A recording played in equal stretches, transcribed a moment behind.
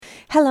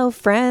Hello,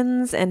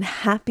 friends, and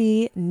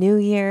Happy New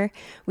Year.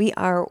 We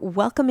are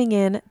welcoming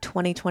in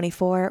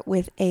 2024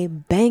 with a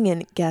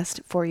bangin'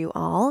 guest for you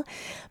all.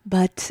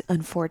 But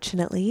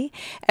unfortunately,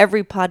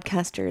 every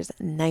podcaster's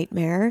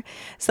nightmare,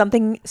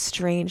 something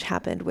strange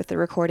happened with the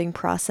recording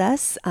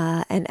process.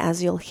 And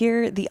as you'll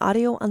hear, the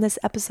audio on this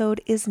episode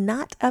is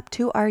not up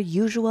to our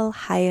usual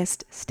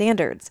highest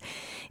standards.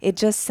 It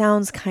just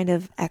sounds kind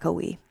of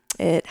echoey.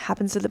 It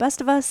happens to the best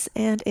of us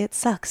and it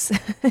sucks.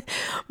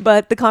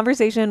 But the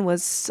conversation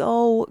was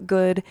so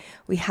good,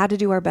 we had to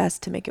do our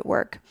best to make it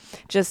work.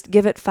 Just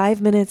give it 5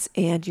 minutes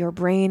and your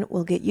brain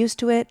will get used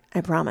to it,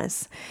 I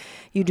promise.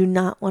 You do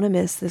not want to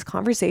miss this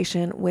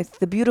conversation with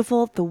the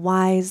beautiful, the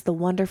wise, the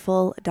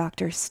wonderful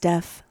Dr.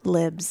 Steph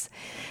Libs.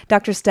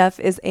 Dr. Steph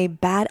is a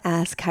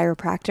badass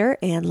chiropractor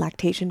and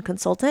lactation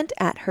consultant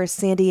at her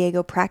San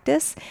Diego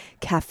practice,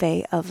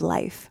 Cafe of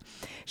Life.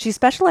 She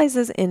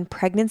specializes in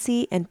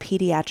pregnancy and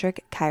pediatric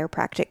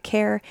chiropractic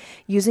care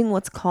using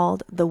what's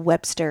called the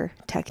Webster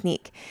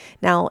technique.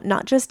 Now,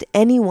 not just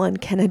anyone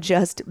can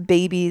adjust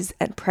babies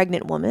and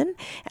pregnant women,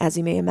 as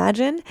you may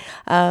imagine,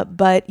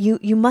 but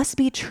you must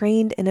be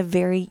trained in a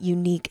very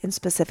unique and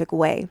specific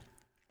way.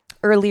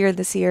 Earlier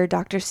this year,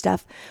 Dr.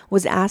 Steph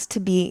was asked to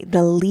be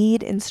the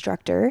lead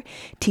instructor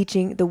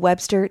teaching the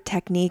Webster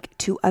technique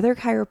to other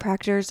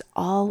chiropractors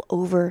all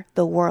over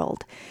the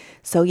world.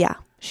 So yeah,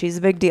 she's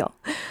a big deal.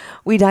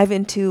 We dive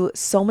into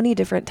so many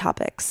different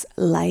topics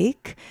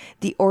like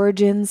the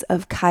origins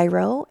of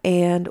chiro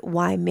and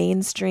why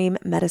mainstream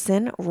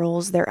medicine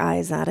rolls their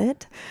eyes at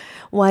it,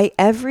 why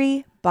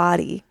every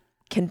body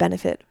can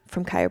benefit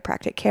from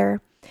chiropractic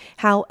care,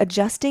 how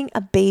adjusting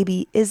a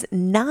baby is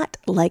not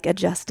like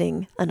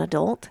adjusting an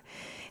adult,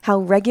 how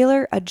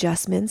regular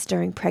adjustments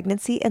during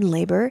pregnancy and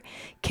labor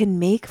can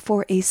make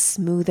for a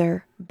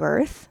smoother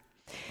birth.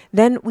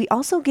 Then we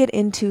also get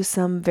into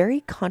some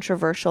very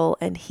controversial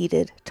and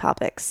heated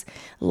topics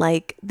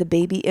like the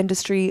baby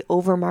industry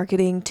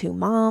over-marketing to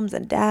moms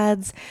and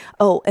dads.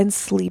 Oh, and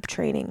sleep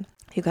training.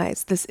 You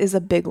guys, this is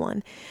a big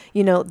one.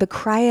 You know, the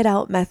cry it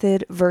out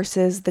method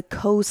versus the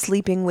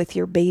co-sleeping with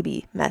your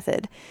baby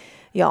method.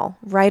 Y'all,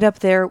 right up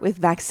there with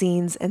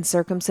vaccines and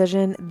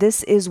circumcision,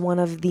 this is one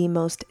of the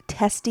most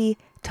testy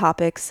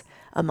topics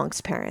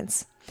amongst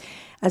parents.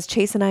 As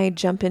Chase and I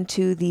jump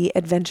into the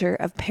adventure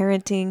of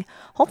parenting,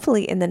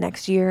 hopefully in the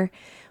next year,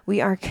 we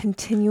are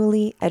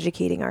continually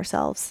educating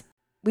ourselves.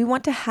 We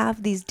want to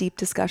have these deep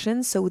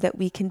discussions so that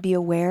we can be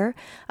aware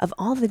of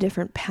all the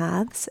different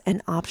paths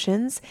and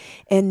options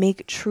and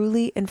make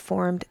truly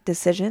informed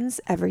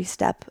decisions every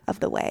step of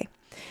the way.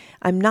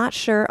 I'm not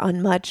sure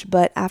on much,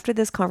 but after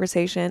this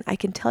conversation, I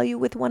can tell you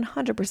with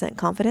 100%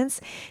 confidence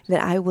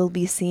that I will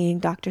be seeing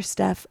Dr.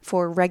 Steph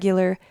for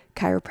regular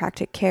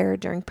chiropractic care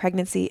during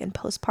pregnancy and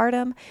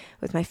postpartum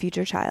with my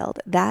future child.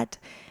 That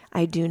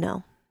I do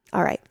know.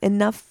 All right,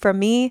 enough from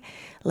me.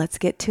 Let's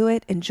get to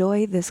it.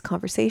 Enjoy this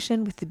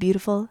conversation with the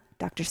beautiful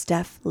Dr.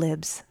 Steph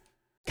Libs.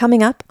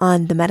 Coming up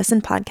on the Medicine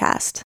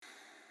Podcast.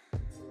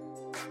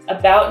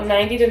 About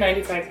 90 to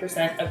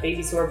 95% of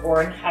babies who are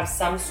born have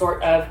some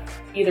sort of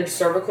either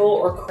cervical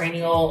or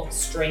cranial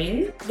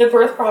strain. The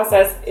birth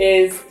process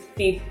is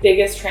the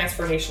biggest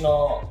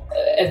transformational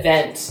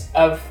event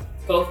of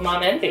both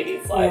mom and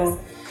baby's lives.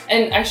 Yeah.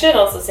 And I should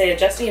also say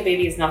adjusting a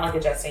baby is not like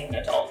adjusting an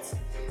adult.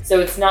 So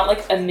it's not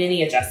like a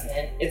mini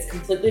adjustment. It's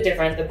completely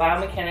different. The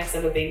biomechanics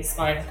of a baby's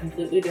spine are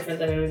completely different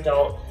than an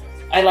adult.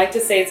 I like to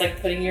say it's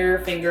like putting your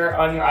finger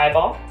on your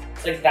eyeball.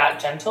 It's like that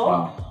gentle.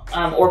 Wow.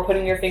 Or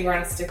putting your finger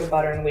on a stick of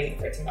butter and waiting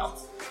for it to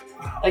melt.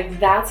 Wow. Like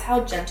that's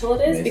how gentle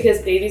it is. Amazing.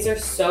 Because babies are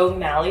so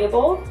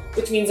malleable,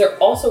 which means they're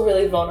also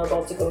really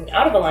vulnerable to going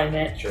out of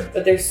alignment, sure.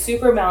 But they're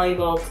super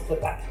malleable to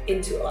put back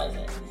into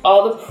alignment.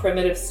 All the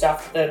primitive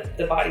stuff that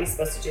the body is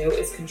supposed to do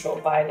is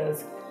controlled by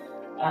those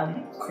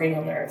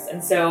cranial nerves.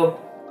 And so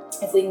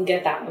if we can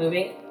get that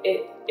moving,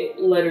 it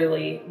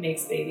literally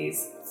makes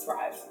babies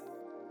thrive.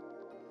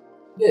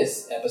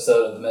 This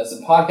episode of the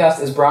Medicine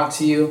Podcast is brought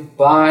to you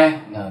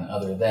by none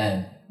other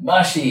than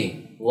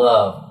Mushy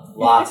Love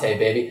Latte,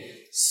 baby.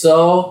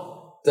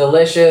 So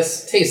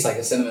delicious. Tastes like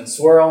a cinnamon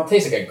swirl.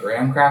 Tastes like a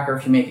graham cracker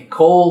if you make it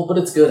cold, but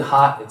it's good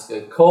hot. It's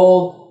good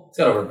cold. It's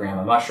got over a gram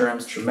of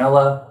mushrooms,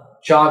 tremella,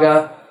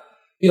 chaga. If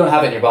you don't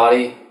have it in your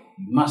body,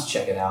 you must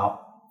check it out.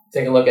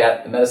 Take a look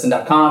at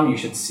themedicine.com. You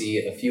should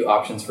see a few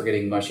options for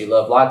getting Mushy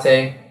Love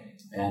Latte.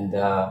 And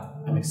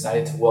I'm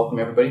excited to welcome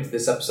everybody to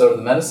this episode of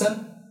The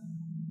Medicine.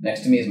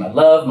 Next to me is my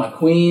love, my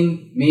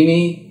queen,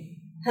 Mimi.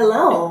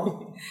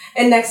 Hello.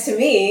 And next to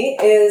me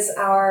is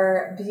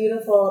our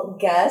beautiful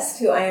guest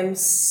who I am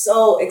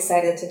so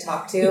excited to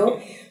talk to.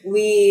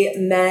 We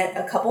met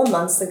a couple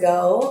months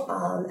ago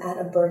at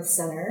a birth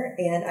center,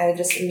 and I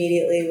just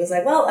immediately was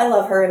like, well, I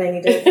love her and I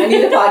need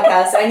a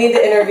podcast. I need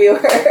to interview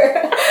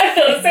her. I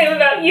feel the same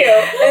about you.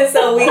 And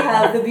so we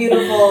have the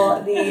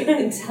beautiful, the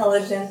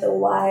intelligent, the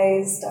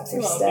wise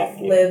Dr. Steph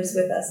Libs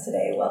with us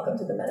today. Welcome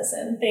to The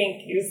Medicine.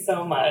 Thank you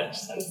so much.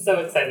 I'm so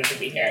excited to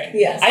be here.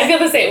 Yes. I feel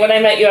the same. When I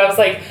met you, I was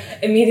like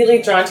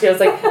immediately drawn to you. I was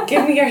like,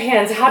 give me your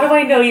hands. How do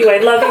I know you? I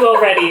love you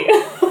already.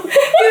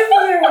 Give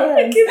me your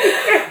hands.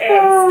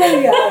 Oh,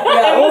 yeah.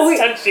 I Well,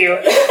 almost touched you.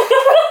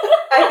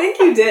 I think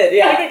you did.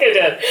 Yeah. I think I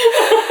did.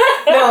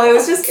 No, it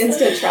was just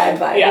instant tribe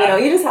vibe. Yeah. You know,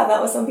 you just have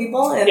that with some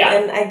people, and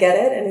I get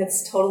it, and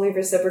it's totally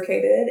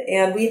reciprocated.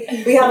 And we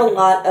have a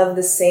lot of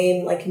the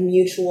same like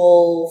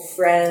mutual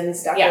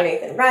friends, Dr.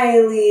 Nathan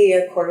Riley,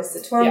 of course,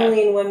 the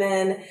Tourmaline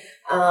women,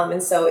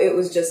 and so it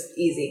was just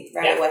easy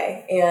right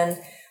away. And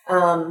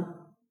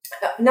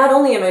not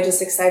only am I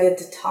just excited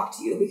to talk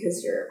to you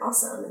because you're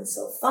awesome and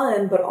so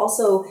fun, but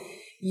also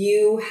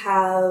you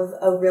have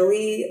a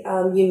really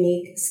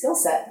unique skill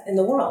set in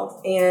the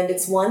world. And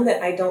it's one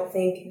that I don't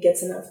think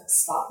gets enough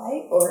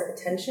spotlight or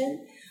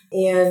attention.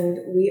 And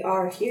we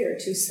are here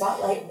to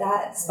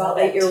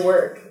spotlight your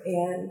work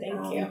and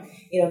Thank you.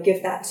 You know,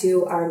 give that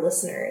to our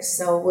listeners.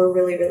 So we're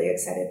really, really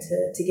excited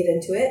to get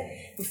into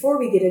it. Before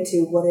we get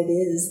into what it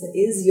is that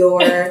is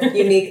your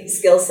unique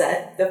skill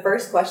set, the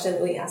first question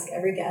that we ask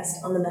every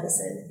guest on The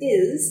Medicine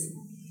is,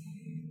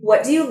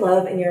 what do you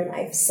love in your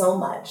life so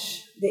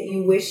much that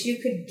you wish you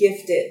could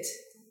gift it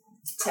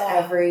to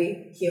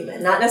every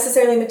human? Not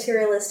necessarily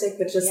materialistic,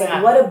 but just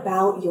like, what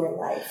about your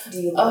life do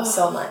you love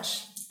so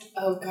much?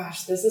 Oh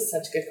gosh, this is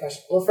such a good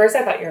question. Well, first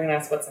I thought you were going to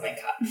ask what's in my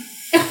cup.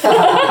 Because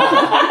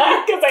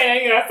I know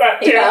you asked that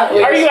too. Yeah.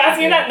 Are you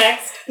asking that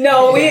next?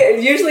 No,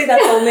 usually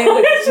that's only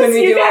when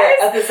we do our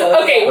episodes.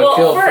 Okay,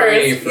 well,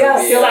 first,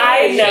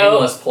 side note,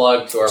 shameless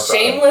plug to our product.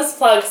 Shameless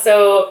plug.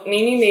 So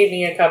Mimi made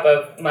me a cup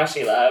of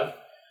mushy love.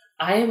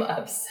 I am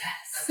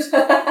obsessed.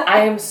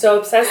 I am so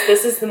obsessed.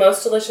 This is the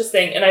most delicious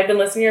thing. And I've been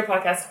listening to your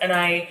podcast, and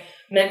I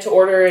meant to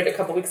order it a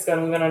couple weeks ago,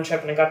 and we went on a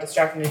trip, and I got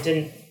distracted and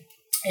didn't.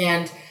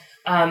 And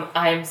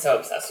I'm so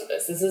obsessed with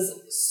this. This is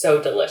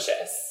so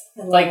delicious.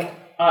 Like,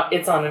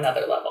 it's on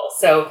another level.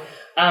 So,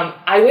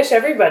 I wish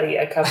everybody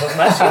a cup of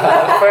mushy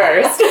love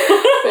first.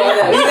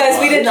 You guys,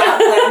 we did not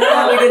plan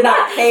that. We did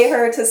not pay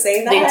her to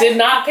say that. They did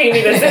not pay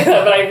me to say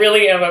that, but I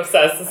really am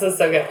obsessed. This is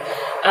so good.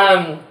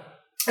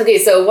 Okay,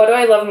 so what do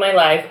I love in my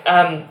life?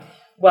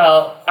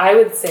 Well, I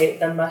would say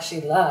the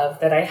mushy love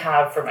that I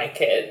have for my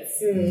kids.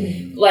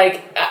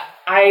 Like,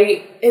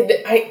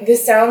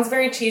 this sounds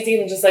very cheesy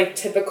and just like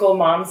typical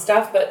mom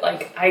stuff, but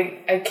like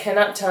I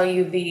cannot tell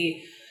you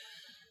the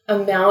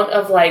amount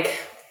of like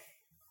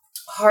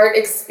heart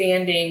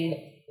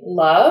expanding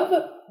love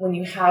when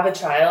you have a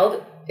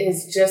child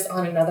is just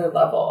on another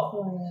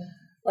level.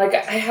 Like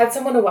I had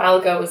someone a while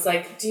ago was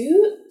like, do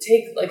you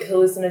take like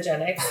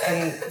hallucinogenics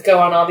and go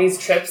on all these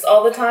trips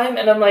all the time?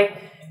 And I'm like,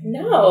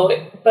 no,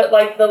 but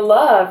like the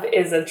love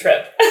is a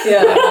trip.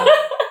 Yeah.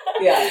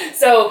 Yeah.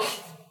 So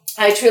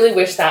I truly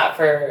wish that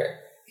for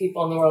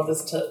people in the world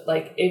is to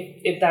like,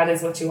 if that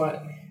is what you want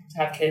to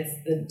have kids,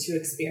 then to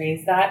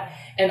experience that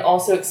and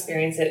also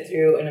experience it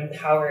through an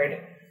empowered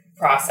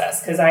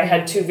process. Cause I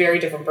had two very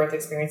different birth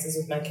experiences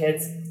with my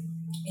kids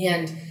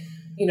and,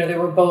 you know, they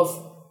were both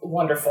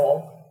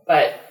wonderful,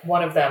 but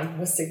one of them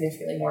was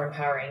significantly more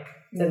empowering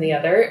than the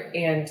other.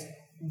 And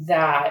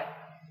that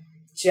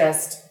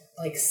just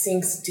like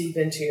sinks deep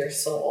into your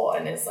soul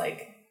and is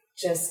like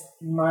just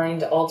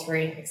mind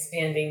altering,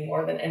 expanding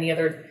more than any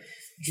other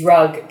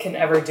drug can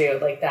ever do.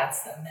 Like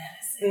that's the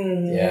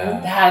medicine.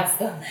 Yeah. That's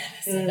the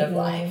medicine of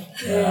life.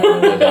 Yeah,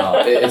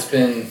 no, it's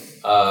been,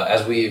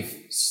 as we've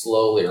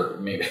slowly, or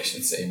maybe I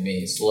should say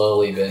me,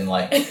 slowly been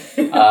like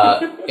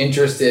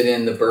interested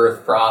in the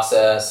birth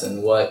process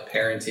and what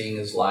parenting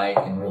is like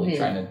and really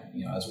trying to,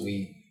 you know, as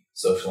we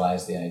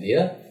socialize the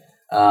idea.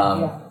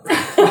 Said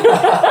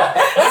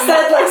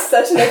like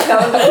such an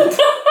accountant.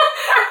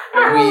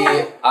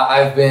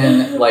 I've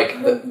been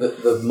like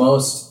the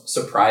most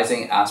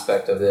surprising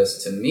aspect of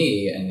this to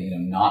me, and you know,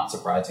 not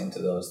surprising to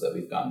those that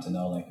we've gotten to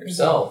know like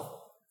yourself,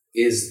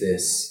 is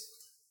this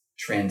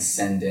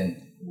transcendent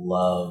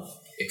love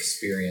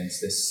experience,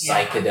 this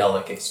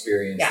psychedelic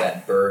experience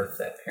that birth,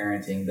 that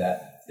parenting,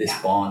 that this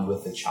bond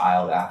with the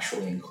child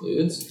actually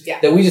includes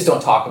that we just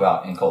don't talk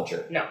about in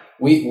culture. No,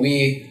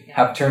 we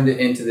have turned it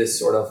into this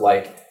sort of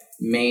like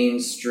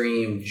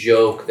mainstream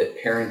joke that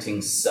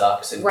parenting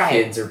sucks and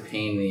kids are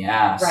pain in the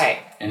ass,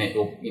 and it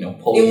will, you know,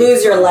 pull you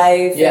lose your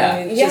life,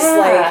 and just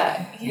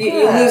like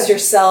you lose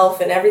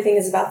yourself, and everything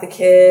is about the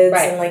kids,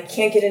 and like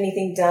can't get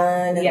anything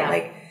done, and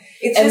like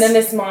it's and just,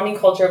 then this mommy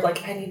culture of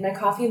like I need my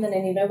coffee and then I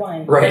need my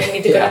wine, right? And I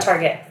need to go to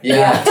Target,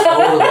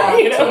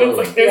 totally. You know, it's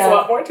like there's a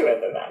lot more to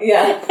it than that.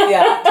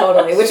 Yeah,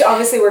 totally. Which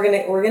obviously we're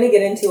gonna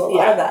get into a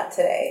lot of that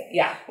today.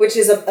 Yeah, which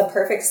is a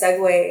perfect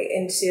segue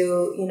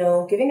into, you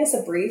know, giving us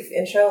a brief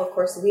intro. Of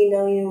course, we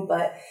know you,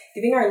 but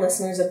giving our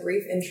listeners a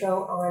brief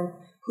intro on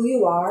who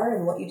you are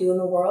and what you do in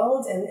the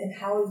world and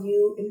how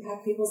you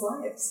impact people's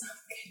lives.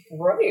 Okay,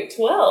 great.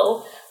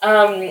 Well,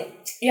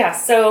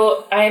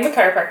 so I am a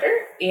chiropractor,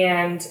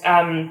 and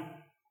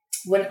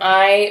when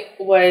I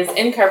was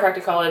in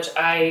chiropractic college,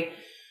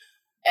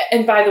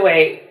 and by the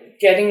way,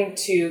 getting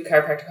to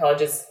chiropractic college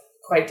is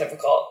quite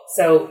difficult.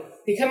 So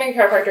becoming a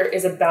chiropractor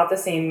is about the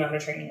same amount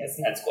of training as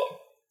med school.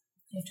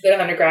 You have to go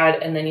to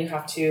undergrad, and then you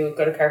have to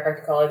go to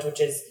chiropractic college, which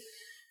is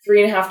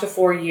 3.5 to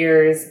 4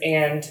 years.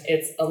 And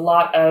it's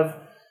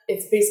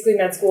basically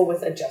med school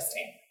with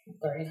adjusting,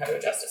 learning how to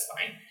adjust is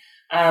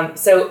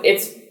So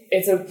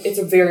it's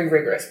a very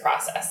rigorous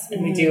process,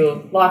 and we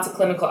do lots of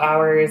clinical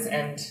hours,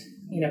 and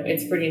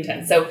it's pretty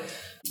intense. So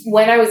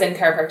when I was in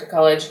chiropractic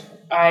college,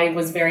 I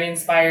was very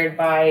inspired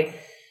by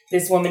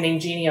this woman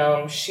named Jeannie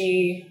Ohm.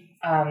 She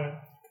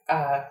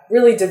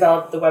really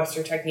developed the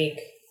Webster technique,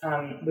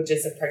 which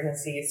is a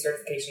pregnancy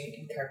certification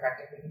in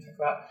chiropractic we can talk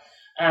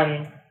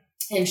about.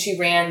 And she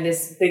ran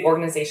this big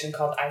organization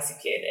called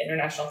ICPA, the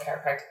International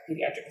Chiropractic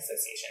Pediatric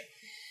Association.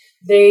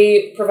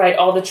 They provide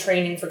all the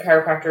training for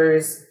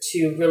chiropractors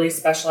to really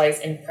specialize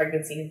in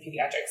pregnancy and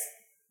pediatrics.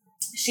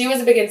 She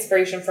was a big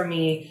inspiration for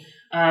me.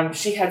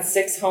 She had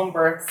 6 home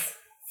births.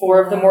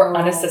 4 of them were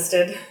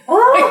unassisted,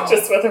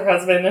 just with her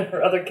husband and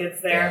her other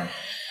kids there.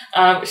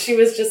 Yeah. She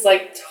was just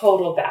like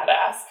total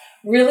badass.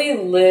 Really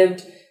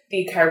lived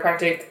the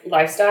chiropractic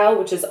lifestyle,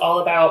 which is all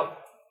about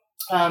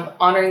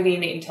honoring the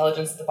innate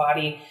intelligence of the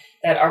body,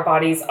 that our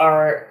bodies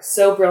are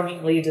so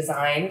brilliantly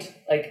designed,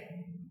 like,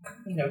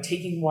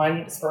 taking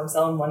one sperm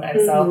cell and one egg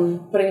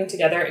cell, putting them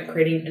together and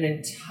creating an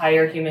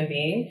entire human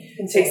being.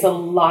 It takes a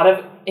lot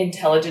of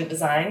intelligent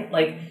design.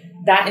 Like,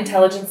 that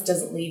intelligence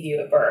doesn't leave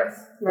you at birth.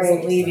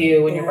 Doesn't leave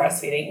you when you're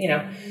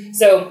breastfeeding,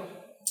 So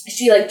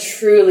she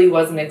truly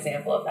was an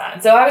example of that.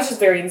 And so I was just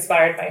very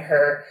inspired by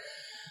her,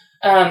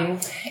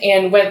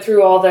 and went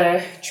through all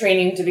the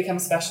training to become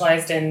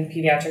specialized in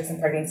pediatrics and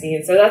pregnancy.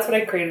 And so that's what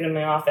I created in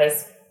my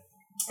office.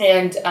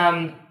 And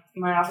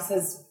my office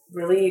has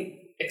really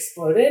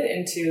exploded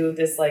into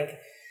this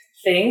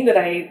thing that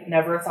I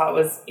never thought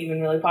was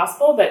even really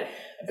possible. But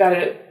I've got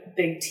a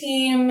big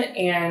team,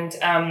 and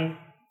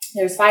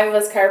there's 5 of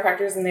us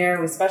chiropractors in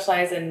there. We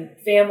specialize in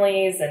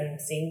families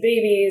and seeing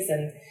babies,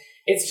 and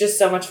it's just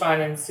so much fun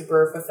and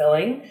super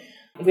fulfilling.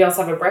 We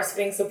also have a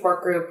breastfeeding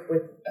support group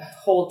with a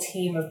whole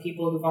team of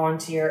people who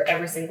volunteer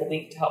every single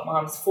week to help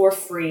moms for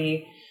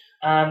free.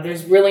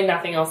 There's really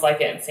nothing else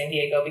like it in San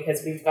Diego,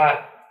 because we've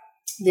got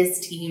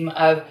this team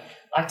of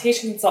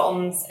lactation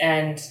consultants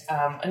and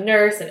a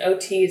nurse, an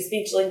OT, a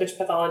speech language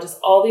pathologist,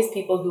 all these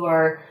people who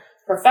are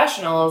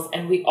professionals,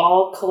 and we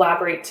all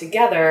collaborate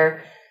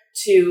together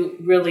to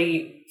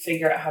really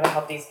figure out how to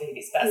help these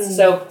babies best.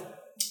 So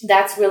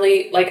that's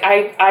really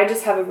I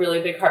just have a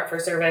really big heart for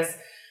service.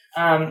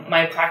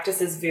 My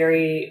practice is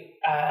very,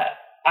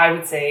 I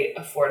would say,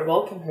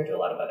 affordable compared to a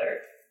lot of other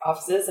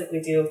offices. We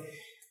do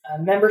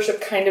a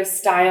membership kind of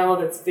style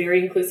that's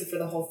very inclusive for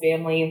the whole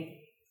family.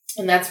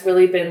 And that's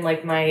really been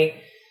my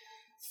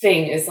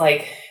thing is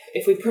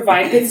if we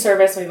provide good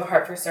service, we have a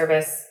heart for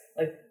service,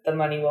 the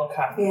money will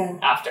come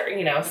after,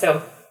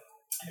 So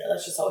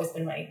that's just always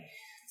been my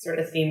sort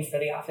of theme for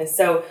the office.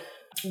 So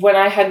when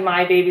I had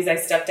my babies, I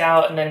stepped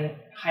out and then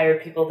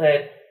hired people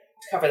to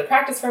cover the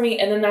practice for me.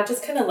 And then that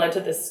just kind of led to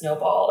this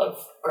snowball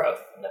of growth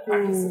in the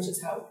practice, which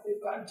is how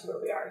we've gotten to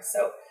where we are.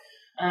 So,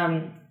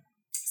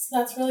 so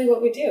that's really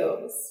what we do,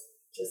 is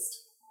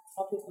just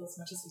help people as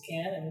much as we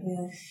can,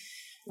 and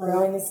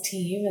growing this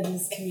team and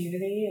this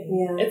community.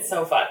 And it's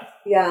so fun.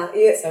 Yeah.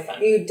 It's so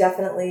fun. You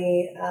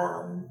definitely,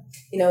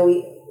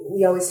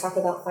 we always talk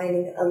about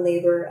finding a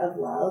labor of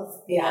love.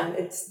 Yeah. And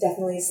it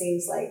definitely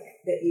seems like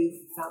that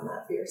you've found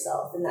that for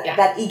yourself. And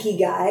that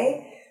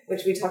ikigai,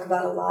 which we talk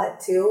about a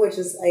lot too, which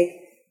is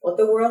what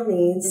the world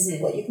needs,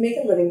 what you can make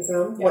a living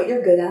from, what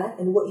you're good at,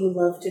 and what you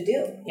love to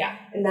do. Yeah.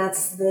 And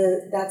that's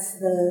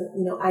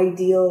the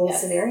ideal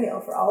scenario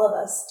for all of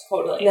us.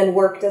 Totally. And then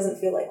work doesn't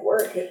feel like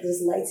work. It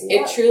just lights you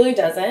up. It truly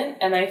doesn't.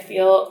 And I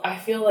feel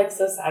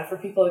so sad for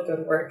people that go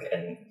to work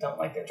and don't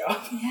like their job.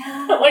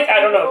 Yeah. I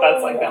don't know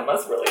if that's that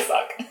must really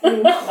suck.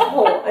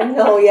 I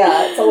know.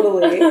 Yeah,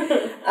 totally.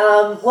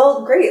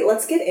 Well, great.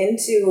 Let's get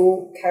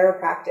into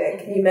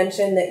chiropractic. You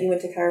mentioned that you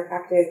went to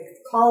chiropractic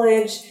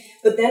college,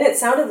 but then it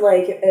sounded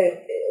like,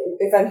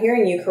 if I'm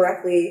hearing you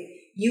correctly,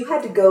 you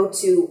had to go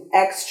to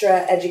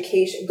extra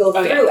education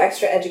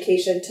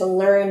to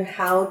learn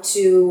how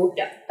to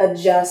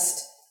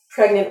adjust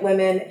pregnant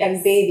women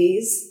and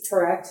babies,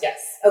 correct? Yes.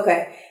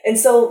 Okay. And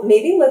so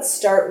maybe let's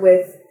start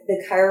with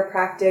the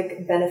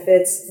chiropractic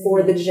benefits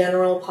for the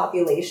general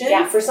population.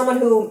 Yeah. For someone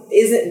who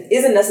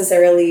isn't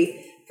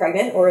necessarily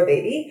pregnant or a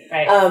baby.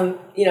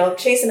 Right.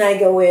 Chase and I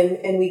go in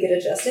and we get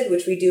adjusted,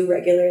 which we do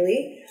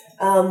regularly.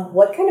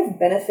 What kind of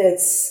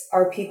benefits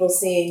are people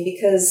seeing?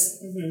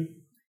 Because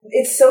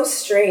it's so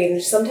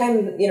strange.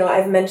 Sometimes,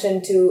 I've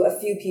mentioned to a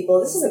few people,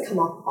 this doesn't come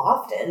up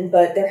often,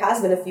 but there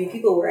has been a few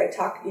people where I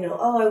talk,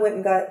 I went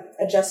and got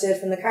adjusted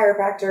from the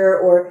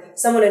chiropractor, or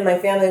someone in my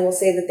family will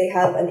say that they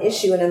have an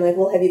issue, and I'm like,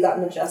 well, have you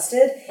gotten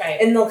adjusted? Right.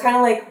 And they'll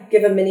kind of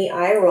give a mini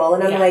eye roll,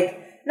 and I'm like,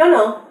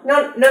 no.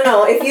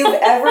 If you've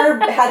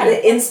ever had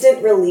the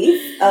instant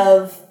relief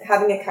of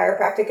having a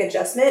chiropractic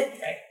adjustment,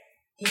 right,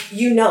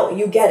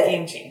 you get it.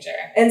 Game changer.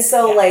 And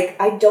so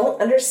I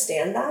don't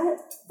understand that.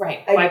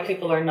 Right. Why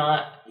people are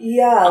not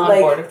on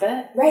board with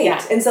it. Right.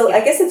 Yeah. And so I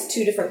guess it's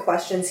 2 different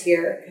questions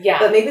here. Yeah.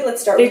 But maybe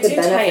let's start with the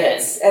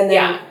benefits and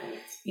then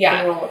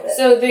roll with it.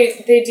 So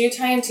they do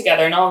tie in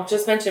together, and I'll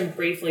just mention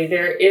briefly,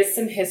 there is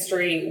some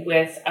history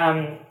with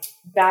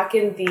back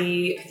in I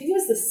think it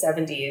was the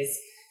 70s,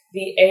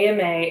 the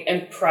AMA,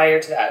 and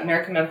prior to that,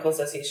 American Medical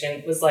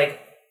Association was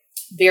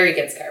very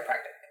against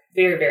chiropractic,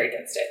 very, very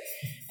against it.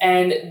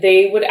 And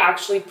they would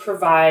actually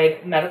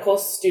provide medical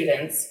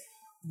students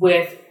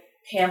with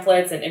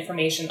pamphlets and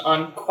information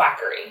on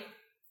quackery.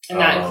 And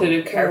that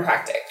included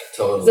chiropractic.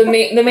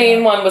 Totally. The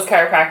main one was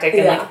chiropractic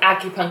and like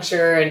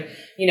acupuncture, and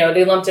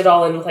they lumped it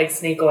all in with like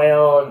snake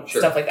oil and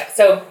stuff like that.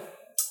 So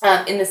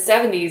in the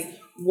 70s,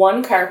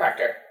 one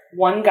chiropractor,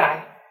 one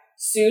guy,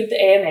 sued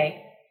the AMA.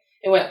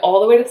 It went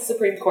all the way to the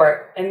Supreme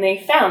Court, and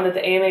they found that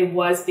the AMA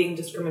was being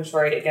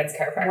discriminatory against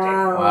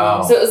chiropractic.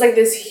 Wow. So it was like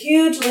this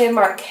huge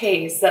landmark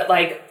case that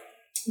like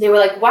they were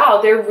like,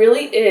 wow, there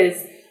really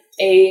is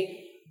a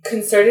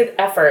concerted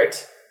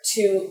effort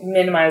to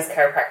minimize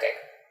chiropractic.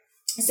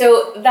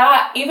 So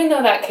that, even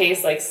though that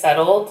case like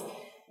settled,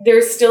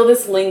 there's still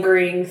this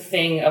lingering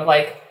thing of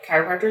like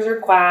chiropractors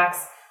are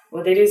quacks.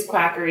 What they do is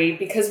quackery,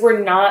 because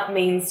we're not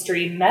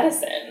mainstream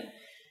medicine,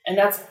 and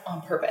that's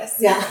on purpose.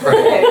 Yeah.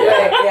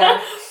 Right.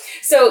 Yeah.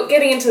 So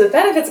getting into the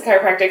benefits of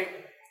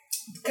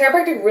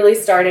chiropractic really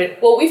started,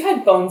 well, we've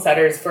had bone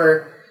setters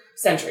for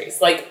centuries.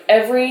 Like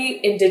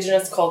every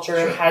indigenous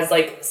culture has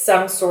like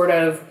some sort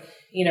of,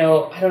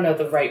 I don't know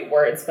the right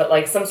words, but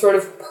like some sort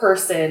of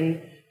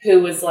person who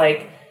was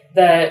like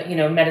the,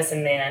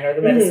 medicine man or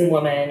the medicine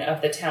woman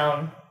of the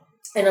town.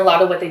 And a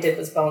lot of what they did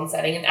was bone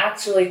setting. And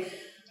actually,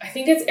 I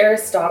think it's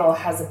Aristotle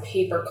has a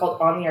paper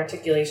called On the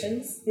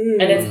Articulations.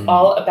 And it's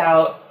all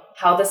about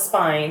how the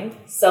spine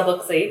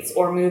subluxates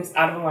or moves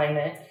out of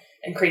alignment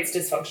and creates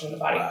dysfunction in the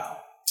body. Wow.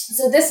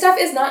 So this stuff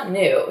is not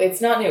new.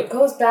 It's not new. It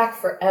goes back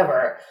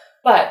forever.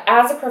 But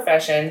as a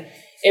profession,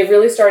 it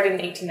really started in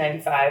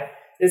 1895.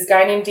 This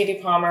guy named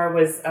D.D. Palmer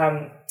was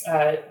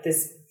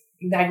this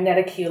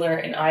magnetic healer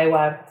in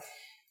Iowa.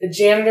 The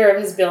janitor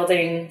of his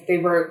building, they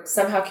were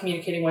somehow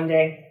communicating one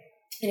day,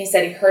 and he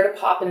said he heard a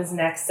pop in his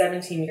neck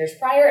 17 years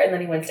prior, and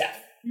then he went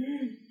deaf.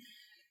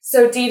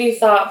 So D.D.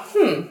 thought,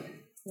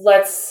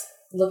 let's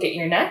look at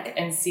your neck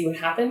and see what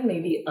happened.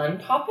 Maybe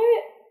unpop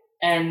it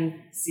and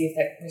see if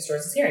that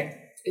restores his hearing.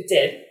 It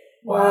did.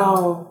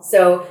 Wow.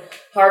 So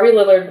Harvey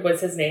Lillard was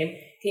his name.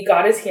 He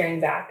got his hearing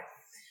back.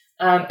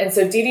 And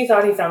so D.D.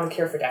 thought he found the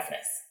cure for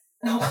deafness.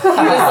 He was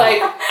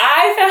like,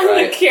 I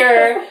found the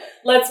cure.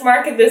 Let's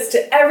market this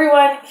to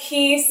everyone.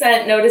 He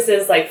sent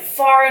notices like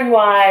far and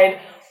wide.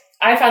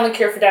 I found the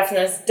cure for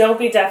deafness. Don't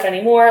be deaf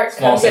anymore.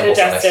 Come get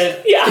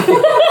adjusted. Yeah.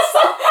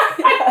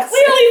 I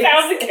clearly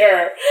found the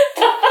cure.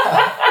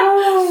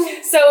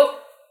 So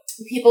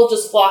people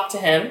just flocked to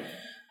him.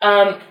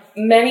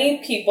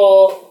 Many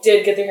people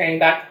did get their hearing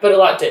back, but a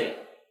lot didn't.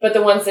 But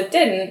the ones that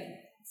didn't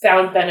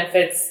found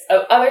benefits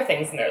of other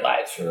things in their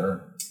lives.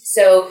 Sure.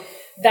 So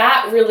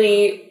that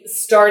really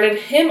started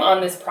him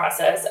on this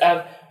process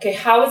of, okay,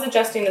 how is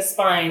adjusting the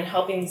spine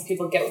helping these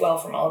people get well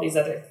from all these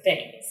other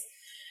things?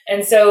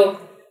 And so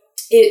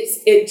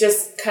it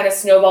just kind of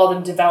snowballed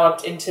and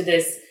developed into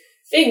this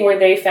thing where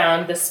they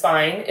found the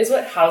spine is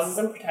what houses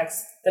and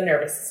protects the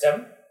nervous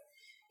system.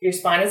 Your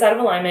spine is out of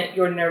alignment.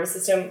 Your nervous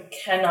system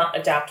cannot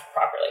adapt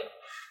properly.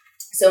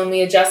 So when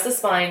we adjust the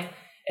spine,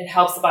 it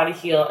helps the body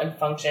heal and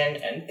function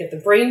and get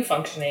the brain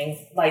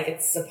functioning like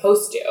it's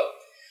supposed to.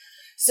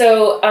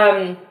 So,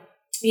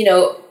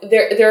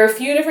 there are a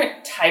few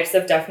different types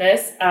of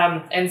deafness,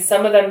 and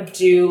some of them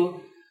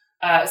do,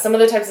 some of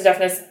the types of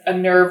deafness, a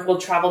nerve will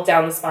travel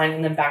down the spine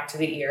and then back to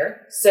the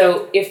ear.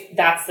 So if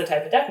that's the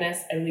type of deafness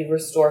and we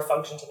restore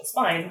function to the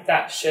spine,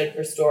 that should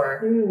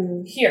restore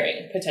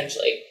hearing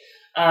potentially.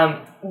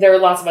 There are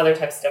lots of other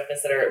types of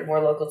deafness that are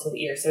more local to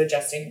the ear, so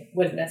adjusting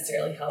wouldn't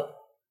necessarily help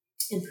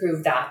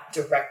improve that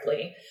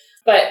directly.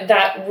 But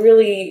that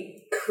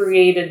really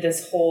created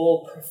this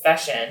whole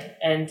profession.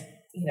 And,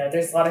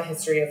 there's a lot of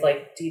history of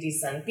like Dee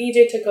son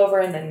BJ took over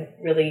and then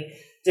really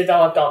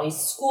developed all these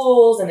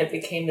schools, and it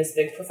became this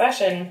big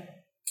profession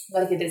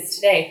like it is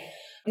today.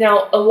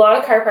 Now, a lot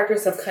of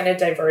chiropractors have kind of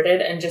diverted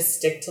and just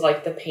stick to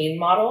like the pain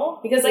model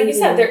because like you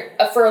said, there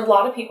for a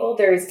lot of people,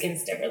 there is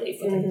instant relief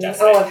with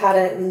adjustment. Oh, I've had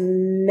it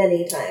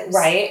many times.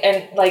 Right.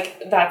 And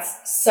like,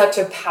 that's such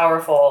a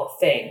powerful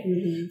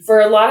thing. For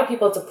a lot of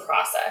people, it's a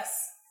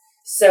process.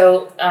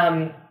 So,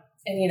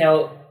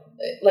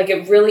 like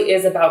it really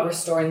is about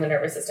restoring the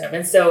nervous system.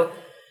 And so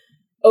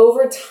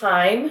over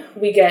time,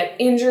 we get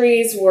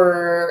injuries.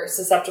 We're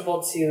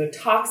susceptible to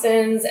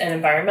toxins and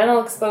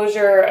environmental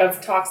exposure of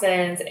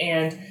toxins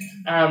and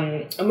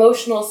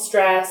emotional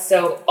stress.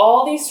 So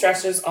all these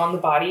stressors on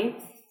the body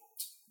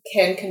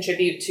can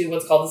contribute to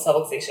what's called the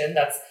subluxation.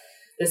 That's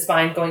the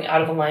spine going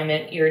out of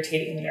alignment,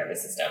 irritating the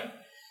nervous system.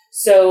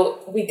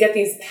 So we get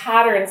these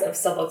patterns of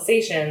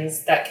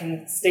subluxations that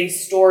can stay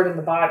stored in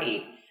the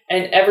body.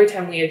 And every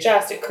time we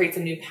adjust, it creates a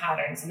new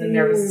pattern. So the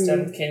nervous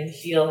system can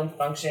heal and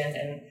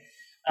function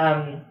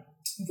and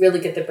really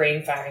get the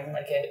brain firing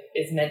like it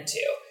is meant to.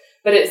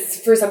 But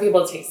for some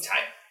people, it takes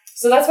time.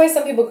 So that's why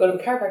some people go to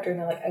the chiropractor and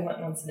they're like, I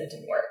went once and it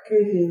didn't work.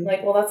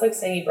 Like, well, that's like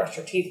saying you brushed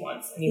your teeth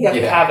once and you have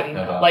a cavity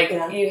now.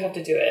 You have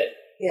to do it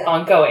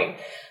ongoing.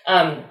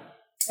 And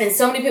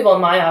so many people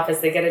in my office,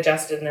 they get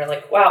adjusted and they're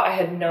like, wow, I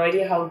had no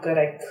idea how good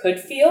I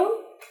could feel.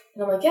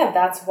 And I'm like, yeah,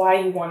 that's why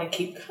you want to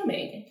keep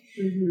coming.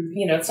 Mm-hmm.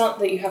 You know, it's not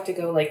that you have to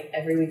go like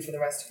every week for the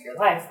rest of your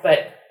life,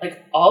 but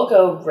like I'll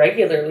go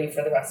regularly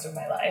for the rest of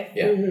my life.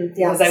 Yeah. Mm-hmm.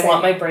 Because I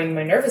want my brain and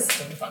my nervous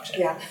system to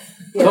function. Yeah.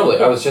 Totally.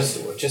 I was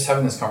just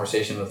having this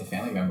conversation with a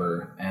family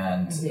member,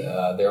 and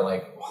they're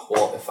like,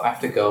 well, if I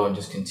have to go and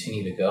just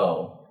continue to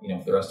go, you know,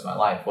 for the rest of my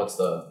life, what's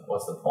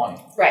the point?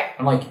 Right.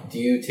 I'm like, do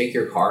you take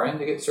your car in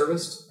to get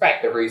serviced? Right.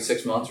 Every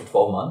 6 months or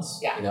 12 months?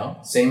 Yeah. You know,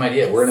 same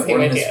idea. You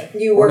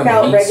work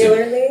out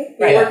regularly.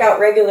 You work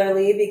out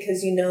regularly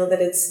because you know that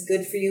it's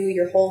good for you,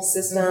 your whole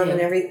system and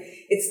everything.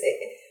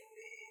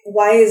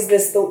 Why is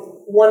this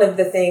one of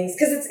the things?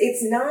 Because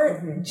it's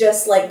not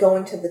just like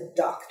going to the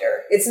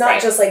doctor. It's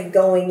not just like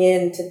going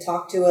in to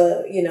talk to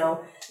a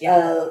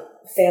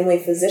family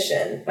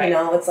physician. Right. You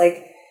know, it's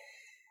like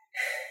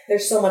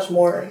there's so much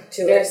more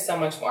to it. There's so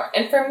much more.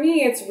 And for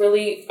me, it's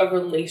really a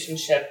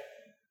relationship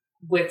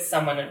with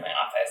someone in my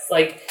office.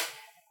 Like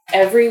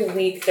every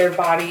week their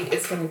body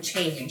is going to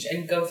change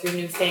and go through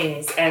new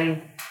things.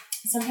 And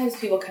sometimes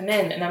people come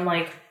in and I'm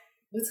like,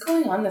 what's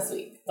going on this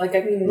week? Like I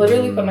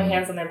literally put my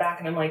hands on their back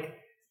and I'm like,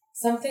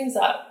 something's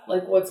up.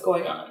 Like what's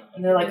going on?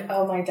 And they're like,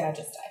 oh, my dad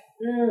just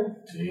died.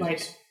 I'm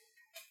like,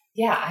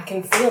 yeah, I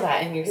can feel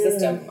that in your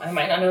system. I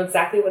might not know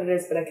exactly what it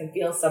is, but I can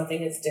feel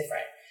something is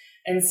different.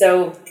 And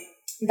so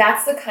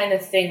that's the kind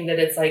of thing that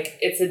it's like,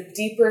 it's a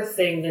deeper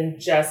thing than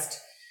just,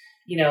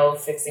 you know,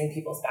 fixing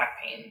people's back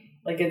pain.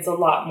 Like it's a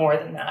lot more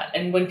than that.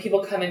 And when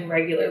people come in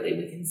regularly,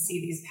 we can see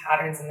these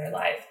patterns in their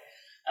life.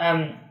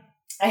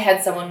 I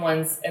had someone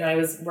once and I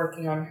was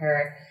working on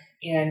her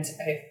and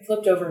I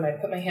flipped over and I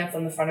put my hands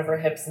on the front of her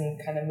hips and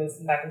kind of moved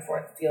them back and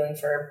forth, feeling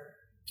for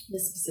the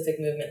specific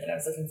movement that I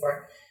was looking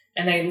for.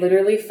 And I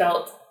literally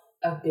felt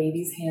a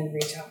baby's hand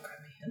reach out and grab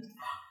my hand.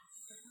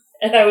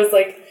 And I was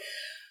like,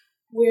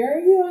 where are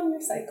you on your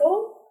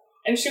cycle?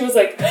 And she was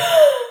like,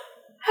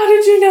 how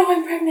did you know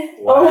I'm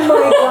pregnant? Wow. Oh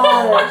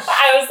my gosh.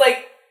 I was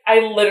like,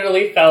 I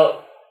literally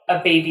felt a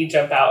baby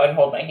jump out and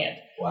hold my hand.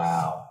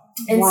 Wow.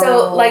 And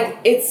so, like,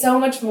 it's so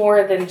much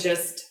more than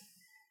just,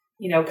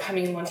 you know,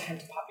 coming in one time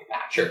to pop your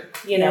back. Sure.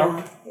 You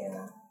know?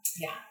 Yeah.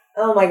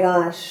 Oh my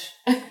gosh.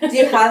 Do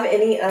you have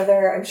any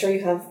other, I'm sure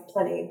you have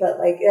plenty, but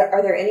like,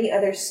 are there any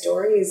other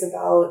stories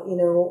about, you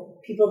know,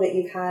 people that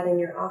you've had in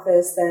your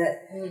office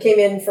that came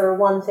in for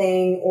one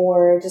thing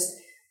or just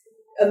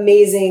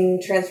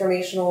amazing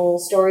transformational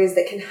stories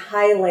that can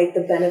highlight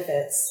the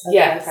benefits of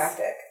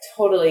chiropractic?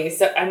 Totally.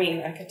 So, I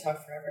mean, I could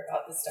talk forever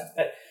about this stuff,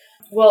 but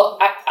well,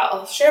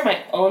 I'll share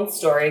my own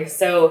story.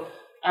 So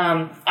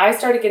I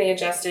started getting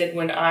adjusted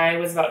when I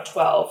was about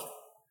 12.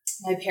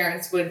 My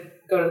parents would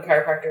go to the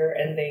chiropractor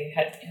and they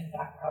had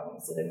back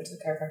problems, so they went to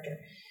the chiropractor.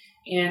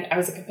 And I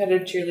was a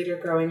competitive cheerleader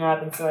growing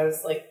up, and so I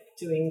was like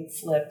doing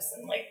flips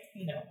and like,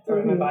 you know,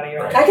 throwing my body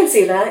around. I can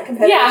see that.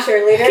 Competitive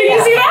cheerleader. Can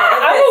you see that?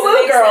 I'm a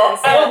woo girl.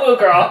 I'm a woo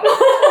girl.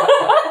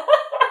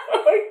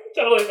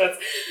 Totally fits.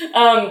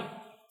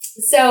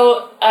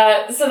 So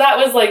that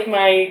was like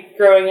my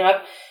growing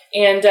up.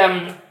 And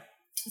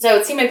so I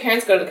would see my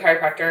parents go to the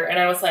chiropractor and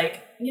I was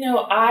like, you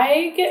know,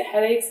 I get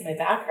headaches and my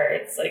back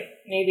hurts. Like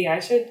maybe I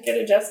should get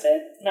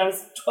adjusted. And I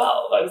was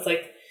 12. I was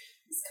like,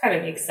 this kind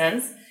of makes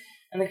sense.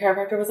 And the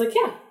chiropractor was like,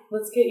 yeah,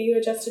 let's get you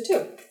adjusted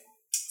too.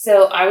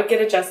 So I would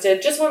get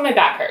adjusted just when my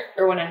back hurt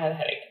or when I had a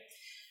headache.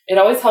 It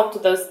always helped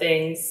with those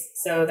things.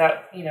 So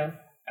that, you know,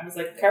 I was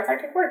like,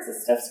 chiropractic works.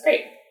 This stuff's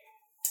great.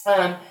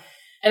 And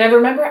I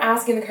remember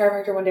asking the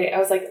chiropractor one day, I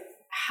was like,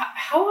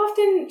 how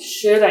often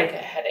should I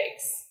get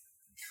headaches?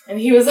 And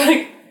he was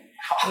like,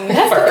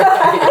 never.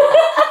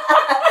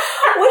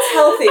 What's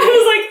healthy? I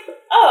was like,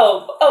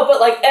 oh, but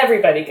like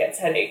everybody gets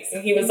headaches.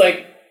 And he was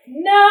like,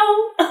 no.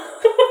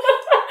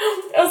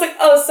 I was like,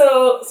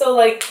 oh, so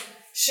like,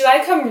 should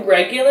I come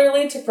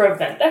regularly to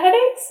prevent the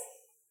headaches?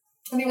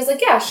 And he was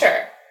like, yeah,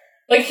 sure.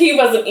 Like he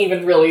wasn't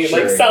even really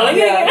like selling it,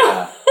 you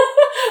know?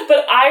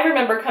 But I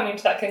remember coming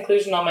to that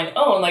conclusion on my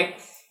own, like,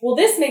 well,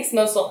 this makes the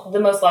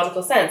most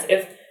logical sense.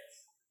 If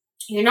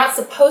you're not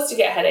supposed to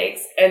get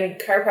headaches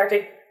and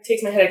chiropractic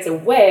takes my headaches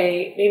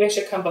away, maybe I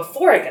should come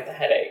before I get the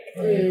headache,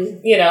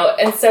 you know?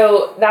 And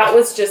so that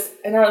was just,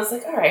 and I was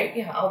like, all right,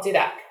 yeah, I'll do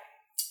that.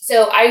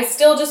 So I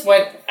still just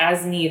went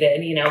as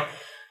needed, you know?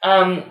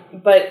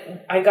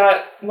 But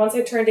once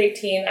I turned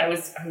 18, I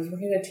was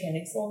working at a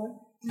tanning salon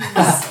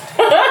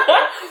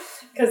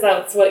because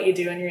that's what you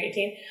do when you're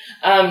 18.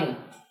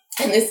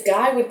 And this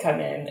guy would come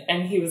in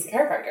and he was a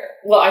chiropractor.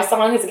 Well, I saw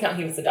on his account,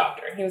 he was a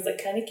doctor. He was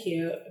like kind of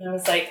cute. And I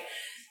was like,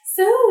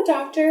 so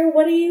doctor,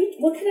 what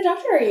kind of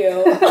doctor are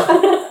you?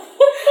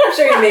 I'm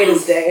sure you made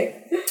his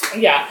day.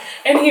 Yeah.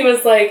 And he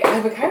was like,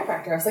 I'm a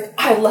chiropractor. I was like,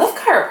 I love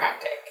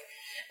chiropractic.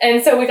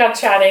 And so we got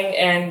chatting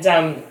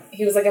and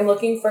he was like, I'm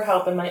looking for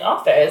help in my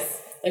office.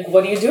 Like,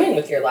 what are you doing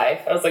with your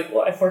life? I was like,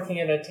 well, I'm working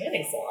at a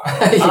tanning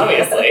salon,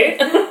 obviously,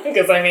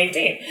 because I'm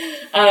 18.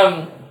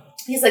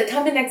 He's like,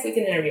 come in next week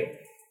and interview.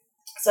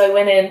 So I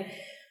went in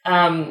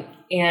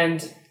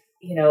and,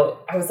 you know,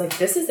 I was like,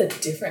 this is a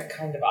different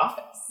kind of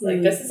office.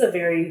 Like, this is a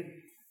very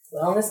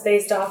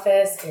wellness-based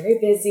office, very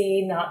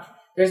busy.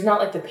 There's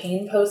not like the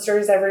pain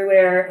posters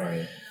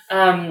everywhere.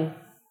 Right.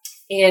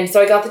 And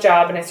so I got the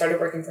job and I started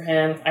working for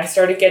him. I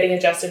started getting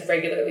adjusted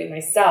regularly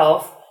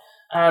myself.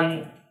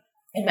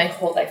 And my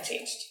whole life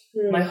changed.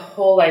 My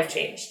whole life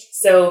changed.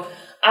 So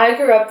I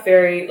grew up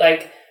very,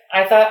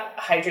 I thought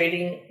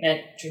hydrating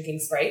meant drinking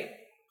Sprite.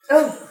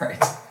 Oh, Right.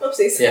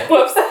 Whoopsies. Yeah.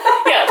 Whoops.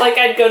 Yeah,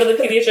 I'd go to the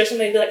pediatrician,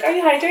 they'd be like, are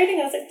you hydrating?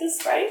 I was like, does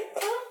Sprite?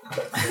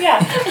 Yeah.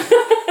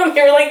 And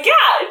they were like,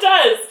 yeah, it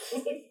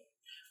does.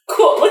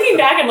 Cool. Looking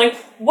back, I'm like,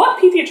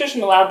 what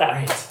pediatrician allowed that?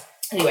 Right.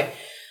 Anyway,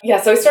 yeah,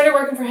 so I started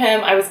working for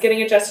him. I was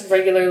getting adjusted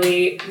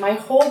regularly. My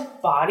whole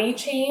body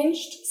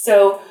changed.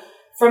 So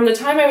from the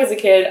time I was a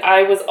kid,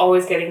 I was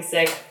always getting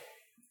sick.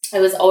 I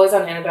was always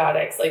on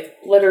antibiotics,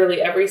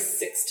 literally every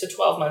 6 to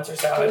 12 months or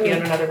so. I'd be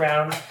on another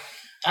round.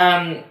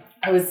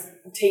 I was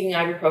taking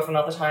ibuprofen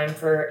all the time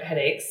for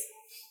headaches.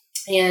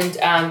 And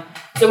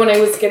so when I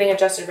was getting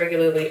adjusted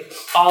regularly,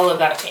 all of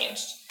that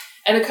changed.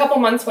 And a couple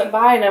months went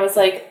by and I was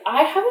like,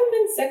 I haven't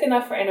been sick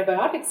enough for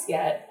antibiotics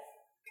yet.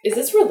 Is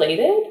this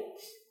related?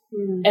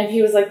 And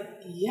he was like,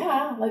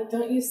 yeah,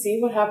 don't you see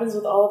what happens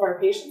with all of our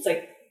patients?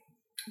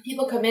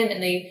 People come in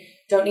and they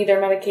don't need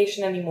their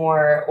medication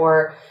anymore.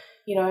 Or,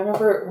 I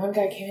remember one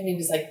guy came in and he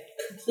was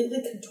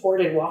completely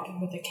contorted walking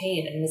with a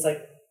cane and was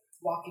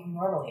walking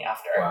normally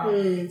after.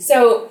 Wow.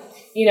 So,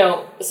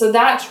 so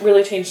that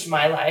really changed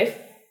my life.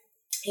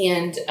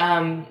 And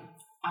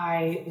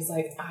I was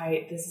like,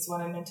 this is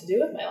what I'm meant to do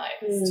with my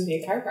life, is to be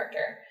a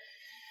chiropractor.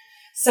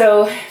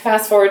 So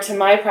fast forward to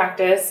my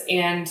practice,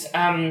 and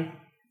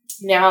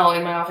now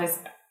in my office,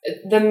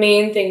 the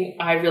main thing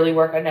I really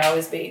work on now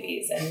is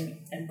babies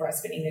and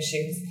breastfeeding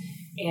issues.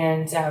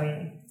 And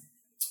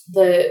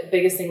the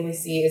biggest thing we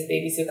see is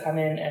babies who come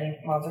in and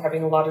moms are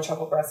having a lot of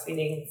trouble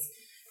breastfeeding. It's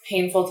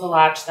painful to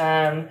latch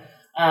them.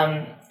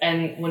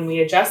 And when we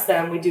adjust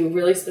them, we do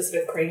really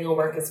specific cranial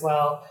work as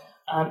well.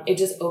 It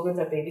just opens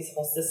up baby's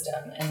whole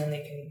system, and then they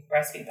can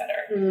breastfeed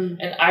better.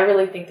 And I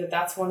really think that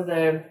that's one of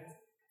the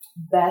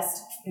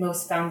best,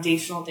 most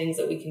foundational things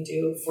that we can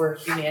do for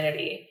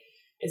humanity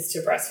is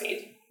to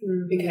breastfeed.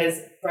 Because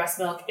breast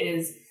milk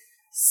is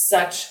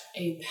such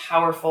a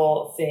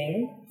powerful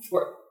thing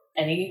for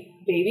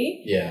any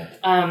baby. Yeah.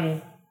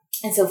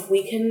 And so if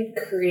we can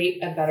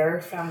create a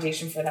better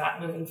foundation for that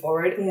moving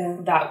forward,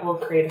 that will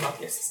create a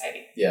healthier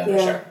society. Yeah. For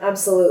sure.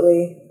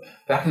 Absolutely.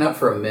 Backing up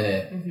for a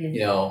minute,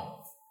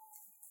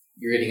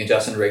 you're getting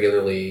adjusted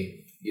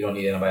regularly. You don't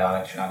need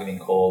antibiotics. You're not getting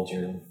colds.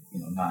 You're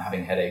not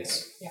having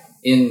headaches. Yeah.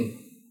 In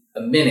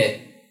a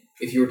minute,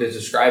 if you were to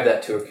describe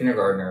that to a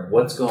kindergartner,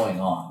 what's going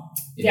on?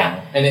 You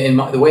know? And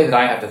the way that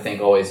I have to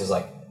think always is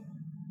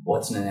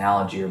what's an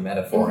analogy or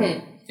metaphor?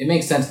 It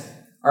makes sense.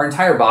 Our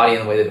entire body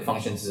and the way that it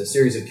functions is a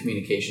series of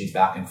communications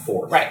back and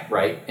forth.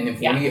 Right. And if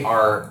we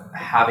are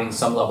having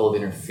some level of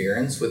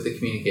interference with the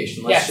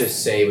communication, let's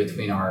just say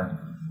between our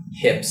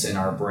hips and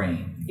our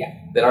brain,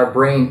 that our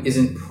brain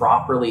isn't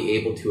properly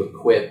able to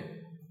equip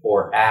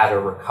or add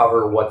or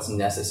recover what's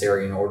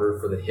necessary in order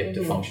for the hip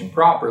to function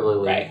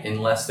properly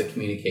unless the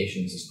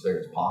communication is as clear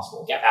as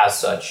possible. As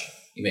such,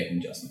 you make an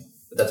adjustment.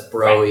 But that's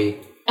bro-y.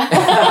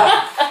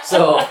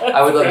 So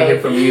I would love to hear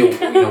from you,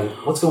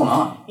 what's going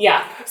on?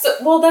 Yeah.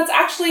 So, that's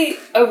actually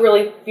a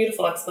really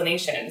beautiful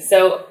explanation.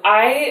 So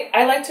I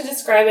like to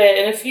describe it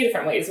in a few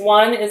different ways.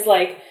 One is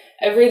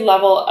every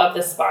level of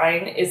the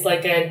spine is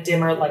a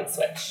dimmer light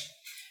switch.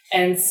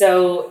 And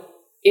so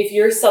if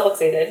you're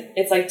subluxated,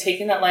 it's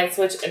taking that light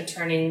switch and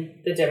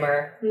turning the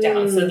dimmer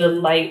down. So the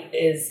light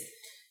is,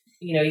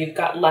 you've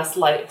got less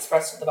light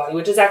expressed in the body,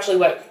 which is actually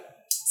what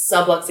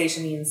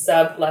subluxation means.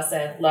 Sub,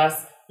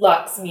 less,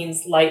 lux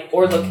means light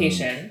or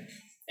location,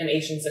 and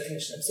ation is a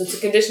condition. So it's a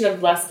condition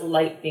of less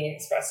light being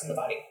expressed in the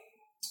body.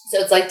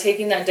 So it's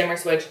taking that dimmer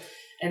switch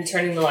and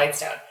turning the lights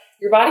down.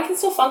 Your body can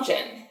still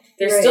function.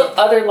 There's still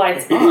other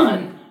lights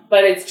on,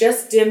 but it's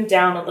just dimmed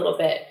down a little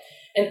bit.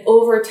 And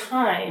over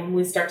time,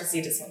 we start to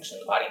see dysfunction in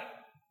the body.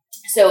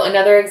 So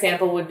another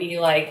example would be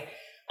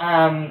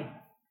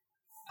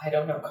I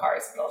don't know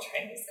cars, but I'll try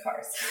and use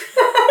cars.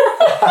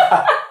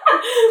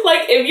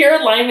 If your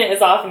alignment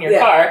is off in your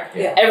car,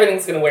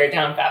 everything's going to wear it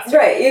down faster.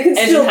 Right. You can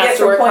still get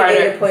from point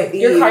A to point B.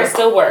 Your car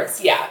still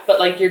works,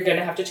 but you're going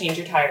to have to change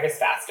your tires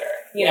faster,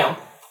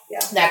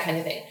 that kind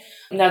of thing.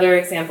 Another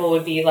example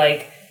would be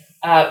playing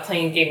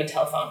a game of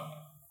telephone,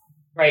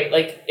 right?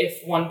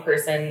 If one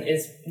person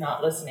is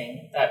not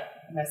listening, that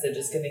message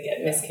is going to get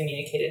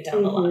miscommunicated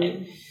down the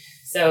line.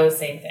 So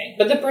same thing.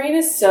 But the brain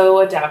is so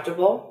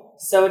adaptable.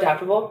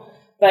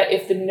 But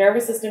if the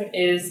nervous system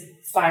is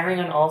firing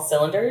on all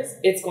cylinders,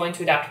 it's going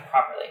to adapt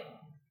properly.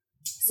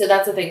 So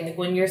that's the thing.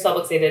 When you're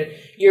subluxated,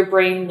 your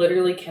brain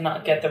literally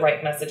cannot get the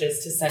right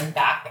messages to send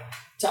back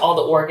to all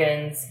the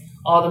organs,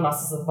 all the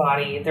muscles of the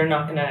body. They're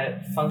not going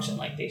to function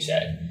like they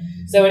should.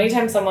 So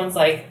anytime someone's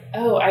like,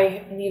 oh,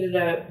 I needed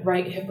a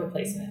right hip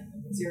replacement.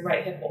 Is your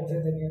right hip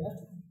older than your left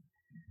hip?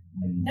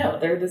 No,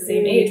 they're the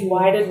same age.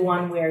 Why did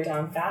one wear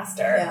down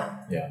faster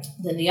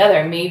than the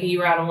other? Maybe you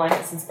were out of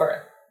alignment since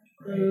birth.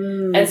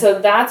 And so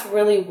that's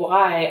really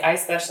why I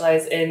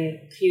specialize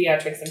in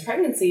pediatrics and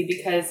pregnancy,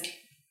 because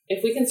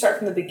if we can start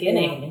from the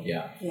beginning,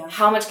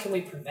 how much can we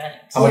prevent?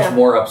 How much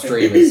more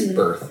upstream is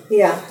birth?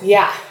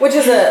 Yeah. Which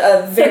is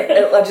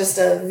just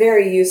a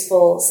very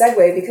useful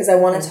segue, because I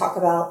want to talk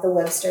about the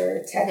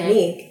Webster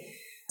technique.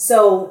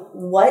 So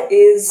what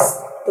is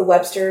the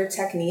Webster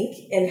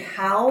technique, and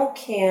how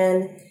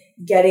can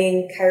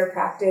getting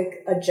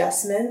chiropractic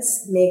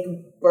adjustments make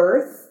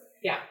birth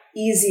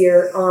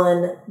easier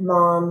on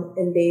mom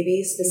and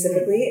baby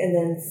specifically, and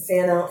then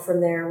fan out from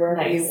there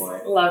wherever you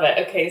want? Love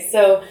it. Okay,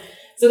 so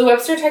the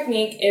Webster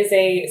technique is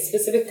a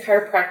specific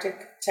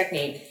chiropractic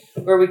technique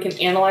where we can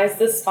analyze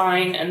the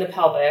spine and the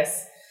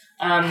pelvis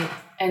and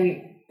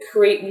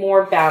create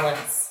more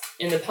balance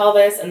in the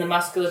pelvis and the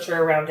musculature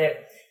around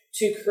it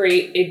to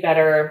create a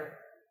better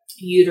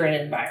uterine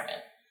environment.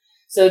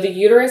 So the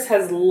uterus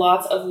has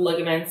lots of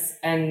ligaments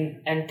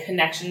and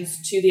connections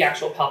to the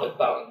actual pelvic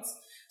bones.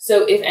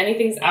 So if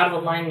anything's out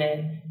of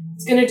alignment,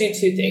 it's going to do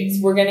two things.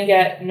 We're going to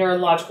get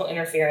neurological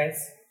interference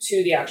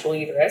to the actual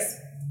uterus,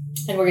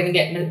 and we're going to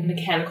get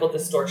mechanical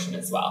distortion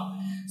as well.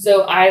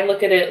 So I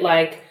look at it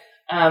like,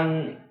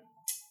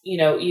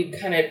 you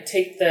kind of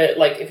take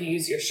if you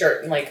use your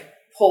shirt and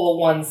pull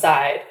one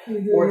side,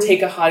 or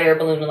take a hot air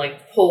balloon and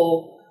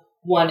pull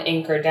one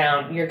anchor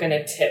down, you're going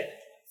to tip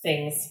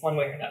things one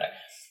way or another.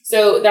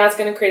 So that's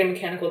going to create a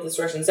mechanical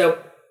distortion. So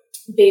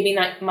baby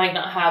might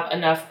not have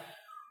enough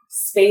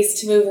space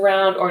to move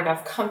around or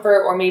enough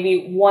comfort, or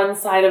maybe one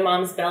side of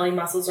mom's belly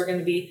muscles are going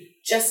to be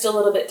just a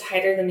little bit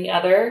tighter than the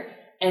other.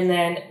 And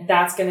then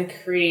that's going to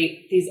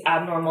create these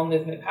abnormal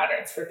movement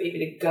patterns for baby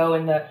to go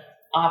in the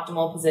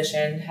optimal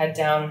position, head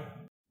down.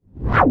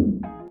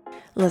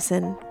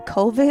 Listen,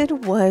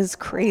 COVID was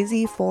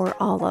crazy for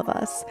all of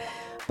us.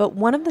 But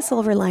one of the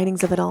silver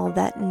linings of it all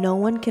that no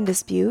one can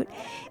dispute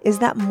is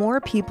that more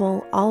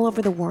people all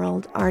over the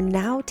world are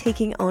now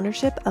taking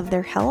ownership of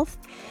their health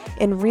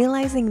and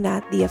realizing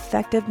that the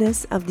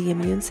effectiveness of the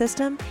immune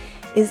system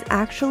is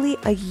actually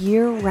a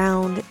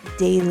year-round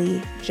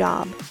daily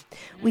job.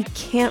 We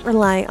can't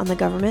rely on the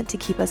government to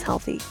keep us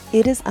healthy.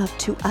 It is up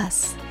to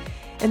us.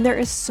 And there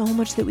is so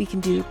much that we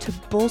can do to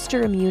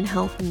bolster immune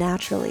health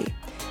naturally.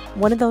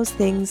 One of those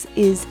things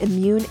is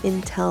Immune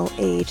Intel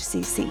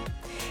AHCC.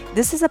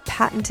 This is a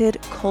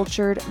patented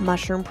cultured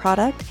mushroom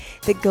product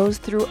that goes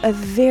through a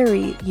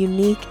very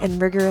unique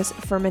and rigorous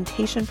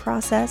fermentation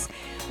process,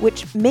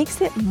 which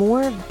makes it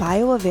more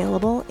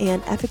bioavailable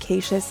and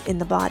efficacious in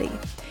the body.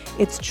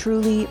 It's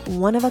truly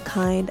one of a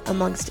kind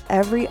amongst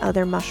every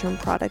other mushroom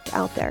product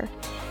out there.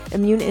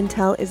 Immune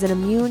Intel is an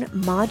immune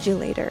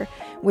modulator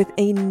with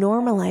a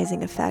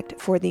normalizing effect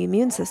for the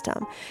immune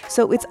system,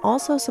 so it's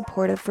also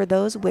supportive for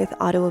those with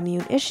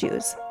autoimmune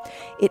issues.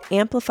 It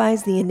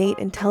amplifies the innate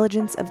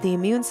intelligence of the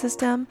immune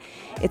system,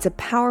 it's a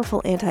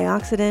powerful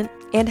antioxidant,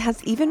 and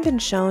has even been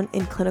shown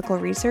in clinical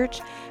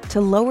research to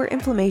lower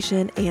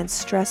inflammation and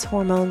stress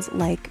hormones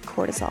like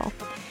cortisol.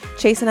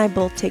 Chase and I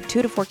both take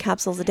 2 to 4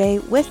 capsules a day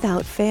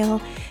without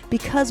fail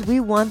because we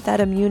want that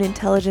immune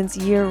intelligence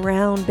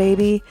year-round,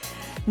 baby.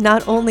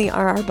 Not only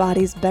are our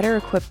bodies better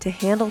equipped to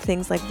handle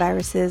things like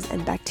viruses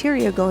and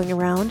bacteria going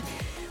around,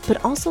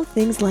 but also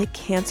things like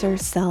cancer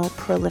cell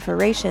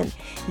proliferation.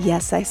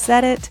 Yes, I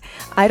said it.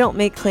 I don't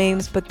make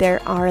claims, but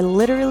there are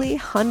literally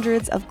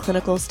hundreds of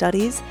clinical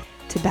studies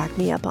to back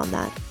me up on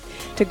that.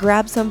 To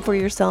grab some for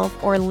yourself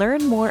or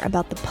learn more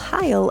about the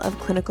pile of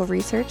clinical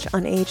research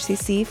on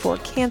AHCC for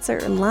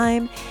cancer,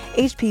 Lyme,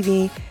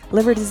 HPV,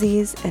 liver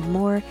disease, and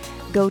more,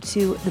 go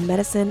to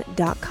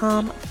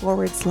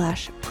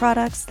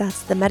themedicin.com/products.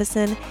 That's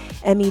themedicin,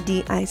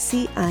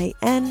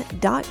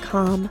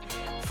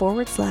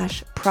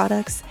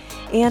 medicin.com/products.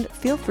 And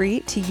feel free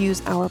to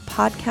use our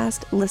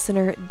podcast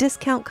listener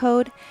discount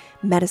code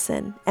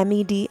MEDICIN,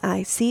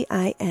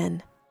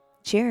 MEDICIN.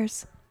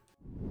 Cheers.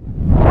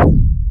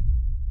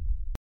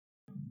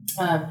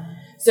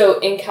 So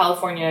in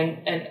California,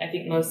 and I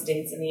think most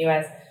states in the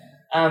U.S.,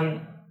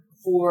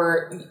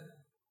 for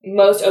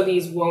most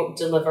OBs won't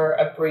deliver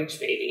a breech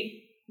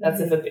baby.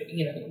 That's if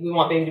we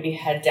want baby to be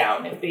head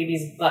down. If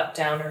baby's butt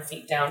down or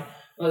feet down,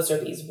 most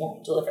OBs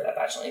won't deliver that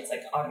vaginally. It's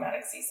like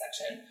automatic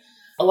C-section.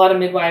 A lot of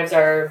midwives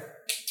are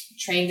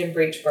trained in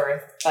breech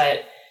birth,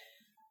 but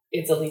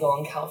it's illegal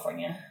in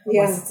California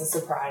unless it's a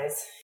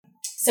surprise.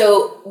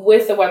 So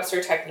with the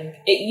Webster technique,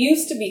 it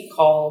used to be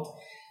called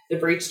the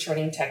breech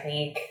turning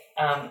technique.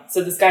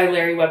 So this guy,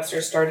 Larry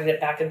Webster, started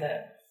it back in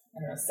the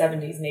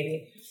 70s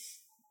maybe.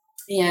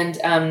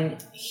 And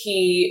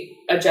he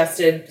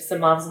adjusted some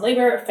moms in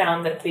labor,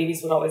 found that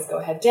babies would always go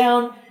head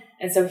down.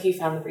 And so he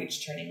found the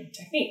breech turning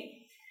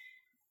technique.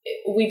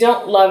 We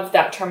don't love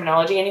that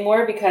terminology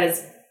anymore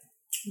because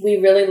we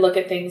really look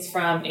at things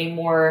from a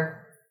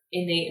more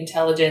innate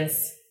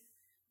intelligence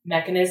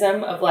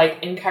mechanism of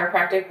in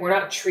chiropractic, we're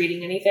not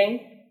treating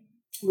anything.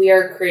 We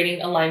are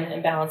creating alignment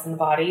and balance in the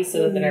body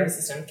so that the nervous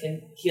system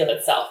can heal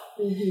itself.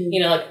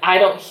 I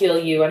don't heal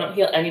you. I don't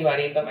heal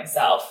anybody but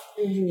myself.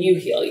 You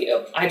heal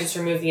you. I just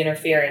remove the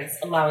interference,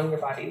 allowing your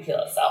body to heal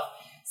itself.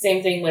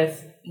 Same thing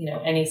with,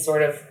 any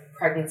sort of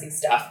pregnancy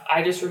stuff.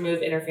 I just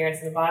remove interference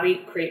in the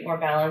body, create more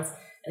balance,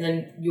 and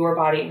then your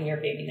body and your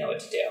baby know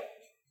what to do.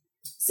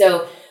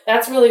 So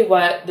that's really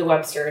what the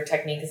Webster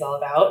technique is all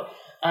about.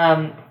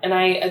 And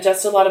I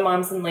adjust a lot of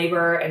moms in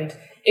labor. And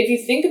if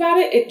you think about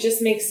it, it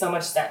just makes so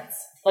much sense.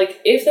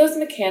 Like, if those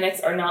mechanics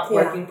are not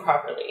working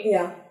properly,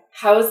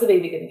 how is the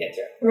baby going to get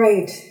through?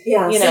 Right.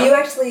 Yeah. You so know? You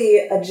actually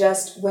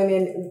adjust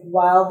women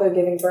while they're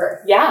giving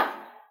birth. Yeah.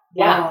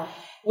 Yeah. Wow.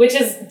 Which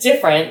is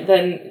different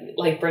than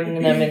like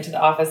bringing them into the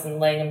office and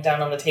laying them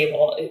down on the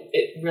table.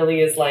 It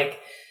really is like,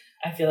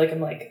 I feel like I'm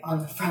like on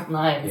the front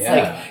lines.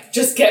 Like,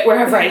 just get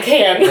wherever I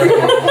can.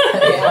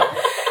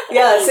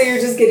 Yeah, so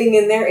you're just getting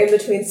in there in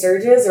between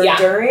surges or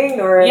during,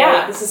 or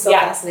like, this is so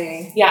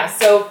fascinating. Yeah,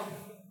 so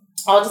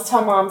I'll just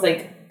tell moms,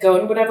 like, go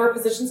in whatever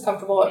position's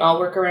comfortable and I'll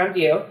work around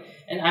you.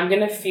 And I'm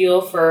going to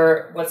feel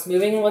for what's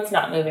moving and what's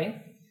not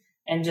moving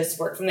and just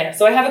work from there.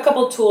 So I have a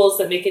couple tools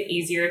that make it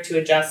easier to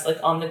adjust, like,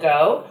 on the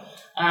go.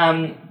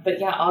 But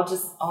yeah,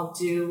 I'll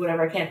do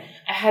whatever I can.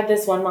 I had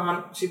this one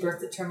mom, she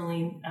birthed at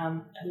Tourmaline. I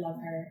love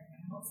her.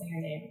 I won't say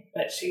her name,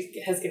 but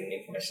she has given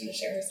me permission to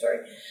share her story.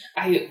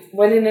 I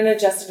went in and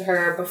adjusted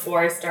her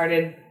before I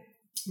started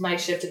my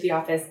shift at the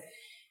office.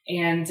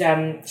 And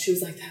she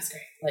was like, that's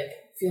great. Like,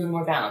 feeling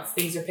more balanced.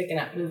 Things are picking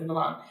up, moving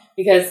along.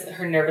 Because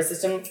her nervous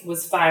system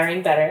was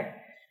firing better.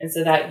 And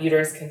so that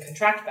uterus can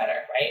contract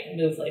better, right?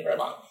 Move labor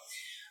along.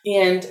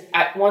 And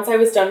once I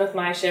was done with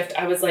my shift,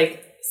 I was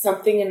like,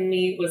 something in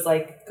me was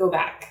like, go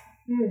back.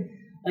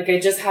 Like, I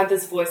just had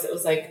this voice that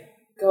was like,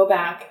 go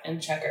back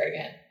and check her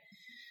again.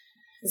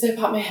 And so I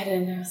popped my head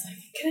in and I was like,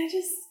 can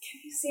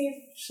you see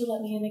if she'll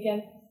let me in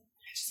again?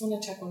 I just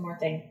want to check one more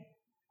thing.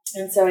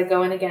 And so I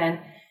go in again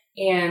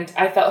and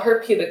I felt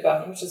her pubic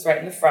bone, which is right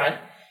in the front.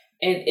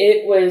 And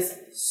it was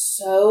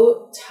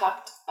so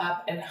tucked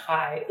up and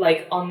high.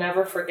 Like, I'll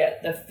never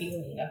forget the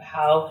feeling of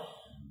how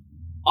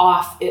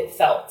off it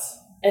felt.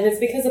 And it's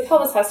because the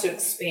pelvis has to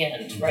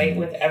expand, right,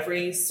 with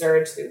every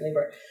surge through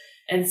labor.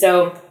 And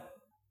so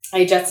I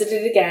adjusted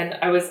it again.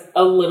 I was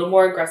a little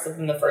more aggressive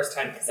than the first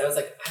time because I was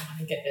like, I want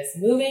to get this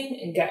moving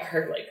and get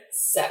her, like,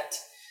 set.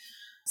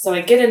 So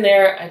I get in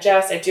there,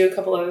 adjust, I do a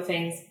couple other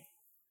things,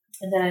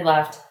 and then I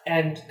left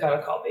and got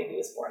a call. Baby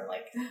was born,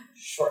 like,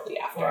 shortly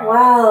after.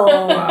 Wow.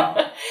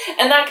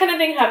 And that kind of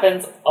thing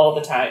happens all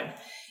the time.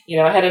 You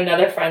know, I had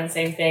another friend,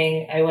 same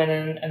thing. I went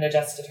in and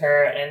adjusted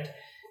her, and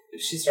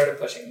she started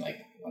pushing, like,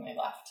 when I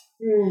left.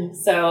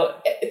 So,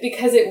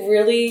 because it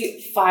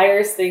really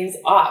fires things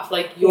off.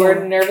 Like,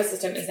 your nervous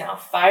system is now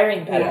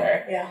firing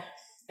better.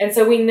 And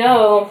so we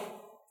know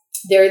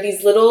there are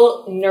these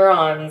little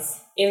neurons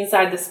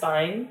inside the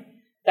spine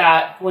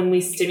that when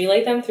we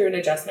stimulate them through an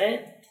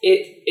adjustment,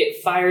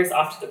 it fires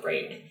off to the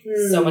brain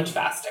so much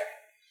faster.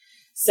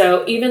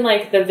 So even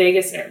like the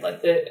vagus nerve,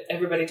 like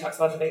everybody talks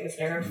about the vagus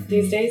nerve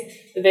these days,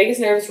 the vagus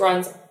nerve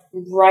runs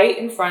right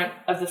in front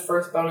of the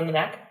first bone in the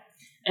neck.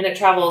 And it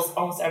travels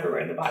almost everywhere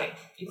in the body,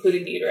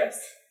 including the uterus.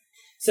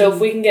 So if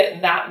we can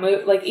get that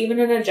move, like even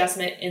an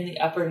adjustment in the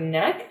upper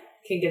neck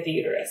can get the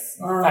uterus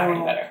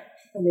firing better.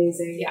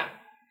 Amazing. Yeah.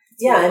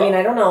 Yeah, I mean,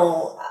 I don't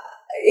know.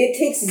 It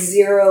takes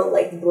zero,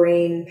 like,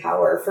 brain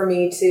power for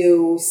me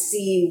to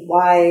see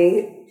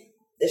why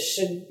this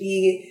should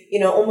be, you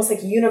know, almost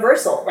like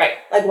universal. Right.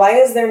 Like, why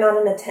is there not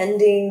an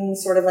attending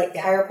sort of like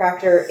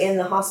chiropractor in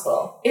the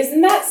hospital? Isn't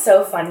that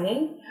so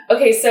funny?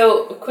 Okay,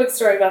 so a quick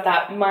story about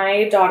that.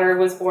 My daughter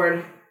was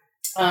born,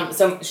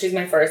 so she's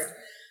my first.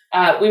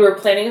 We were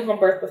planning a home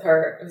birth with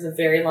her. It was a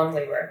very long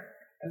labor.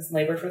 I was in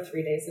labor for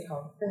 3 days at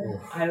home.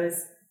 I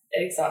was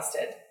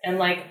exhausted. And,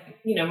 like,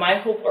 you know, my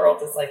whole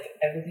world is like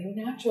everything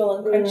natural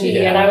and crunchy.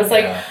 And I was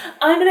like,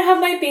 I'm going to have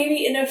my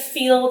baby in a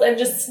field and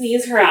just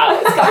sneeze her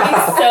out. It's going to be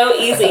so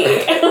easy.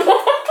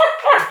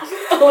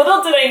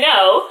 Little did I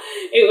know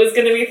it was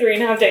going to be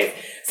 3.5 days.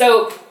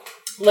 So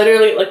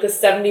literally, like, the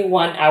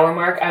 71-hour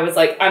mark, I was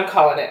like, I'm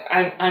calling it.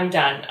 I'm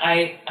done.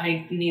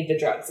 I need the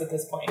drugs at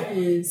this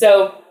point.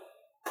 So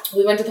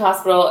we went to the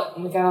hospital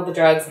and we got all the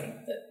drugs, and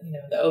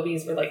the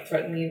OBs were like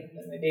threatening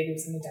that my baby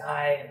was going to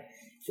die and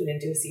if we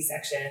didn't do a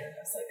C-section. And I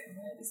was like,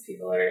 oh, these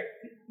people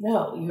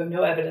you have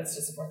no evidence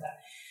to support that.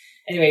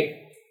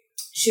 Anyway,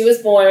 she was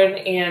born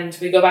and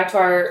we go back to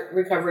our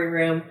recovery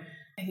room.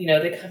 And,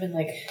 they come in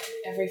like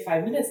every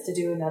 5 minutes to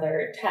do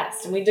another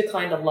test. And we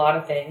declined a lot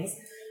of things.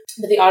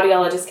 But the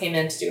audiologist came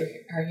in to do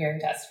her hearing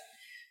test.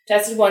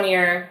 Tested 1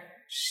 ear.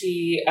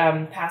 She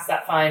passed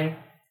that fine.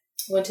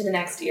 Went to the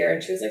next ear.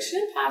 And she was like, she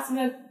didn't pass. I'm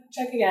going to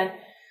check again.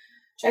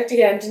 Checked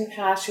again. Didn't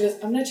pass. She goes,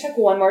 I'm going to check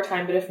one more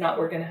time. But if not,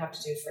 we're going to have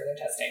to do further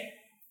testing.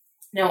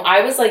 Now,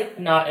 I was like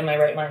not in my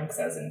right mind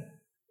because I was in,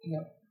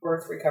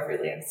 birth recovery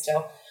land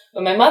still.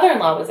 But my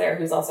mother-in-law was there,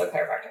 who's also a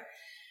chiropractor.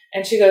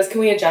 And she goes,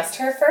 can we adjust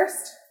her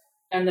first?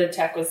 And the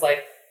tech was like,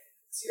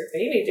 it's your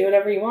baby, do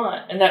whatever you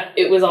want. And that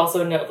it was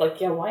also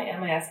why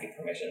am I asking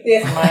permission?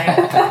 Yeah.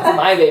 It's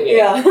my baby.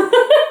 Yeah.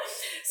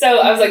 So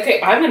I was like,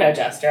 okay, I'm going to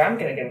adjust her. I'm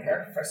going to give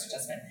her first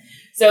adjustment.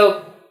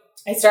 So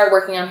I started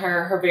working on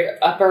her. Her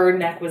upper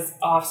neck was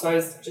off, so I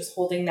was just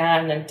holding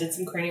that and then did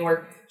some cranial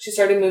work. She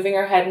started moving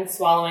her head and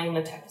swallowing, and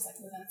the tech was like,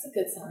 well, that's a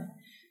good sign.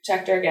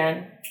 Checked her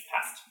again,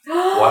 passed.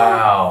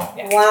 Wow.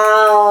 Yeah.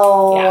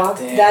 Wow.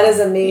 Yeah. That is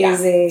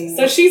amazing.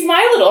 So she's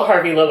my little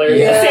Harvey Lillard.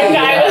 Yeah. The same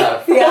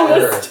guy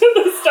Yeah, to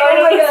the start Oh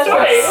of my the gosh,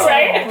 story, that's so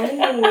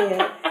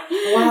right?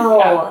 funny.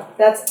 Wow.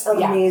 That's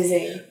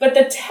amazing. But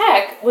the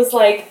tech was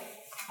like,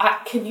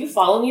 can you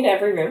follow me to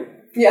every room?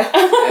 Yeah.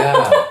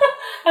 Yeah.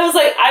 I was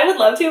like, I would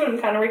love to, but I'm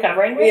kind of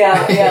recovering right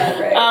now.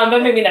 Right.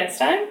 But maybe next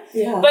time.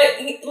 Yeah. But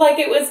like,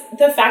 it was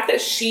the fact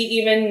that she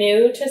even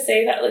knew to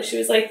say that. Like, she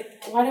was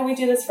like, why don't we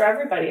do this for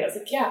everybody? I was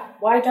like, yeah,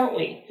 why don't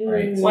we?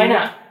 Right. Why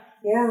not?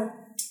 Yeah.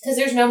 Because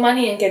there's no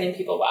money in getting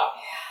people well.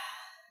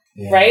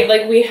 Yeah. Right?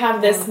 Like, we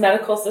have this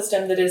medical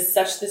system that is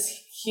such this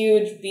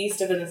huge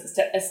beast of an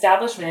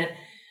establishment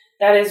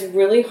that is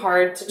really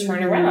hard to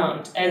turn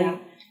around. And,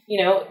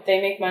 you know, they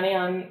make money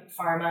on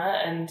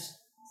pharma and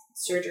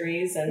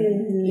surgeries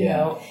and, you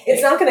know.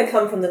 It's not going to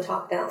come from the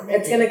top down.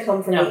 It's going to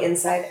come from the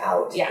inside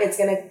out. Yeah. It's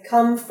going to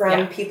come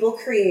from people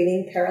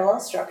creating parallel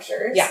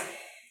structures. Yeah.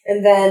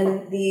 And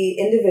then the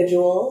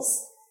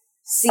individuals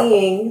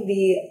seeing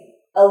the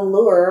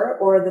allure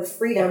or the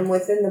freedom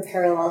within the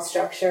parallel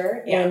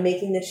structure and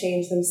making the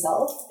change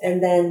themselves,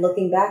 and then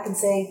looking back and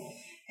saying,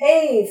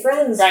 hey,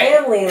 friends,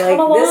 family, like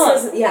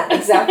this is,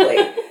 exactly.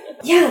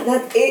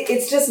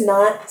 It's just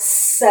not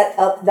set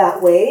up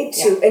that way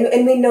to,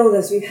 and we know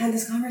this, we've had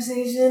this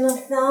conversation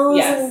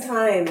 1,000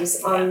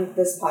 times on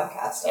this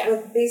podcast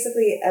with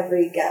basically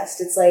every guest.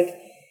 It's like,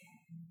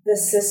 the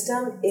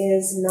system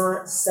is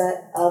not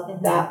set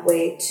up that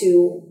way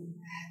to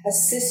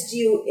assist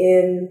you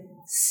in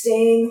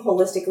staying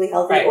holistically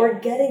healthy or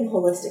getting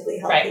holistically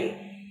healthy,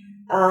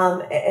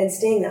 and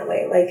staying that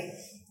way. Like,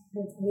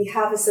 we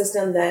have a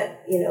system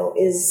that, you know,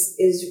 is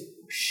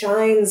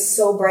shines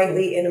so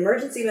brightly in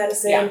emergency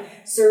medicine,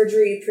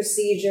 surgery,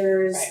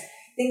 procedures,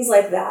 things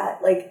like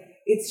that. Like,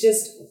 it's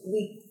just,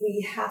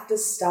 we have to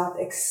stop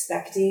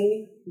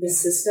expecting the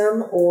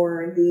system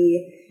or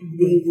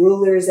the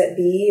rulers that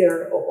be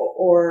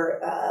or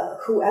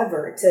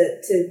whoever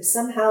to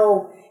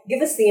somehow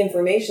give us the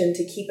information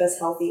to keep us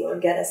healthy or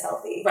get us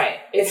healthy. Right.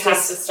 It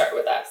has to start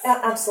with us.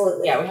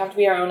 Absolutely. Yeah, we have to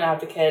be our own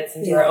advocates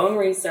and do our own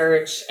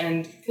research,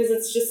 and because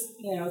it's just,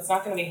 you know, it's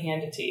not going to be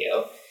handed to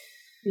you.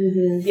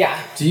 Mm-hmm.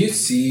 Yeah. Do you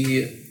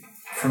see,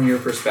 from your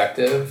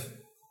perspective,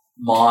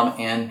 mom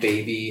and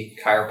baby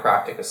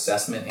chiropractic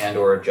assessment and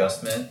or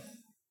adjustment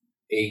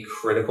a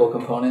critical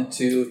component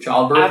to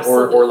childbirth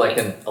or like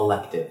an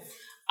elective?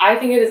 I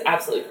think it is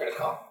absolutely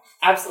critical.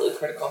 Absolutely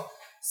critical.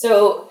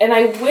 So, and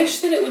I wish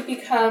that it would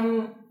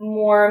become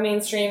more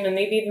mainstream and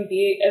maybe even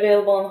be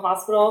available in the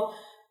hospital.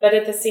 But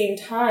at the same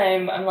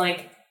time, I'm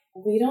like,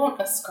 we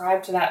don't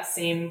ascribe to that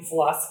same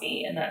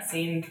philosophy and that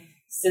same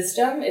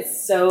system.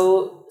 It's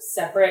so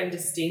separate and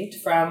distinct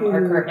from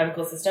our current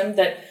medical system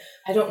that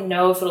I don't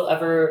know if it'll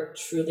ever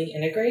truly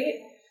integrate.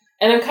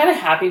 And I'm kind of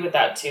happy with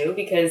that too,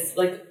 because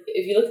like,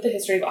 if you look at the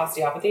history of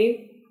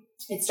osteopathy,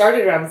 it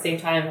started around the same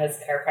time as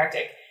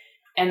chiropractic.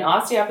 And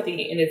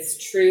osteopathy in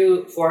its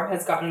true form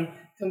has gotten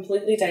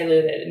completely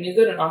diluted. And you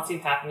go to an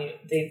osteopath and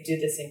they do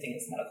the same thing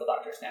as medical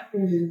doctors now.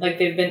 Mm-hmm. Like,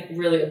 they've been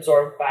really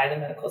absorbed by the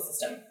medical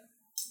system.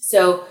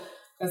 So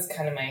that's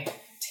kind of my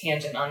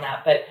tangent on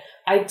that. But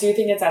I do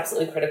think it's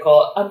absolutely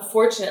critical.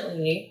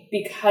 Unfortunately,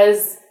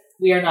 because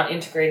we are not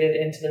integrated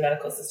into the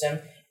medical system,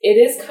 it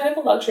is kind of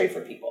a luxury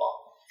for people.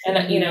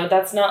 And, you know,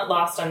 that's not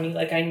lost on me.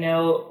 Like, I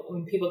know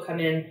when people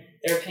come in,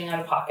 they're paying out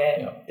of pocket.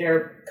 Yeah.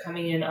 They're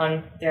coming in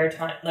on their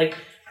time. Like,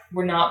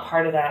 we're not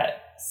part of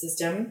that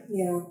system.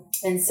 Yeah.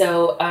 And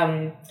so,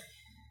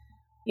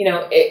 you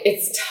know,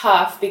 it's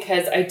tough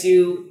because I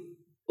do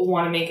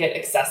want to make it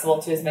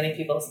accessible to as many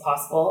people as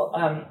possible,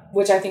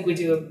 which I think we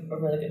do a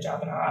really good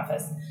job in our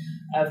office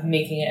of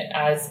making it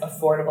as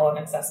affordable and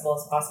accessible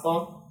as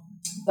possible.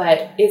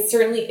 But it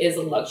certainly is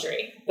a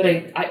luxury. But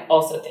I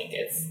also think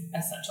it's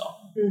essential.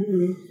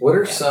 Mm-hmm. What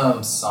are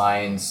some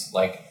signs,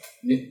 like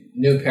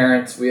new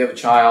parents, we have a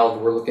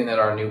child, we're looking at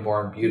our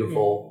newborn,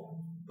 beautiful,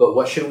 but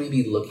what should we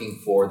be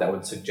looking for that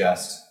would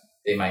suggest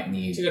they might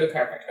need to go to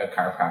a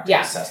chiropractic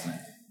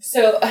assessment?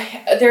 So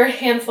there are a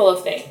handful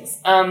of things.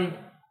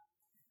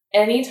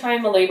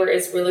 Anytime a labor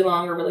is really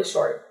long or really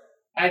short,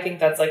 I think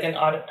that's like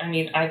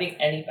I think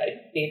any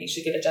baby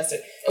should get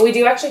adjusted. And we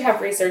do actually have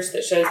research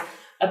that shows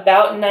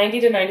about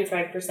 90 to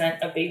 95%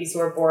 of babies who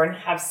are born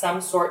have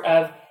some sort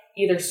of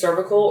either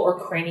cervical or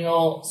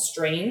cranial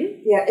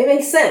strain. Yeah, it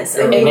makes sense.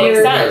 It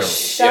makes sense.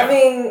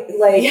 Shoving,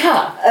 like,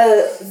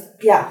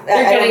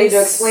 I don't need to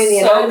explain the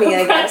anatomy,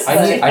 I guess.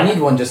 I need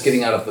one just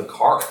getting out of the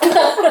car.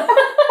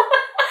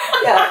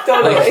 Yeah,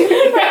 totally.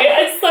 Right,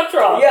 I slept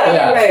wrong.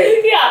 Yeah,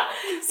 right. Yeah.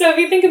 So if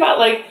you think about,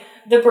 like,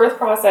 the birth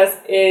process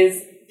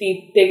is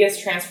the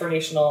biggest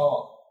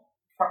transformational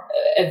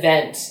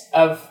event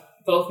of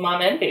both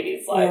mom and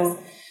baby's lives.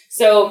 Yeah.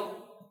 So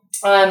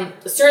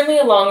certainly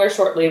a long or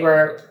short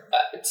labor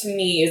to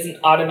me is an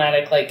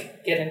automatic,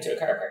 like, get into a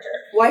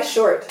chiropractor. Why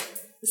short?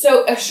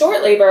 So a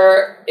short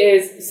labor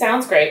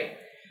sounds great,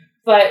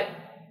 but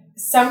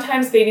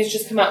sometimes babies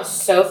just come out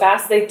so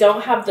fast they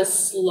don't have the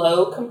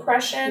slow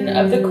compression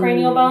of the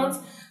cranial bones.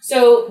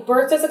 So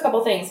birth does a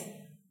couple things.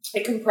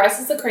 it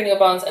compresses the cranial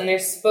bones, and they're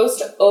supposed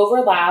to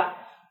overlap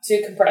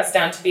to compress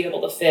down to be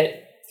able to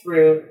fit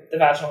through the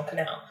vaginal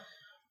canal.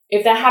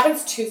 If that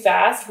happens too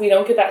fast, we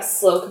don't get that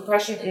slow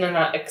compression and then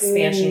that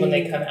expansion when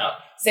they come out.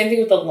 Same thing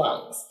with the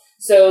lungs.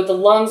 So the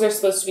lungs are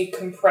supposed to be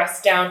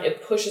compressed down.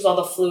 It pushes all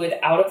the fluid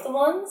out of the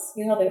lungs.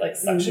 You know how they like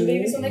suction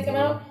babies when they come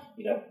out?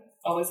 You don't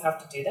always have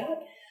to do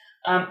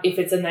that. If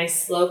it's a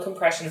nice slow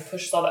compression, it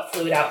pushes all that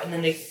fluid out, and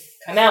then they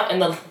come out,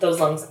 and those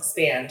lungs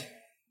expand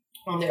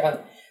on their own.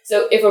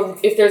 So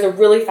if there's a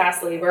really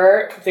fast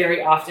labor,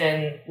 very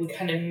often we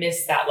kind of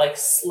miss that like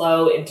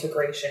slow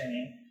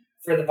integration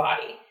for the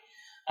body.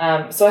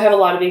 So I have a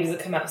lot of babies that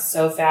come out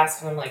so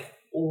fast, and I'm like,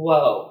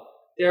 whoa,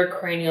 their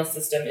cranial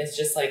system is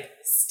just like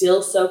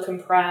still so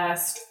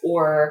compressed,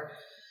 or,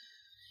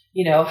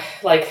 you know,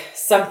 like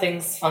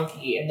something's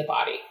funky in the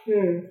body.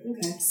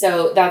 Okay.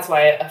 So that's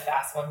why a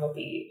fast one will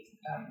be,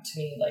 to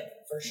me, like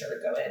for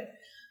sure go in.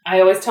 I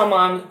always tell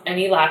moms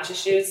any latch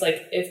issues,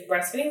 like if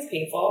breastfeeding is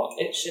painful,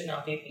 it should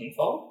not be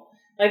painful.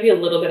 It might be a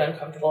little bit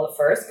uncomfortable at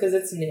first because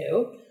it's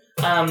new.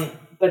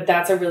 But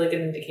that's a really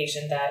good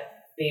indication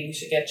that baby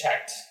should get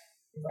checked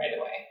right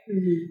away.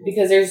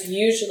 Because there's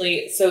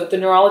usually, so the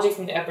neurology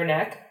from the upper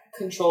neck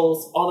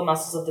controls all the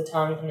muscles of the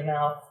tongue and the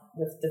mouth,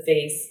 the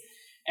face.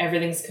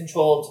 Everything's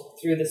controlled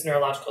through this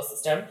neurological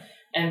system.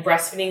 And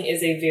breastfeeding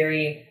is a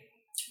very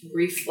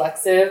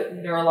reflexive,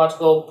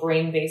 neurological,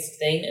 brain-based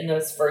thing in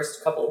those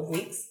first couple of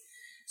weeks.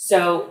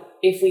 So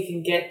if we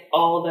can get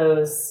all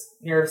those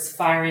nerves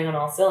firing on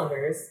all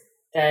cylinders,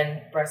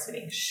 then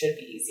breastfeeding should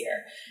be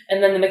easier.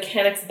 And then the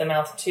mechanics of the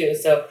mouth too.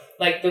 So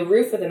like the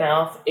roof of the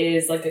mouth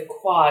is like a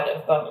quad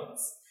of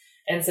bones.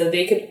 And so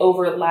they can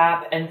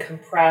overlap and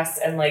compress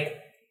and like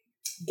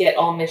get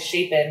all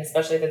misshapen,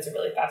 especially if it's a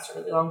really fast or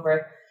really long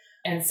birth.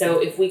 And so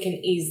if we can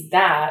ease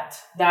that,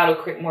 that'll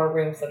create more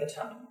room for the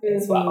tongue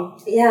as well.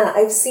 Yeah,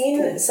 I've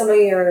seen some of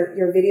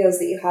your videos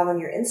that you have on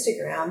your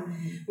Instagram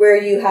where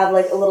you have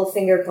like a little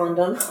finger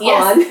condom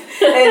on.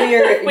 And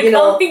you're, we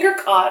call them finger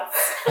cots.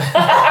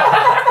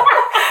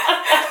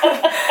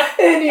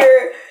 And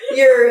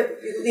you're,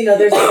 you know,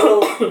 there's a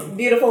little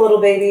beautiful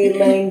little baby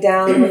laying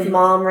down with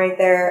mom right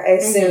there, I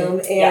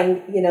assume.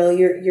 And, you know,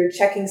 you're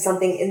checking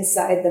something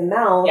inside the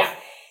mouth. Yeah.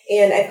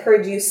 And I've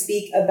heard you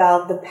speak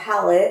about the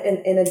palate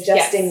and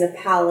adjusting the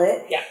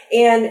palate. Yeah.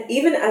 And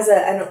even as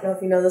I don't know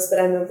if you know this, but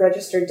I'm a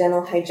registered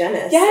dental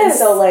hygienist. Yes. And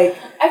so like,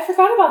 I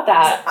forgot about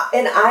that.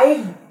 And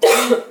I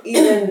didn't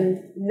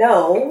even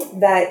know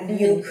that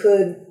you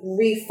could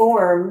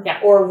reform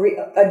or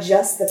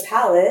adjust the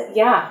palate.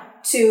 Yeah.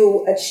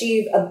 To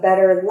achieve a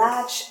better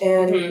latch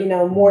and, you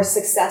know, more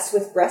success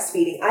with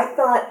breastfeeding. I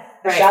thought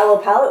a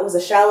shallow palate was a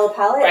shallow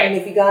palate. And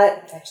if you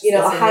got, you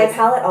know, a high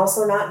palate,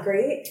 also not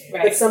great.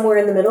 But somewhere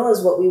in the middle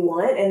is what we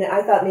want. And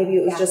I thought maybe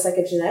it was just like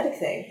a genetic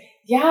thing.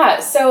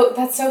 Yeah. So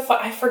that's so fun.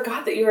 I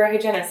forgot that you were a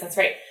hygienist. That's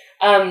right.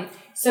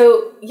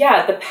 So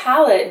yeah, the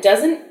palate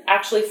doesn't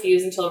actually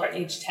fuse until around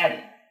age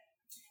 10.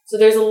 So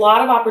there's a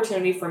lot of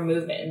opportunity for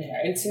movement in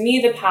there. And to me,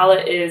 the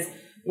palate is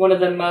one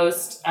of the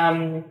most,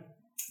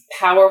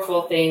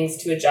 powerful things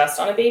to adjust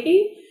on a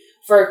baby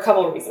for a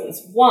couple of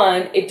reasons.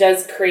 One, it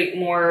does create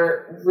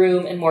more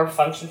room and more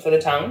function for the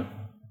tongue.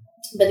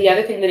 But the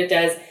other thing that it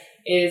does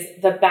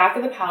is the back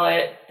of the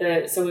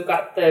palate, so we've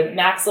got the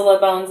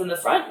maxilla bones in the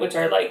front, which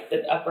are like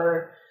the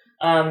upper,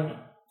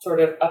 sort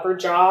of upper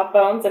jaw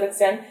bones that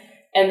extend,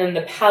 and then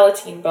the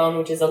palatine bone,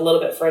 which is a little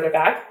bit further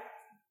back.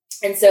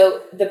 And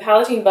so the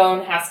palatine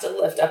bone has to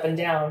lift up and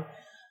down.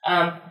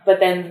 But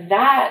then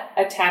that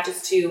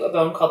attaches to a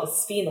bone called the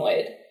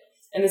sphenoid.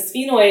 And the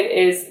sphenoid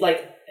is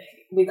like,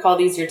 we call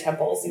these your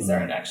temples. These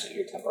aren't actually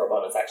your temporal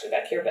bone. It's actually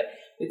back here, but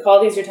we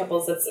call these your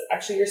temples. That's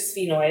actually your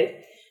sphenoid.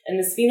 And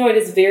the sphenoid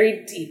is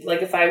very deep.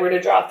 Like if I were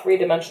to draw a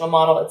 3-dimensional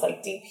model, it's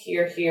like deep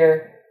here,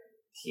 here,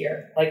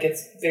 here. Like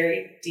it's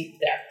very deep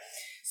there.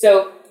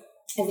 So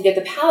if we get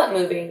the palate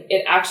moving,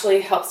 it actually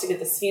helps to get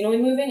the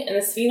sphenoid moving. And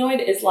the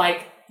sphenoid is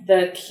like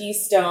the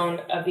keystone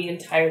of the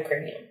entire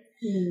cranium.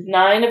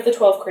 9 of the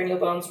 12 cranial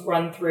bones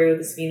run through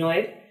the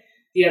sphenoid.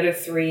 The other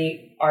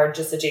 3 are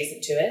just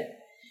adjacent to it.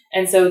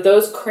 And so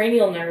those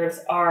cranial nerves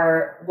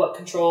are what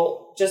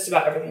control just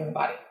about everything in the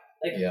body.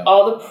 Like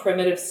all the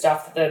primitive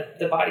stuff that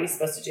the body is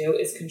supposed to do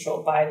is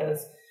controlled by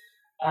those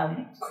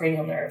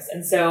cranial nerves.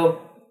 And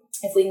so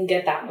if we can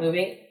get that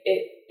moving,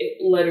 it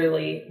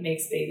literally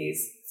makes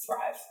babies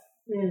thrive.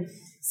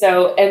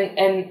 So,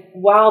 and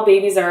while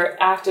babies are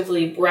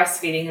actively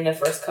breastfeeding in the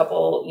first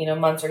couple, you know,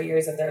 months or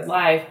years of their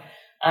life,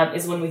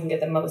 is when we can get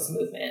the most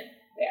movement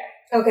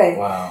there. Okay.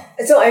 Wow.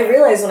 So I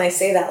realize when I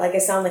say that, like I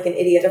sound like an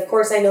idiot. Of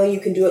course, I know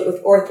you can do it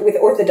with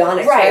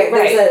orthodontics, right?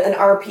 There's an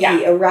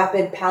RP, a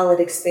rapid palate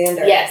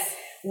expander. Yes.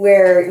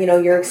 Where, you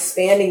know, you're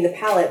expanding the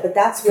palate, but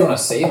that's what... You want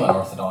to save on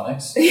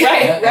orthodontics.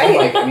 Right.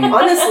 Like, I mean,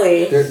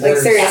 honestly, like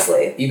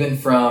seriously. Even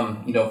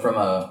from, you know, from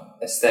a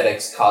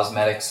aesthetics,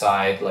 cosmetic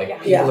side,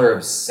 like people are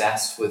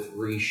obsessed with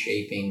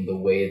reshaping the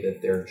way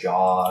that their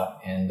jaw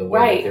and the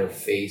way that their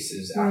face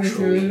is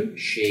actually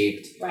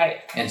shaped.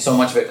 Right. And so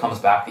much of it comes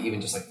back to even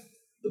just like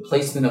the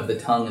placement of the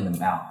tongue in the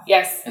mouth.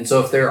 Yes. And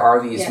so if there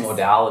are these Yes.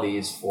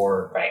 modalities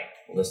for Right.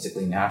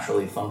 holistically,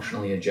 naturally,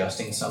 functionally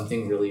adjusting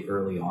something really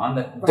early on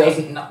that Right.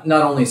 doesn't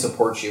not only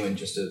support you in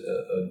just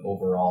an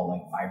overall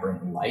like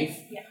vibrant life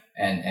Yeah.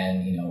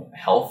 and you know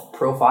health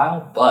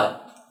profile,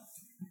 but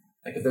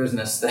like if there's an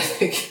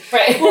aesthetic,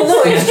 Right. Well,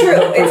 no, it's true.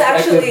 It's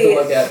actually to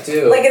look at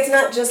too. like it's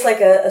not just like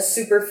a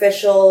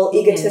superficial,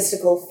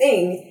 egotistical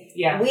thing.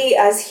 Yeah. We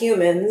as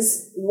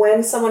humans,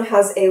 when someone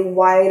has a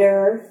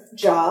wider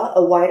jaw,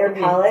 a wider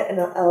palate, and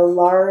a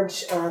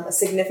large, a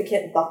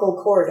significant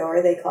buccal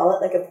corridor, they call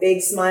it, like a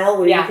big smile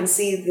where you can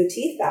see the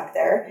teeth back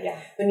there. Yeah.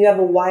 When you have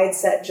a wide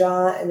set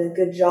jaw and a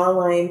good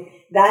jawline,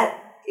 that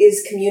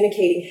is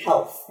communicating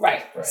health,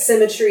 Right.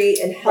 symmetry,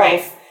 and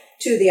health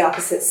to the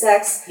opposite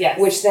sex. Yes.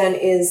 Which then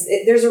is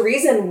there's a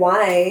reason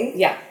why.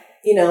 Yeah.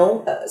 You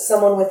know,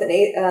 someone with an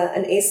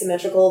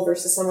asymmetrical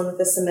versus someone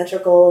with a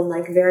symmetrical and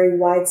like very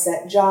wide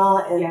set jaw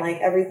and like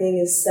everything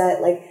is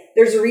set. Like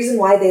there's a reason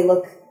why they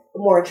look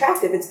more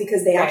attractive. It's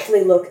because they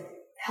actually look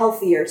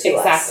healthier to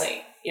us.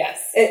 Exactly. Yes.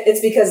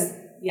 It's because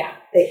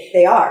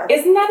they are.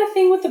 Isn't that a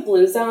thing with the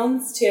blue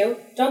zones too?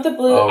 Don't the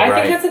blue? I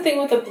think that's the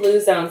thing with the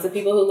blue zones. The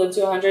people who live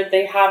to 100,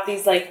 they have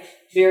these like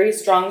very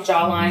strong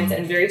jawlines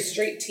and very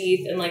straight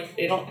teeth, and like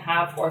they don't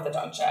have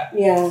orthodontia.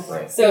 Yeah.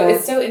 Right. So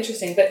it's so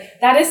interesting. But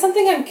that is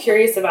something I'm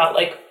curious about.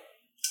 Like,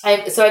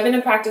 I've been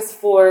in practice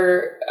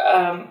for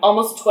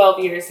almost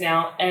 12 years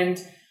now,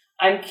 and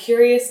I'm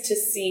curious to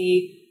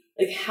see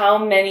like how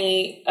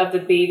many of the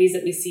babies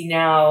that we see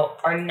now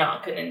are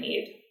not going to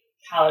need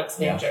palate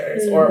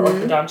expanders or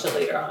orthodontia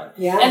later on.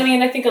 Yeah. And I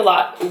mean, I think a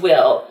lot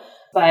will.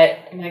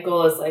 But my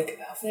goal is like,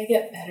 how can I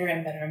get better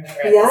and better and better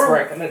at this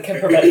work, and then can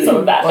prevent some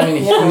of that. Well, I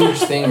mean, a huge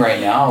thing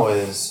right now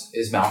is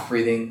mouth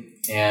breathing,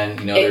 and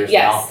you know, there's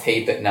mouth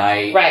tape at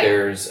night. Right.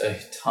 There's a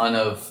ton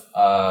of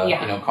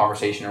you know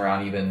conversation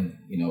around even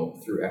you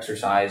know through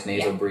exercise,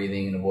 nasal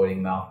breathing, and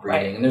avoiding mouth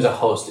breathing. And there's a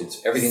host.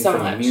 It's everything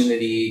from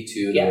immunity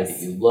to the way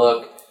that you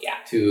look.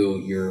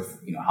 To your,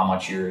 you know, how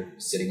much you're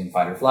sitting in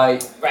fight or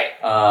flight. Right.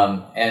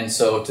 And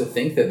so to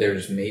think that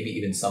there's maybe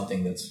even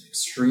something that's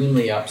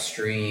extremely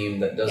upstream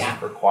that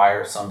doesn't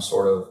require some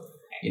sort of,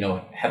 you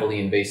know, heavily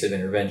invasive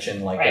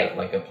intervention like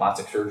a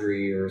plastic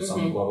surgery or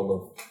some level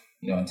of,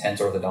 you know, intense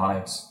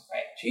orthodontics.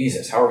 Right.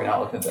 Jesus, how are we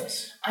not looking at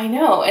this? I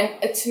know.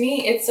 And to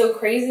me, it's so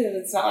crazy that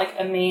it's not like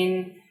a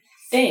main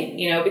thing,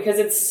 you know, because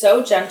it's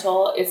so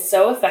gentle, it's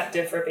so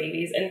effective for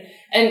babies.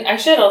 And I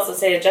should also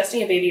say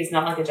adjusting a baby is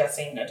not like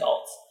adjusting an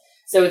adult.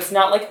 So it's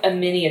not like a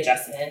mini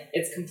adjustment.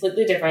 It's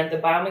completely different. The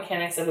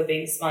biomechanics of a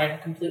baby's spine are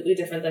completely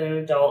different than an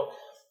adult.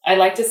 I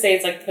like to say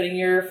it's like putting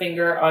your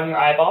finger on your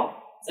eyeball.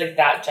 It's like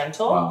that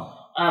gentle.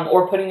 Wow.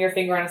 Or putting your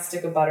finger on a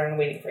stick of butter and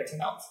waiting for it to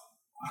melt.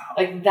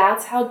 Wow. Like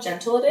that's how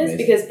gentle it is. Amazing.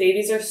 Because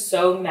babies are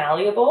so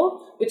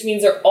malleable, which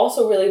means they're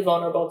also really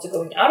vulnerable to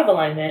going out of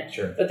alignment.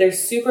 Sure. But they're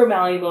super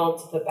malleable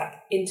to put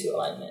back into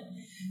alignment.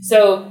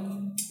 So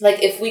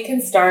like if we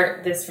can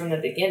start this from the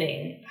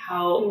beginning,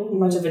 how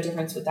much of a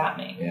difference would that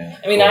make? Yeah,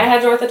 I mean, I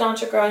had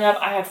orthodontia growing up.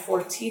 I had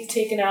 4 teeth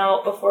taken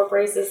out before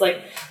braces.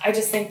 Like, I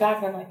just think back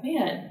and I'm like,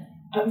 man,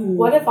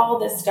 what if all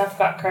this stuff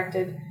got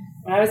corrected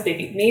when I was a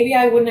baby? Maybe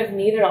I wouldn't have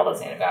needed all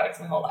those antibiotics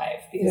my whole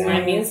life because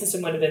my immune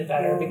system would have been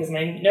better because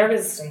my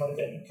nervous system would have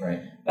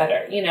been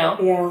better, you know?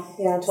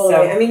 Yeah, totally.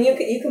 So, I mean,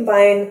 you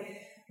combine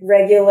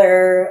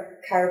regular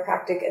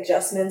chiropractic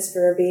adjustments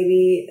for a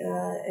baby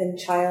and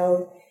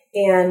child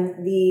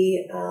and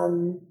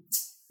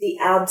the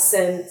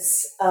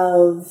absence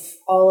of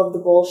all of the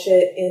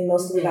bullshit in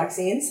most of the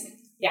vaccines.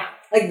 Yeah.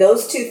 Like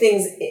those two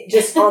things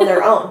just on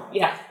their own.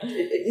 Yeah.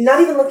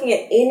 Not even looking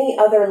at any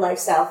other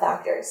lifestyle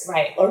factors.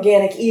 Right.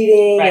 Organic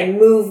eating and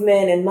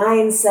movement and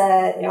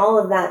mindset and all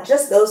of that.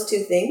 Just those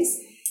two things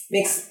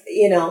makes,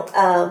 you know,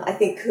 I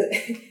think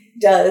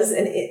does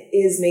and it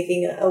is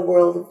making a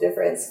world of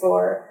difference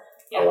for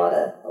a lot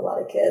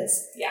of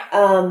kids. Yeah.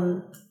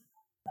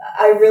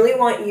 I really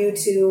want you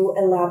to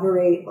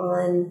elaborate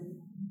on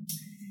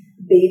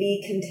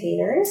baby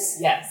containers.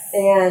 Yes.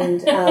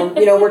 And,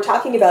 you know, we're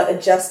talking about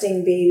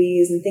adjusting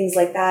babies and things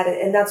like that.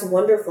 And that's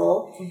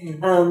wonderful.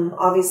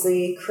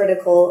 Obviously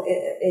critical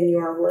in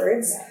your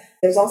words. Yeah.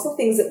 There's also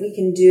things that we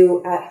can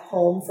do at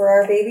home for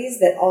our babies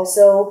that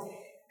also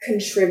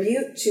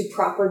contribute to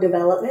proper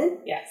development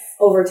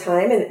over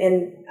time.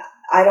 And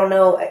I don't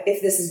know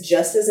if this is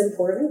just as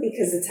important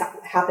because it's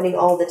happening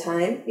all the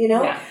time, you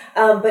know?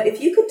 But if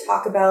you could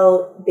talk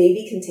about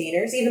baby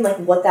containers, even like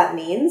what that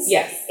means.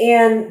 Yes.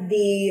 And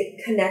the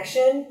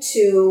connection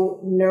to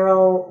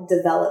neural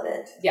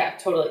development. Yeah,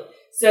 totally.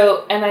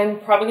 So, and I'm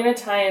probably going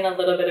to tie in a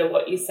little bit of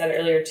what you said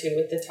earlier too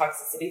with the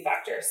toxicity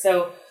factor.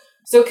 So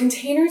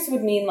containers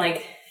would mean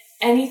like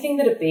anything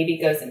that a baby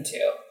goes into,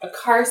 a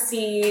car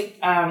seat,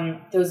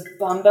 those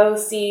bumbo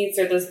seats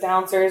or those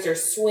bouncers or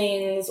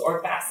swings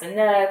or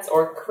bassinets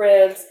or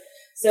cribs.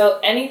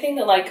 So anything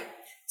that like,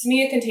 to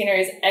me, a container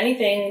is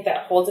anything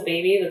that holds a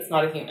baby that's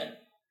not a human.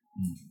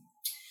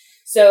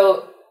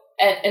 So,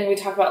 and we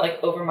talk about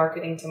like over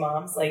marketing to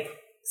moms, like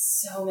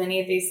so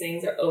many of these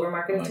things are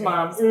over-marketed to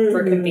moms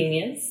for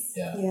convenience.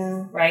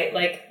 Yeah. Right?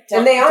 Like,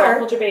 And they are. don't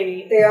hold your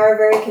baby. They are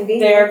very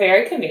convenient. They are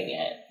very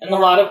convenient. And a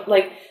lot of,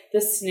 like, the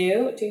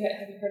snoo. Have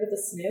you heard of the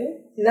snoo?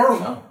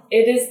 No.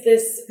 It is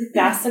this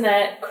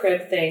bassinet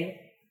crib thing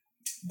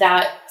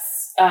that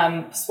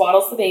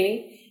swaddles the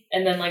baby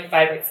and then, like,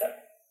 vibrates them.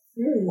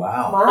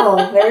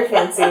 Wow. Very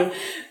fancy.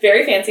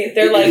 Very fancy.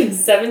 They're like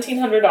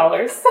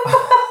 $1,700.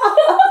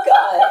 Oh,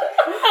 God.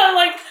 I'm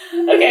like,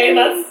 okay,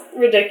 that's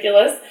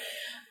ridiculous.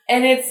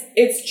 And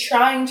it's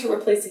trying to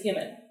replace a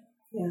human.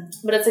 Yeah.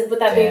 But it's like what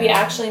that baby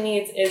actually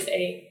needs is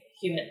a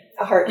human.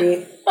 A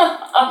heartbeat. A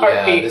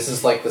heartbeat. Yeah, this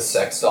is like the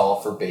sex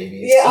doll for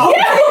babies. Yeah. Oh,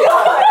 my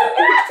God.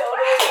 It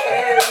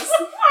totally is.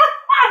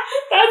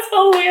 That's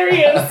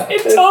hilarious.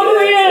 It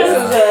totally is.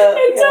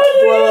 It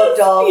totally blow-up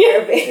doll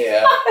for a baby.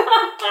 Yeah.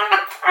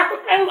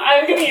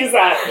 I'm going to use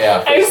that.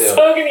 Yeah, I'm so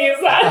going to use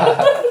that.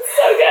 It's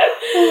so good.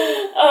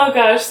 Oh,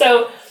 gosh.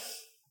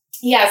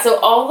 So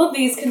all of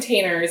these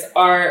containers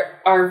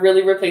are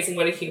really replacing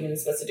what a human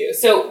is supposed to do.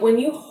 So when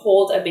you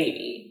hold a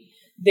baby,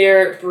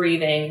 their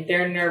breathing,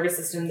 their nervous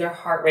system, their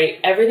heart rate,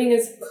 everything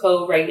is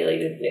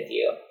co-regulated with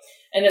you.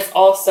 And it's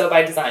all so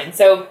by design.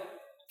 So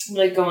I'm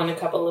going to go on a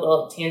couple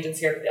little tangents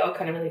here, but they all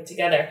kind of relate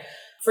together.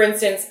 For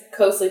instance,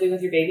 co-sleeping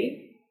with your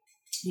baby,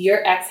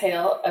 your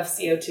exhale of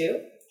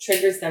CO2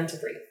 triggers them to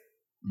breathe.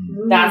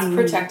 That's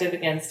protective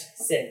against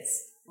SIDS,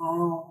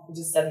 which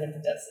is sudden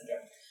infant death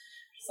syndrome.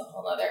 It's a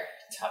whole other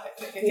topic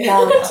we could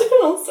get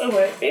into. So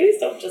babies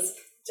don't just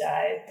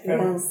die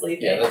from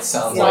sleeping. Yeah, that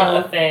sounds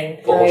like a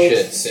thing.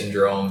 Bullshit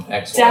syndrome.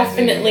 XYZ.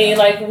 Definitely,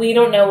 like we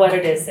don't know what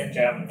it is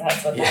syndrome.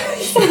 That's what that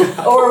is.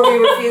 Or we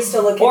refuse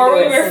to look into it. Or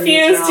we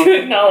refuse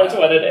to acknowledge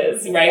what it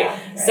is, right? Yeah,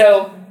 right.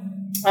 So,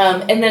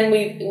 and then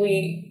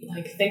we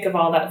like think of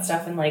all that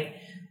stuff and like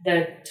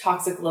the